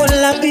sagrada con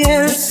la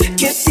piel.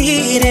 Que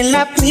tiren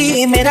la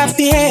primera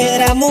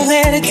piedra,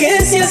 mujer,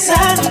 que sea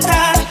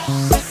santa.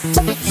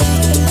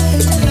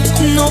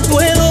 No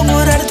puedo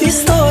borrar tu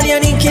historia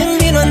ni quien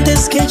vino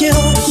antes que yo.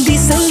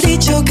 Dice el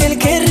dicho que el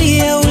que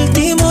ríe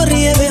último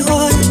ríe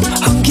mejor.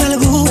 Aunque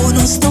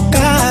algunos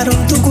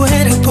tocaron tu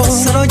cuerpo,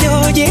 solo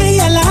yo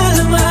llegué al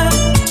alma.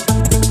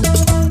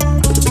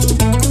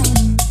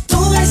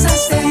 Tú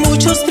besaste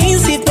muchos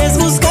príncipes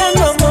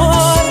buscando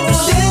amor.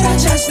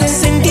 Derrochaste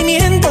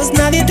sentimientos,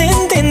 nadie te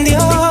entendió.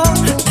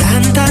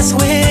 Tantas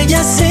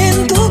huellas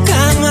en tu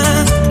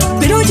cama,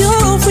 pero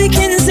yo fui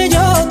quien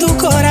selló tu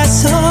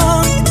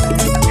corazón.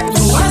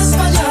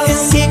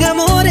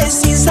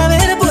 Sin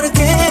saber por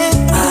qué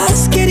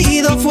has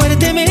querido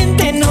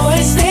fuertemente, no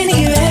este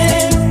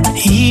nivel.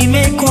 Y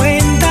me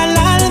cuenta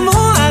la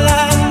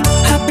almohada,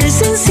 ha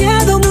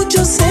presenciado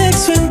mucho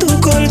sexo en tu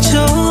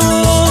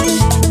colchón,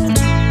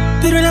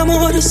 pero el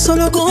amor es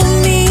solo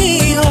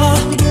conmigo.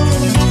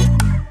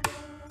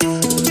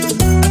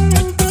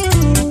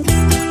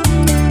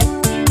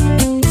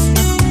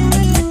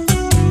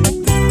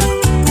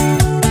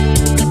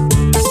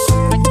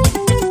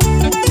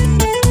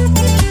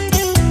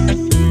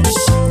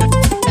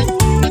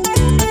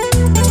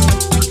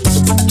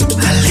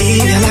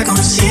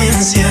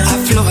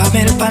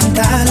 Aflójame el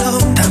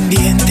pantalón,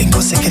 también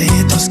tengo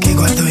secretos que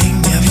guardo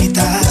en mi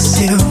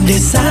habitación. De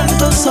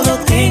santo solo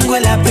tengo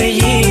el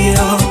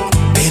apellido,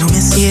 pero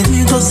me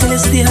siento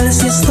celestial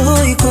si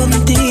estoy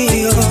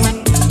contigo.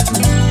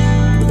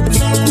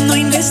 No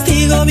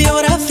investigo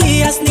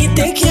biografías ni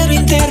te quiero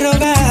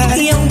interrogar,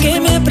 y aunque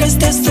me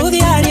prestes tu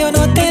diario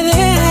no te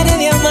dejaré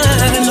de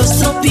amar. Los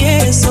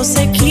tropiezos,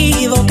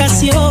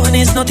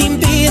 equivocaciones no te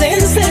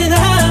impiden ser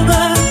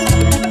dama.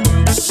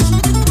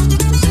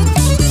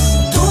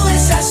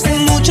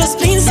 Muchos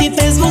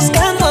príncipes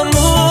buscando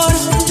amor,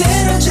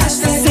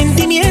 derrochaste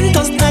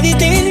sentimientos, nadie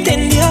te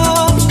entendió.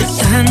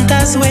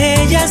 Tantas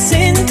huellas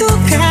en tu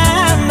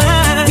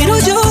cama, pero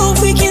yo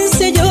fui quien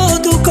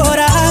selló tu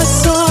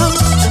corazón.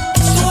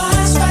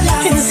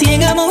 En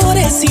 100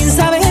 amores sin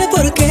saber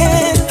por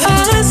qué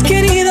has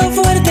querido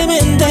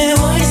fuertemente,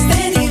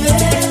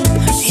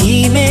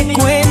 y me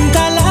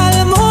cuenta la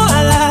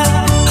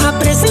almohada, ha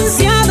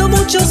presenciado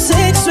mucho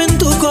sexo en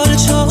tu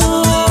colchón,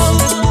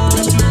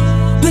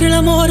 pero el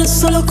amor es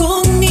solo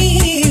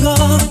conmigo.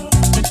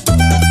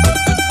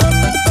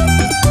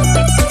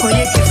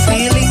 Oye, qué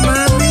feeling,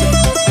 mami.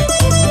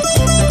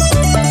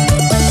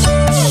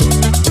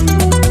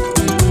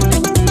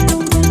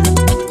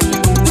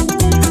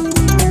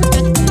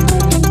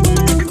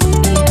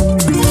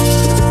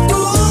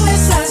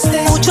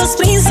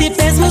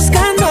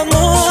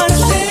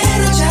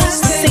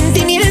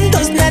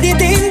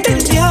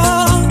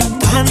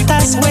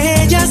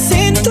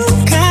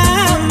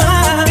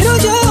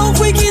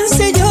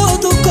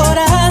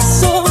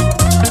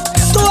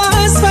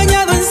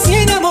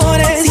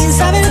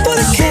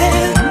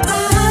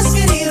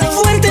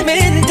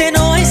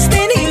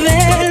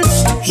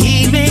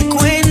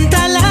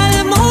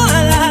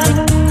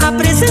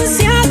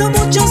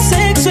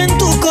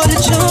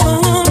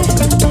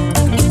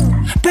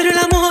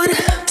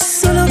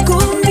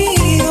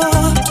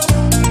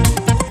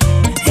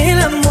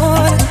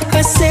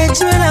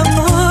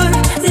 amor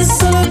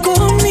solo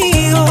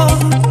conmigo.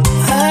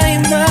 Ay,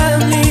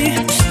 mami,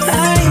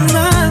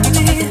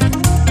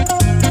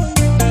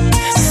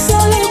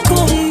 solo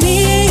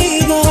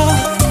conmigo.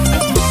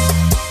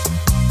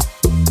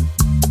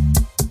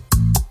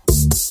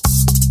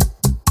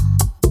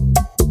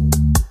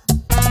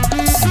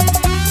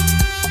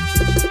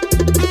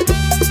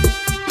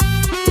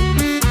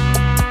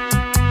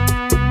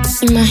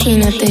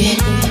 Imagínate,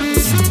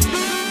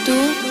 tú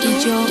y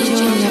yo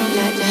en la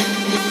playa.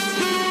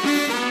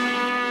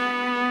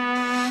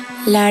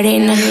 La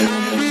arena,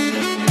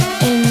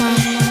 el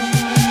mar,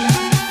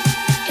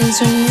 el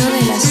sonido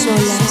de las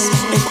olas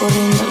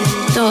recorriendo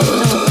todo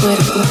tu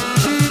cuerpo.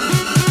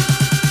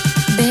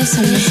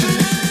 Bésame,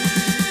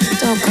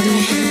 tócame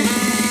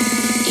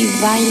y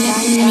baila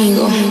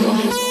conmigo.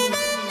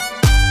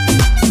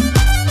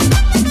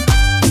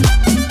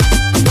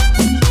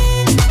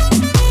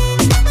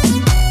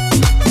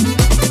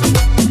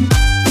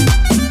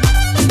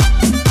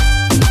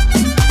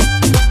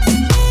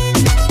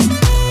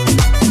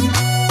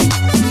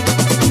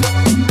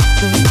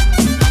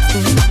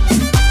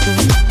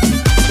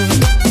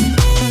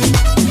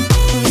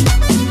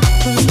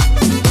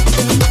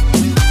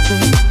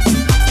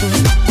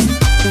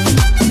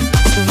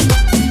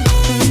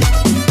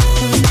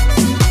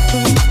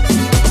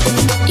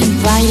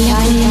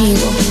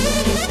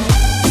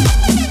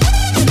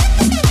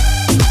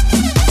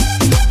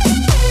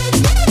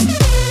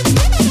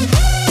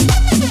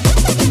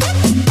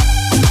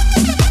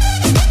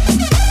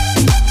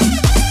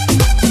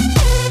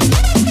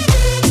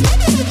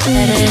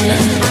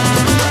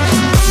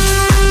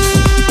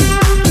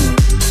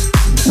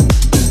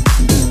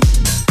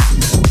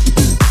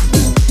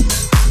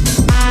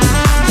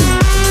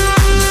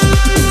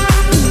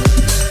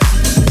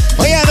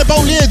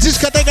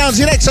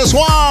 Direct ce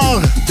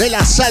soir de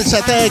la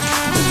Salsa Tech.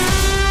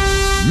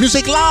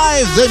 Musique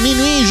live de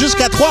minuit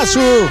jusqu'à 3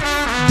 sur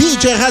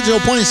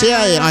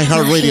DJRadio.ca et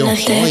iHeartRadio.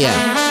 Oh yeah.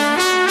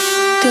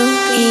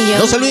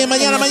 Nos olviden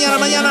mañana.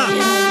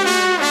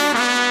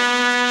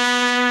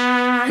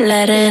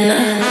 La arena,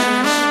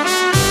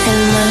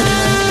 el mar,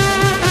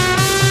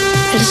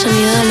 el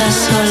sonido de las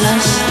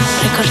olas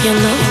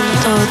recorriendo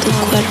todo tu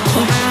cuerpo.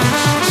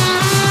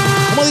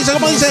 ¿Cómo dice?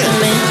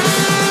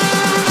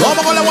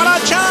 ¡Vamos con la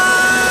guaracha!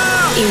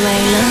 Y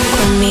baila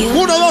conmigo.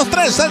 1, 2,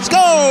 3, let's go.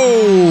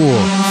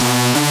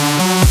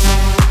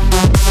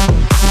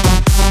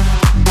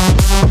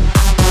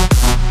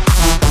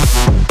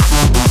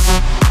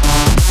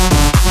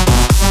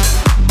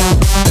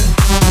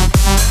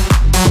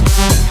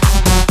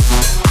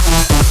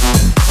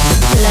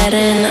 La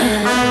arena.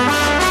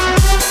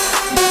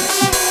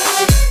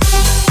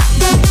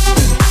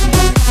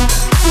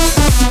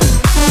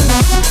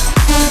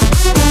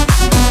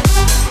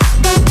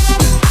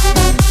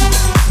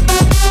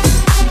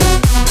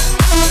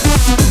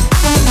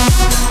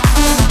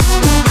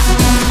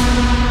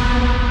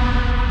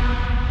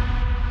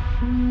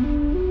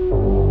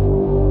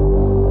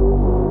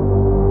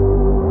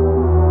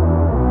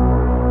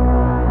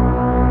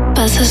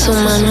 Pasa su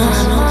mano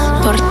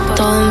por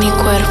todo mi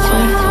cuerpo.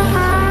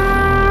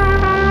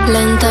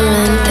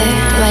 Lentamente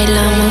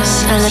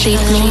bailamos al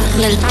ritmo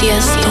del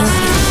Tiesto.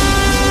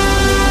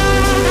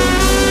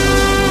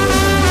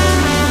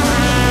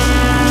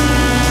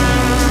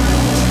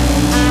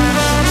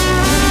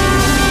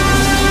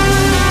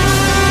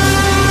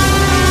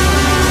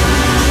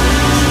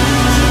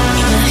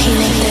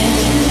 Imagínate,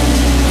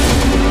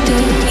 tú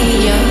y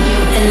yo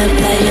en la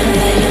playa.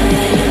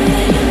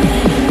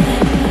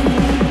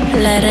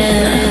 La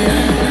arena,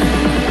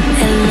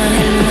 el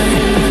mar,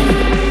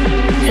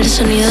 el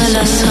sonido de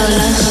las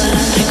olas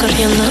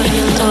recorriendo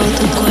todo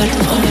tu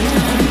cuerpo.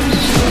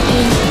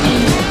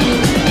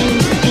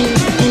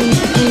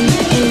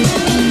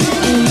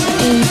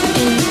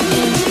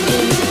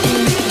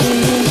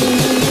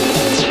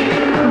 Bésame,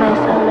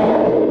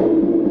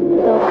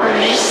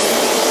 tócame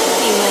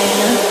y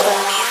baila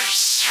conmigo.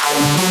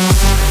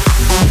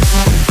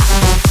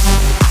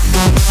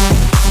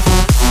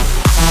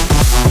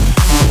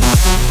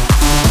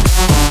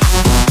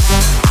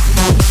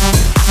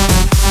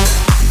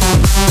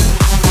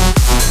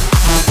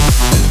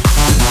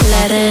 La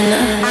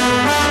arena.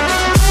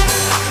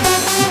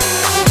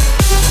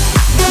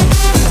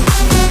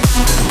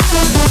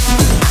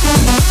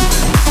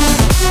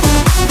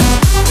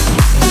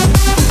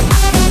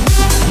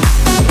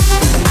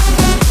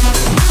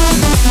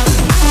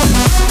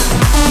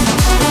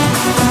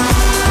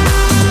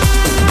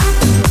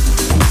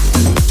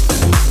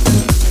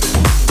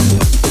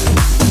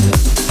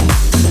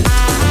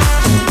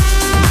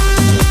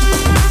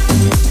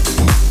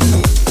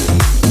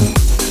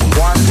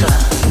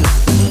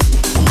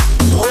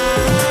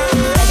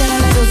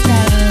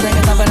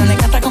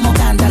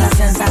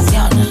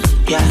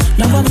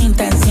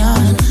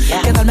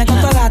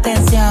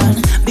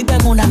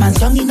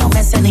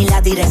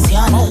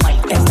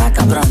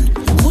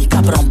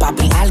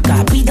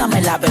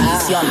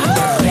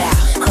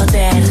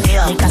 Joder,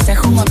 mi casa es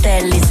un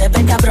hotel y se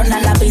ve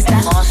cabrona la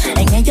vista.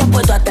 En ella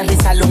puedo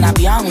aterrizar un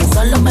avión,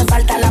 solo me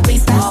falta la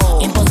pista.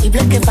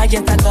 Imposible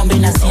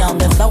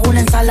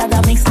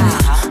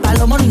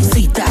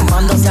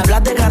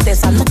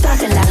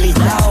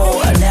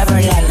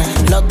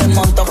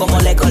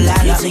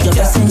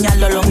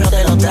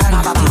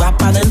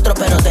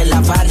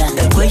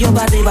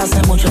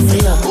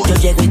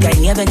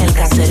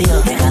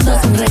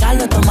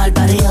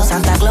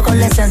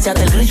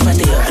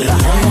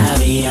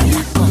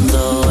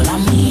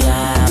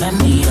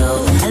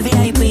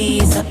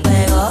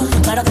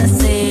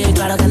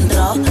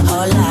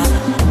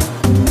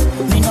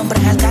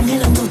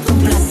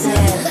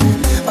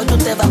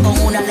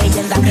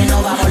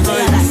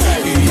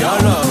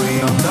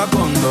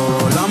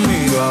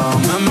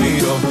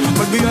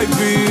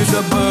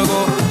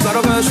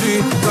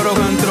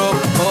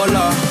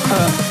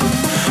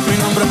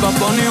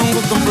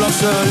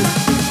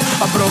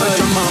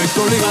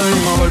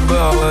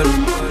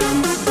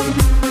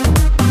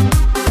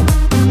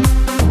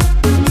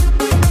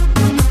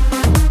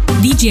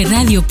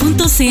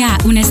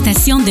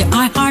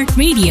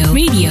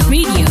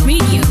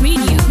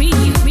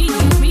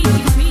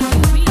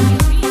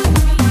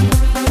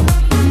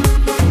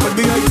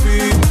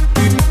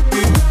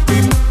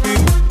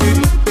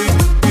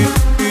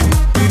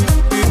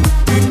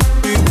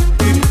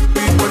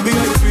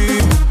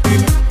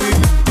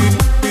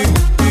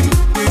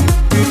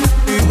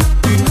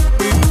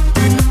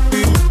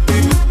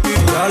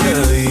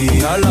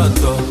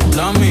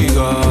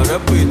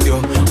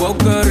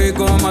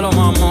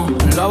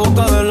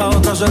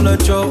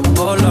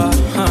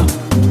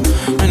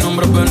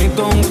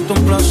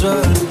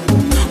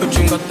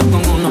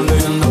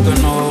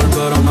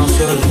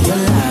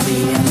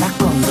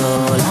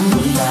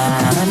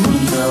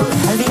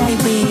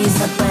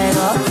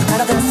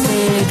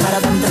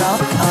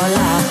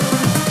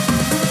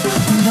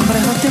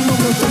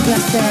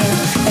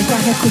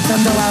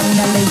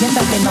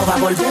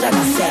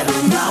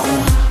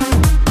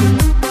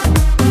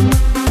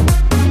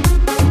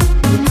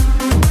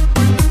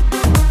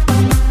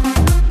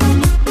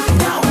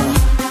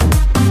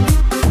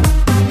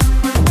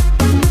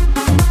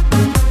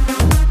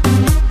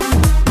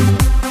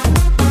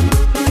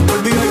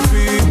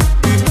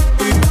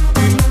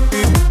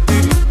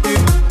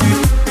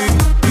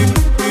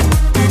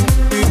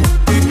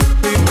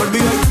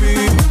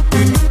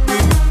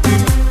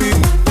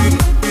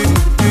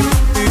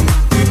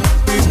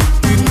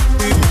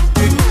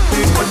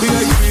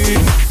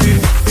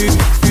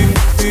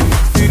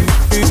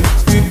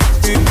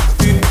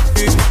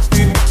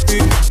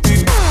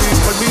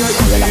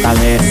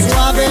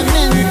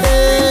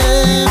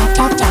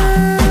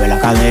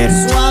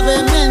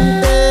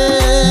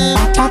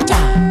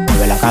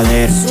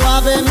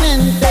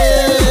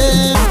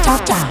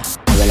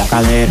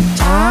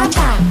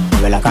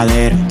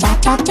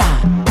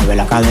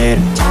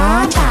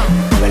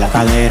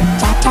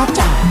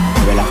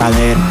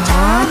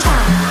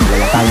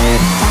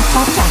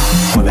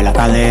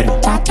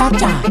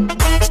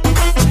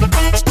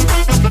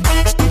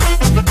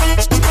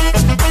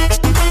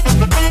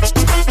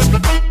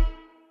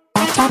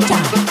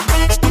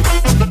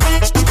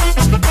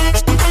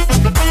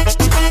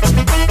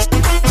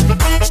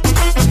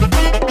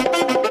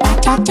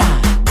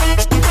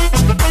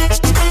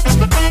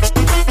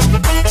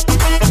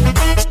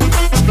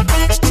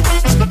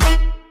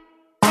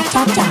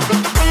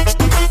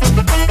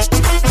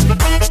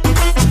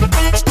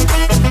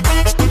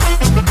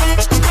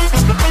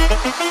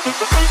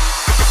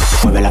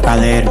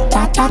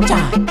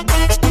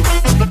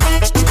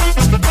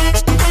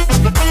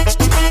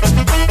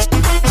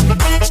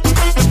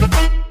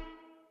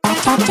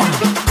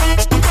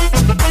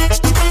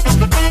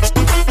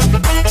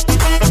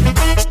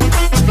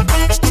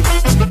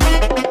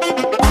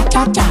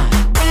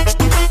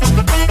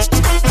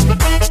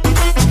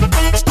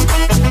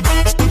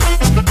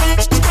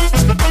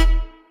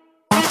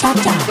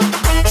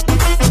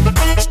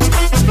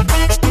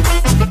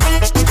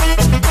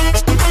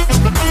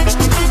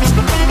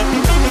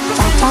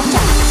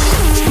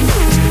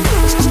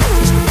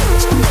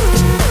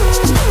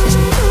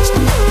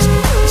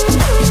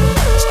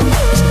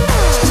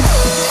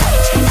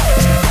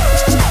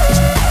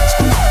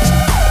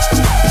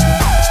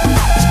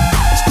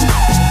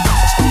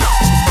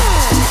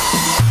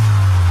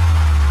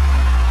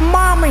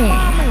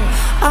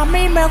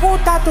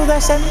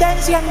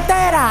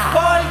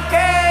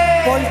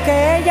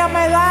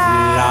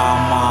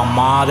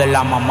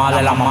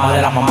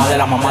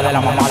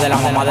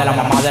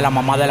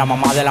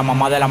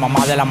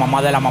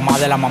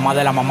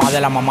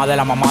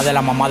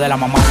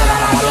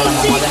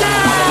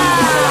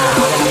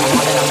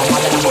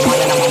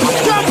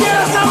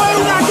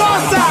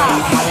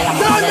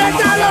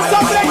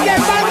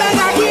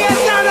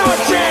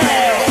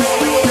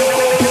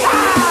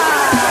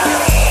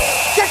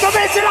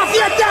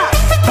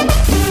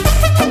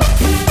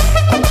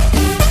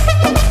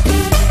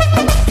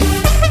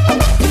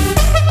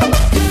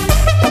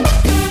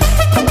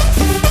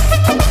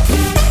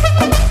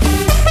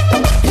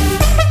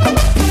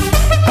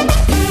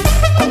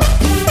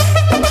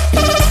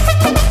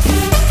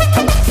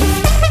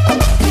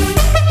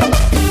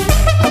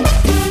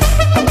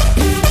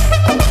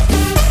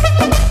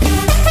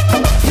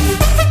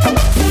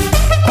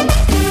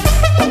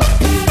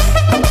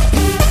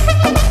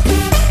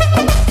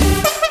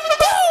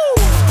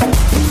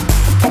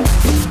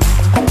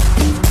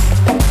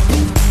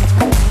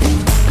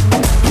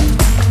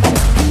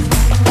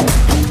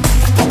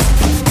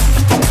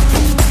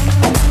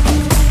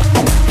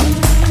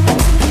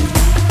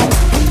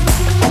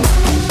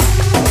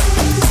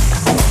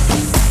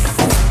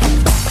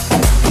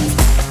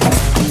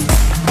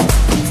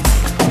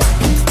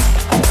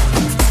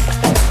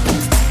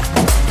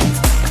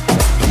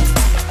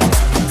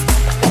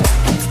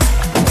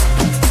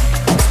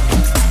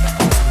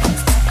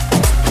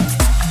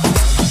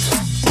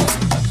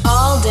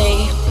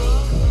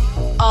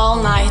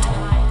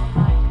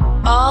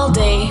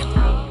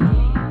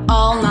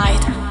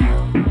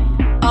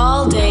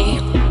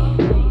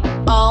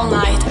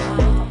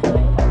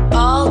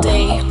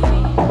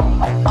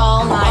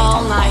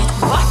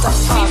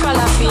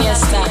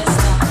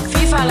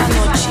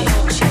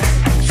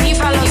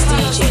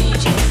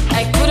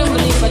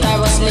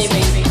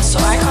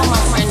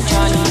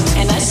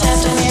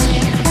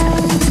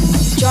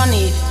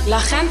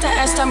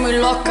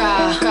loca.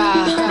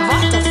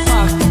 What the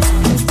fuck?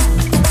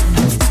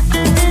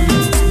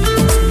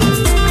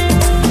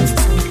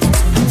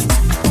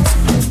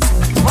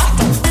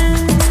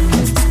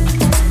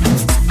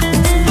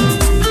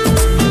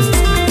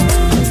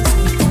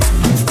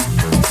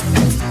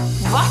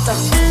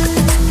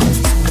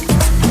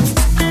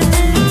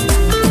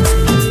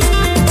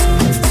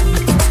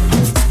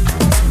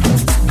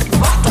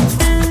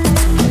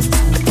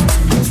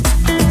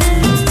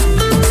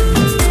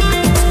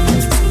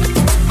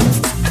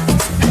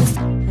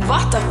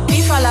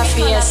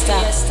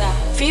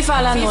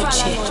 FIFA la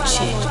noche,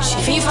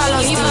 FIFA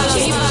los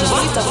DJs,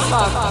 what the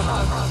fuck?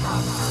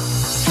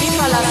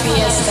 FIFA la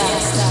fiesta,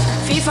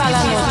 FIFA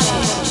la noche,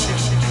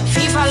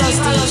 FIFA los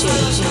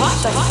DJs, what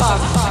the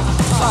fuck?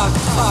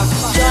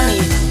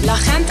 Johnny, la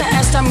gente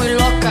está muy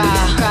loca.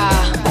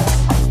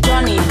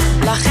 Johnny,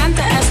 la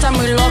gente está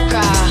muy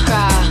loca.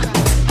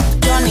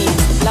 Johnny,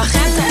 la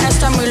gente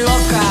está muy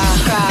loca.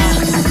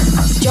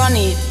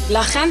 Johnny,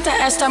 la gente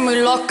está muy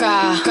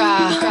loca.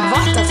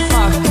 What the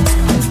fuck?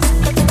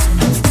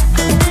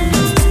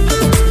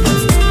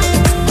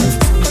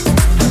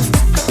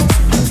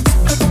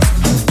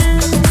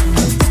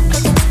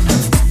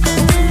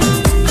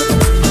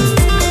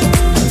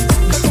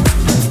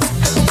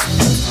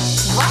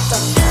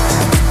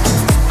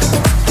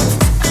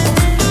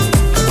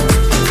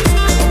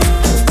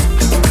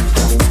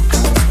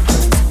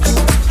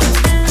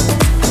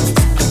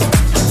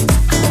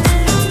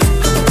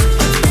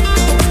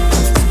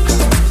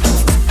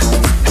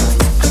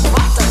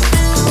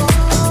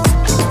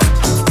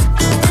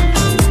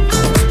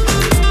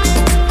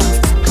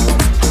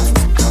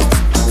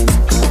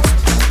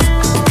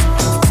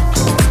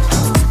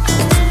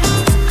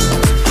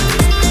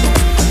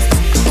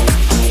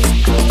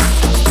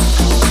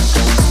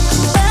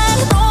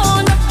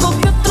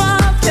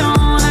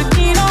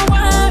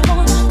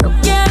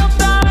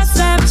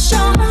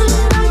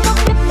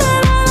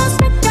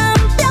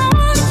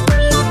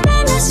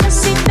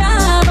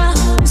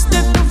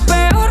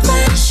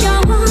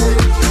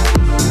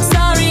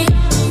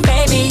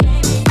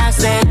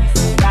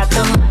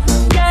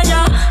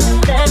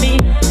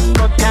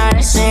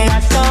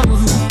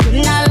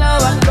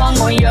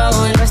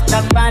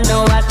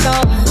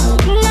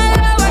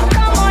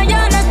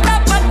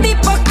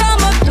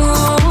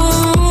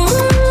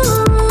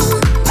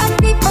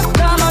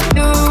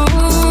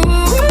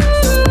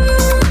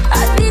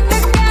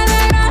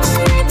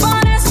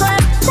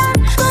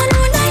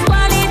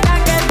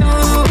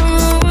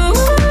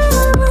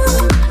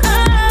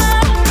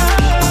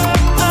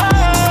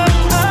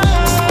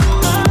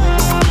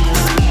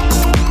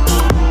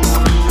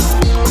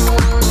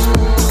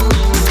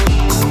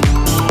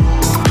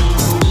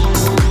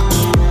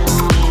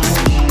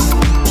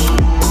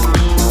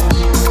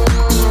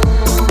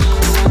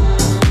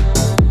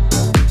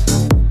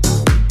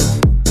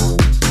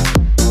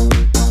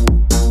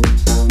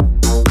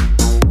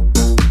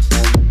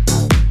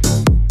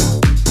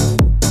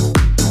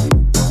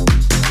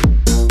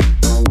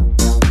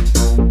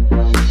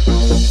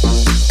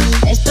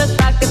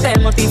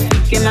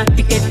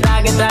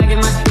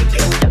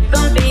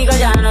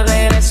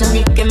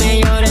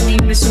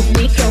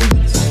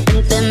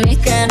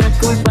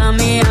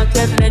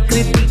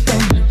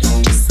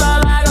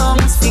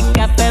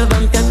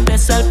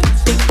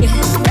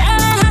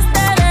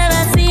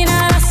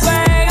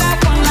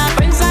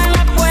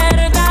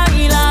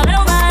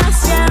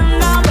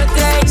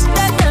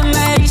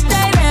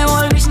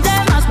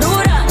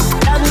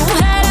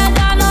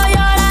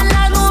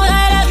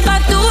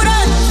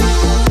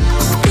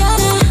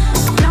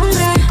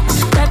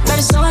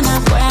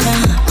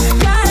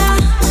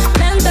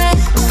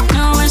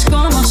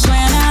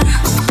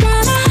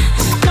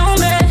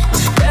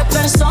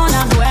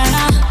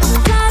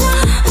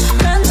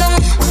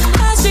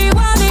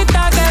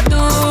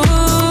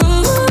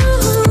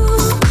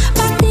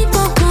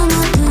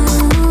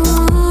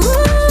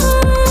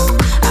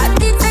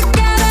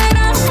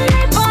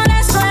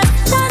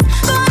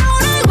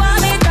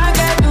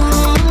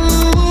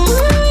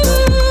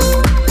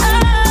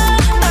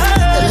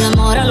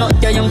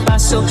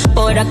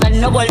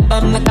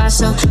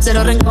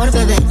 Cero rencor,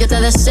 bebé, yo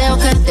te deseo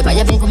que te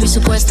vaya bien con mi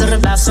supuesto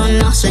reemplazo.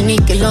 No sé ni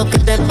qué es lo que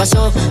te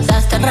pasó.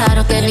 Estás tan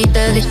raro que ni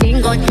te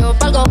distingo. Yo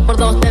pago por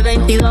 2 de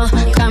 22.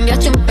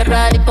 Cambiaste un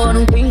Ferrari por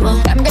un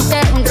Twingo. Cambiaste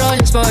un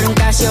Rolex por un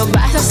Casio.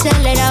 Baja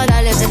acelerado,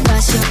 dale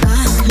despacio.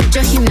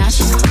 Mucho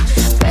gimnasio,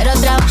 pero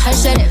trabaja el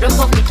cerebro un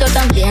poquito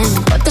también.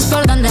 Fotos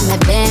por donde me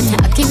ven,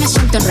 aquí me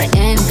siento en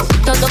rehén.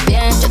 Todo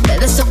bien, yo te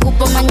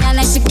desocupo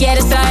mañana. Y si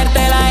quieres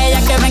traértela a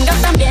ella, que venga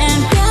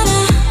también.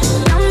 Tiene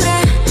nombre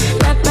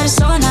de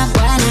persona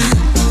buena.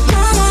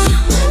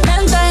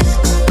 Claramente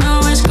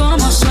no es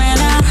como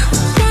suena.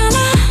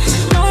 Tiene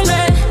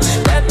nombre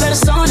de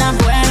persona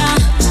buena.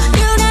 Y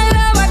una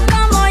loba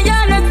como yo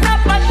no está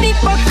pa'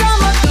 tipos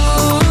como tú.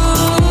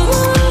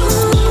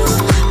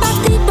 Pa'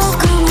 tipos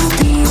como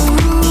tú.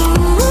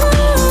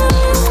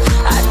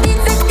 A ti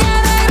te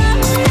queda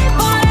grande y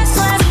por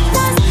eso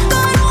estás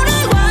con una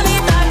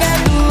igualita que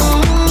tú.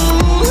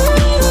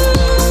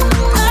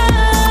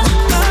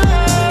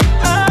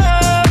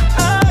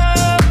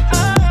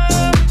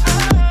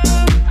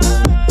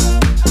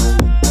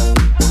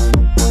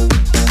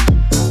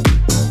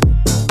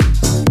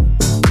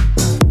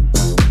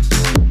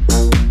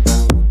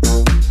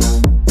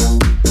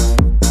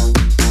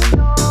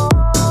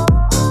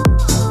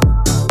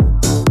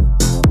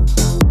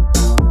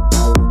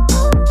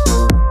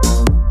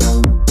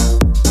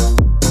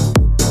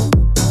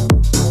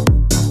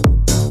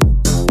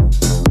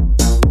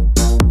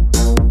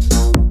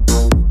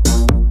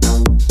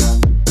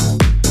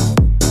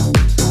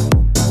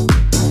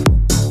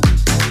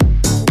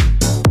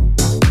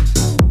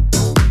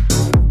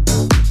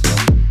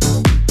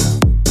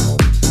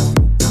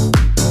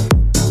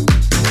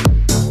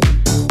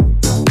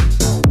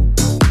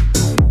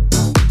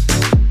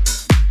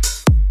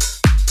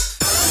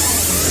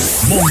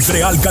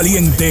 Montreal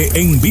Caliente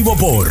en vivo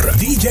por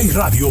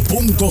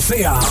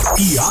djradio.ca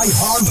y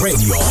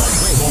iHeartRadio.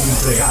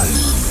 Montreal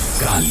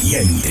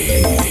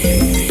Caliente.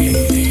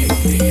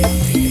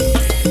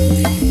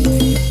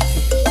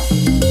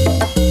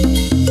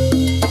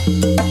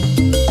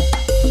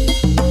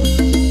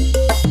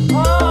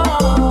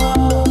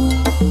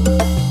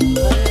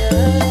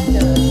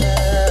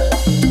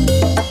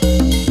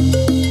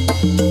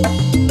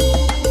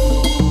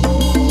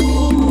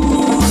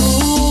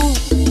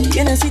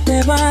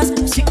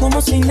 Así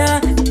como si nada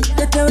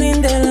que te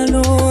brinde la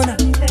luna,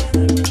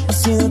 ha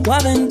sido tu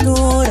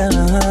aventura.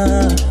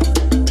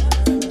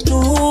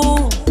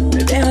 Tú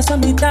me dejas a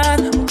mitad,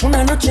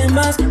 una noche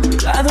más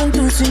pegado en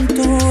tu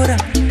cintura,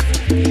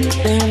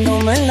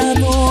 dejándome en la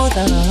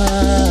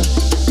duda.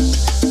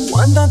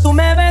 Cuando tú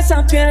me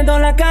besas pierdo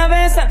la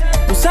cabeza,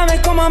 tú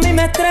sabes cómo a mí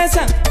me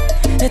estresa.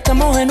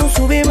 Estamos en un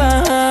sub y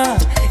baja,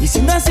 y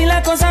siendo así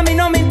la cosa a mí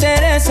no me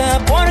interesa,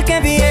 porque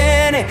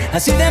viene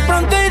así de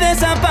pronto y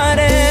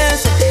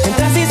desaparece.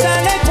 Entras y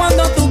sales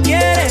cuando tú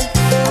quieres,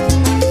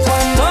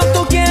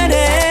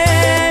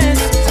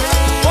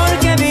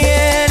 porque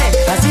viene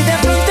así de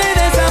pronto y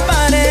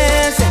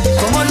desaparece.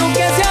 Como luz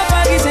que se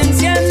apaga y se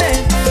enciende,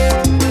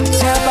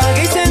 se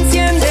apaga y se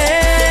enciende.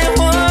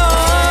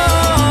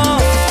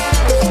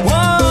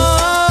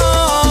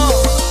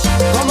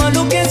 Como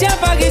luz que se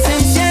apaga y se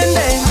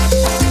enciende,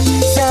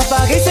 se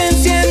apaga y se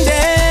enciende.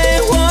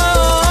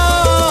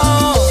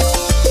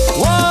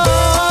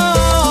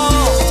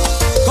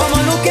 Como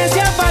luz que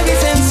se apaga y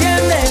se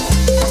enciende,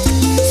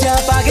 se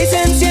apaga y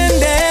se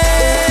enciende.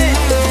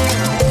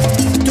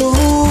 Tú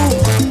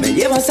me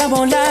llevas a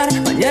volar,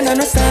 mañana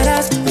no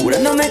estarás,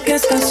 jurándome que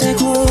estás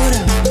segura.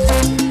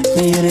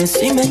 Me hieres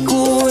y me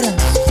curas.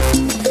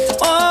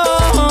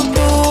 Oh,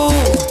 tú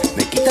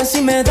me quitas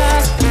y me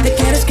das, te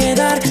quieres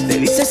quedar, te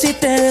vistes y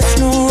te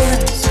desnudas.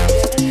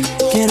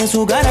 Quieres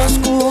jugar a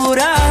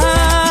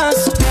oscuras.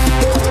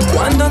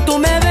 Cuando tú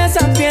me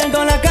besas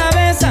pierdo la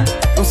cabeza,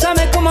 no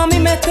sabes cómo a mí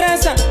me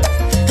estresa.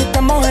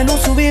 Estamos en un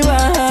sub y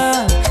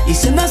baja, y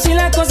siendo así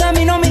la cosa a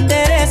mí no me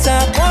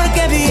interesa,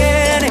 porque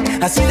viene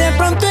así de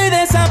pronto y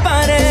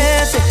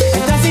desaparece.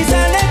 Entras y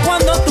sales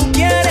cuando tú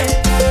quieres,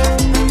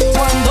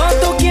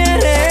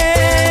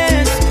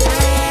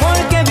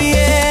 porque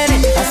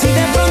viene así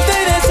de pronto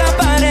y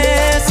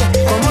desaparece.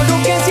 Como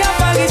luz que se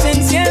apaga y se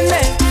enciende,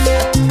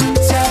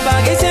 se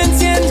apaga y se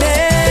enciende.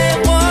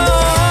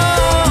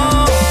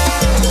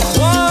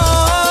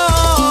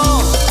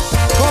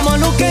 Como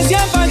luz que se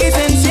apaga y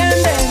se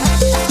enciende,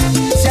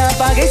 se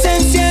apaga y se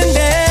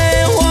enciende.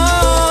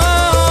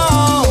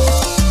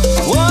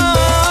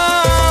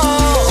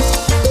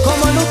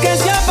 Como luz que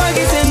se apaga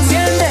y se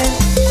enciende,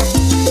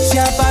 se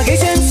apaga y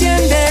se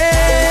enciende.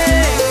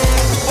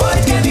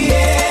 Porque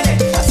viene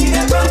así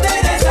de pronto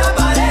y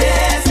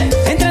desaparece.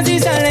 Entras y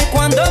sales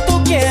cuando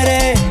tú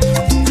quieres,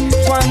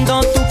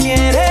 cuando tú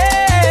quieres.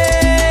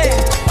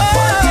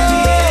 Porque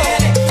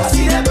viene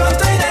así de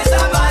pronto y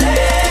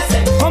desaparece.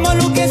 Como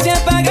luz que se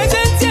apaga y se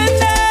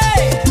enciende,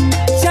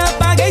 se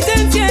apaga y se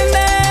enciende.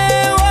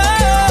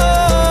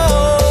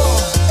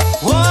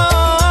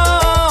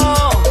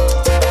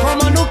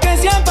 Como luz que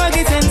se apaga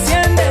y se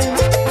enciende,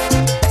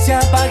 se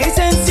apaga y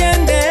se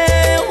enciende.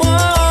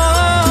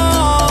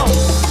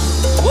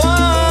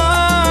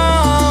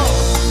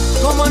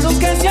 Como luz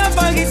que se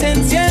apaga y se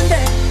enciende,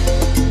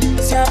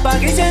 se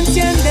apaga y se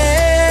enciende.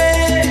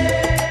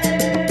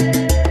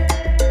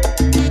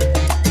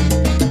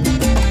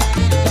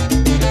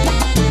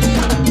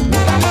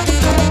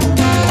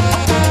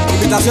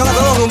 Invitación a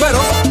todos los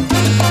rumberos.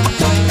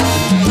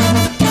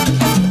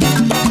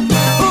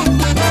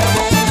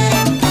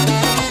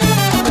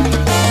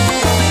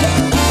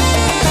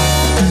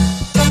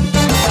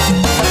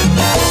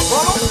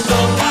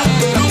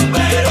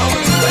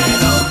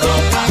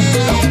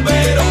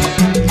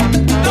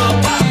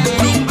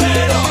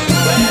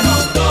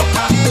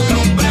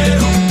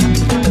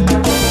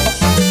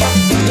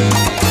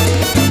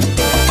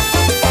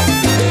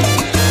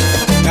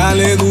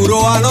 Dale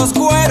duro a los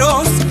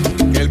cueros,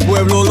 que el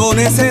pueblo lo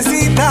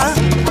necesita,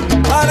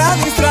 para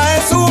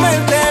distraer su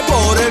mente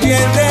por el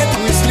bien de tu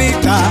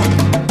islita.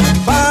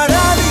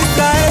 Para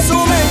distraer su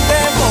mente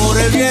por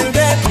el bien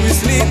de tu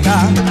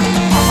islita.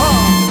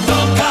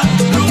 Toca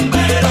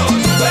rumbero,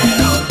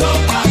 rumbero,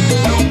 toca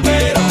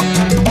rumbero.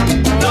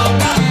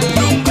 Toca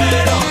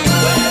rumbero,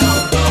 rumbero,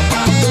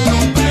 toca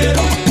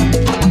rumbero.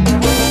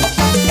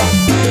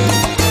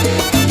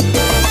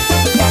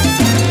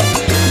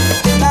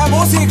 La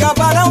música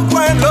para un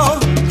pueblo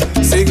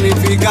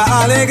significa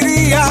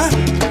alegría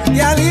y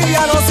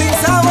alivia los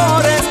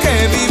sinsabores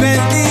que viven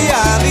día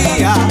a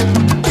día.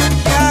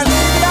 Y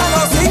alivia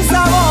los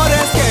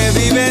sinsabores que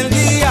viven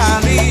día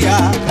a día.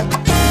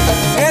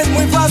 Es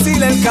muy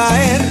fácil el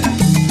caer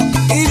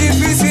y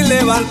difícil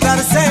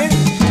levantarse.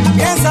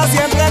 Piensa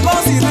siempre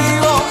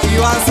positivo y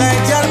vas a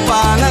echar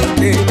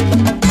pa'lante.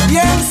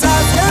 Piensa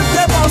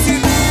siempre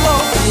positivo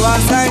y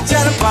vas a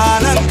echar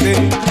pa'lante.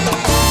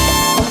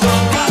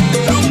 Toca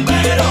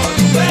rumbero,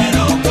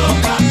 rumbero,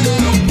 toca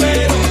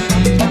rumbero.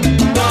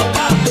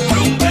 Toca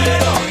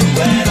rumbero,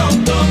 rumbero,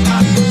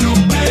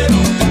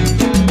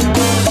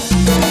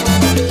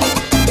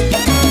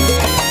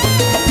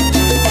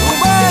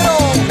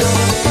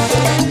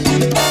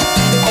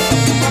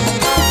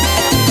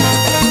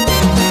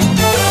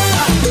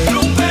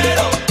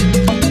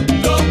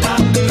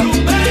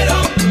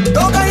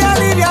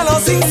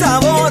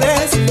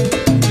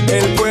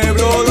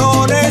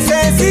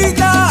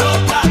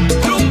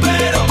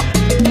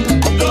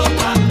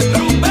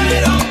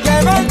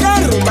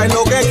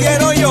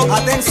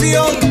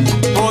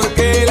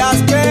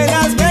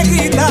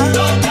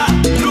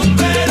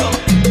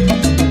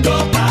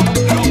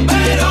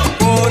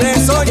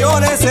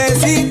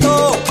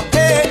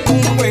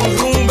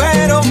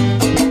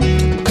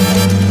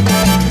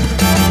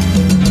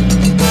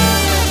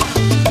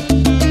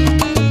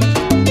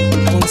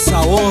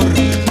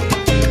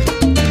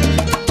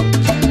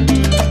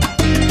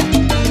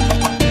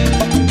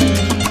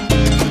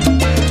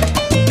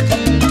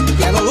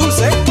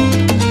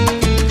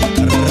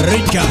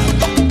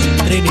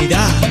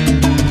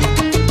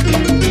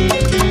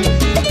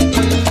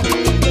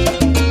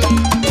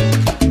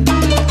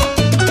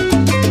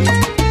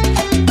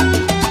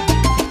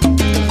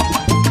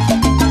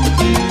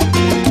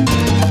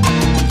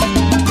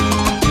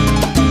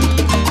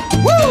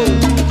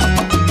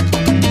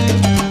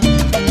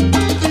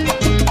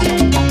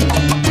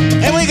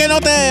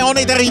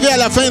 est arrivé à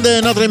la fin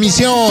de notre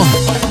émission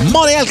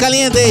Montréal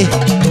Caliente.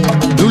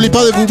 N'oubliez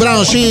pas de vous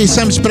brancher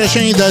samedi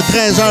prochain de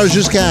 13h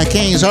jusqu'à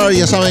 15h.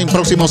 Ya saben,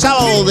 próximo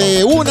sábado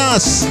de 1 a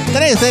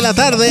 3 de la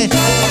tarde.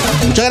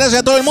 Muchas gracias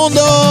a todo el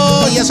mundo.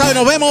 Ya saben,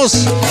 nos vemos.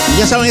 Y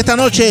ya saben, esta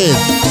noche,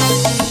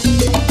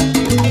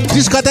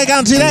 discothèque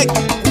en direct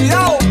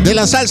de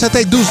la Salsa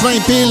Tech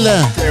 1220 pile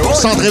au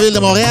centre-ville de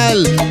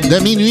Montréal de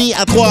minuit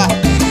à 3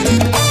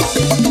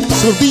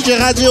 sur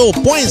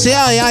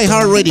djradio.ca et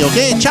iHeartRadio.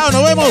 Ok, ciao,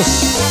 nos vemos.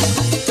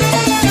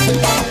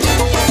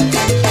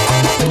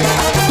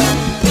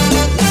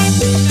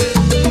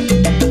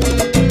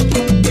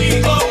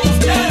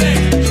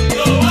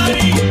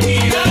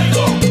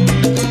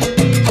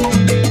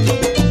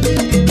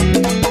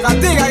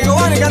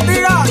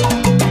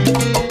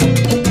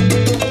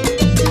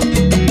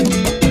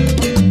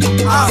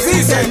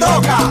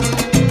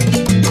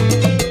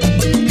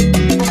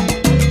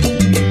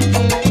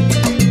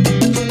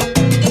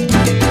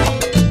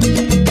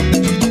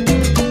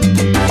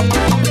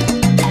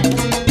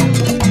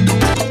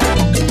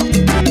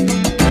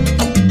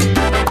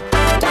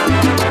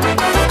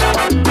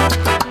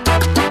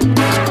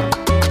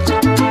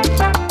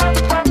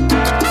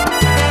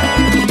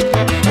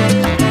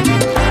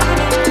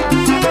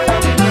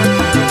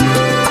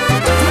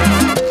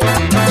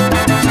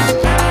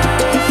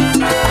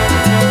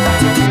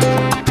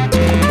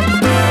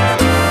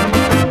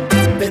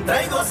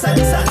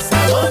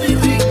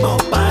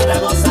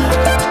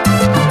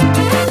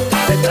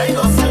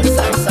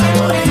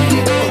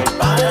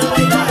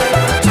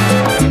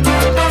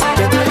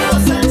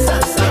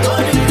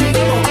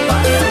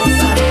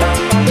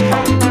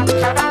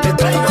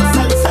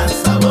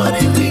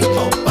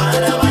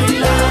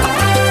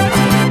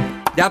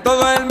 Ya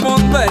todo el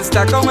mundo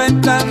está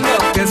comentando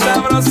que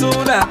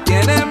sabrosura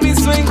tiene mi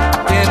swing,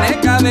 tiene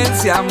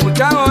cadencia,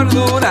 mucha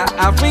gordura,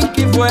 a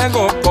finque y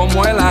fuego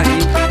como el ají.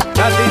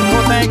 Las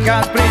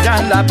discotecas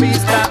brillan la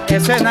pista,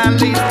 escena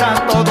lista,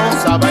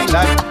 todos a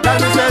bailar.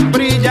 Las luces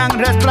brillan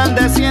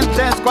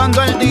resplandecientes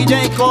cuando el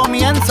DJ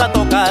comienza a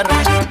tocar.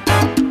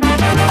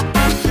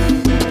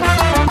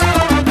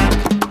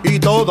 Y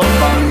todos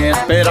van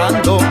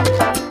esperando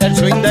el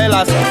swing de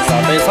la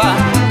salsa pesa.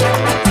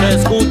 Se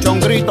escucha un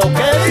grito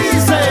que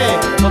dice: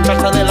 con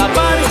salsa de la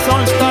Paris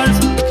All Stars.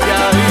 Y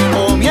ahí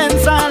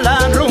comienza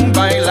la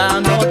rumba y la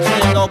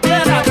noche no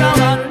quiere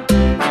acabar.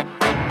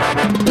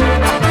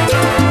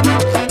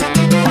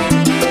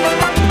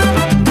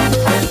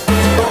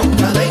 Con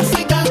cadencia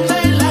y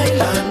candela y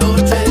la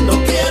noche no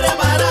quiere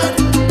parar.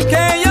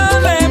 Que yo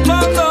le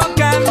pongo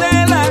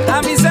candela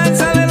a mi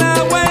salsa de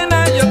la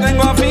buena. Yo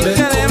tengo a fin que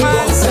de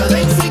más. Con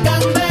cadencia y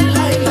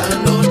candela y la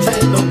noche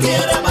no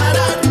quiere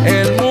parar.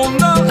 El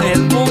mundo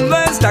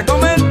está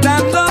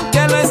comentando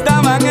que lo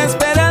estaban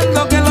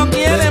esperando, que lo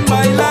quieren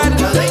bailar.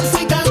 Con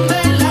cadencia y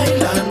candela y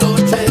la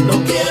noche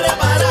no quiere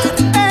parar.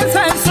 Es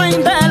el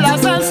swing de la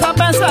salsa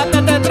pesa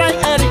que te trae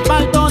Eric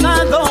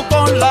Maldonado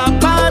con la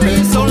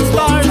Paris All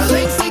Stars.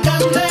 Cadencia y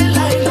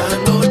candela y la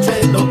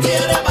noche no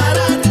quiere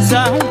parar. Se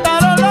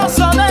juntaron los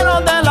soneros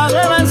de la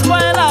nueva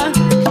escuela,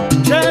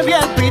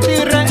 Cheviel,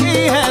 Pitirre y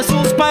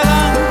Jesús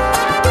Pagán.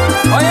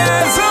 Oye,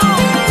 Jesús,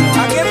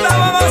 aquí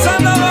estamos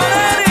gozando con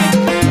Eric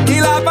y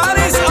la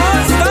Paris All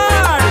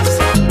Stars.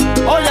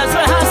 Oye, eso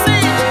es así,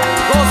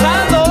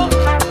 gozando.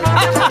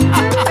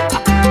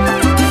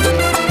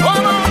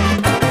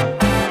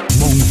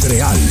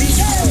 Montreal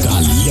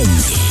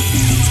Caliente.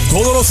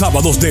 Todos los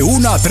sábados de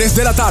 1 a 3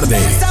 de la tarde.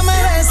 Bésame,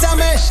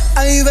 bésame,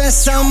 ay,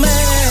 bésame.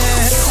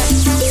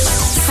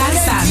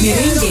 Salsa,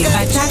 merengue,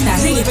 bachata,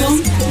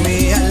 reggaetón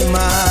Mi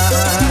alma.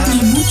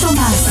 y mucho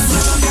más.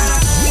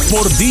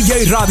 Por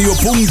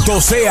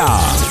djradio.ca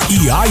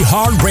y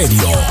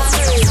iHeartRadio.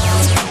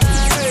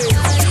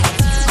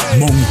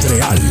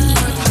 Montreal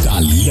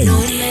Caliente.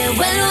 Me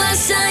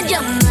vuelvas a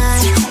llamar,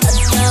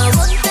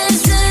 acabo el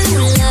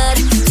celular,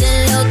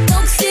 de lo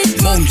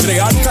tóxico.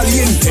 Montreal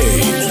Caliente.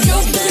 Yo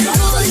te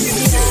voy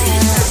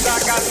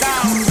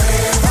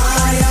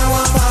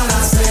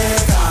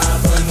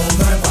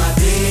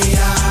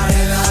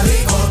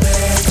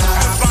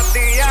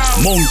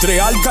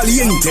Montreal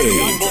Caliente.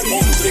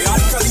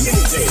 Montreal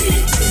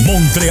Caliente.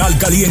 Montreal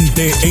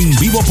Caliente en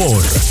vivo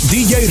por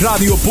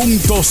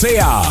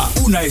djradio.ca.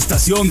 Una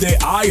estación de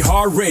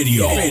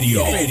iHeartRadio.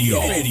 Radio.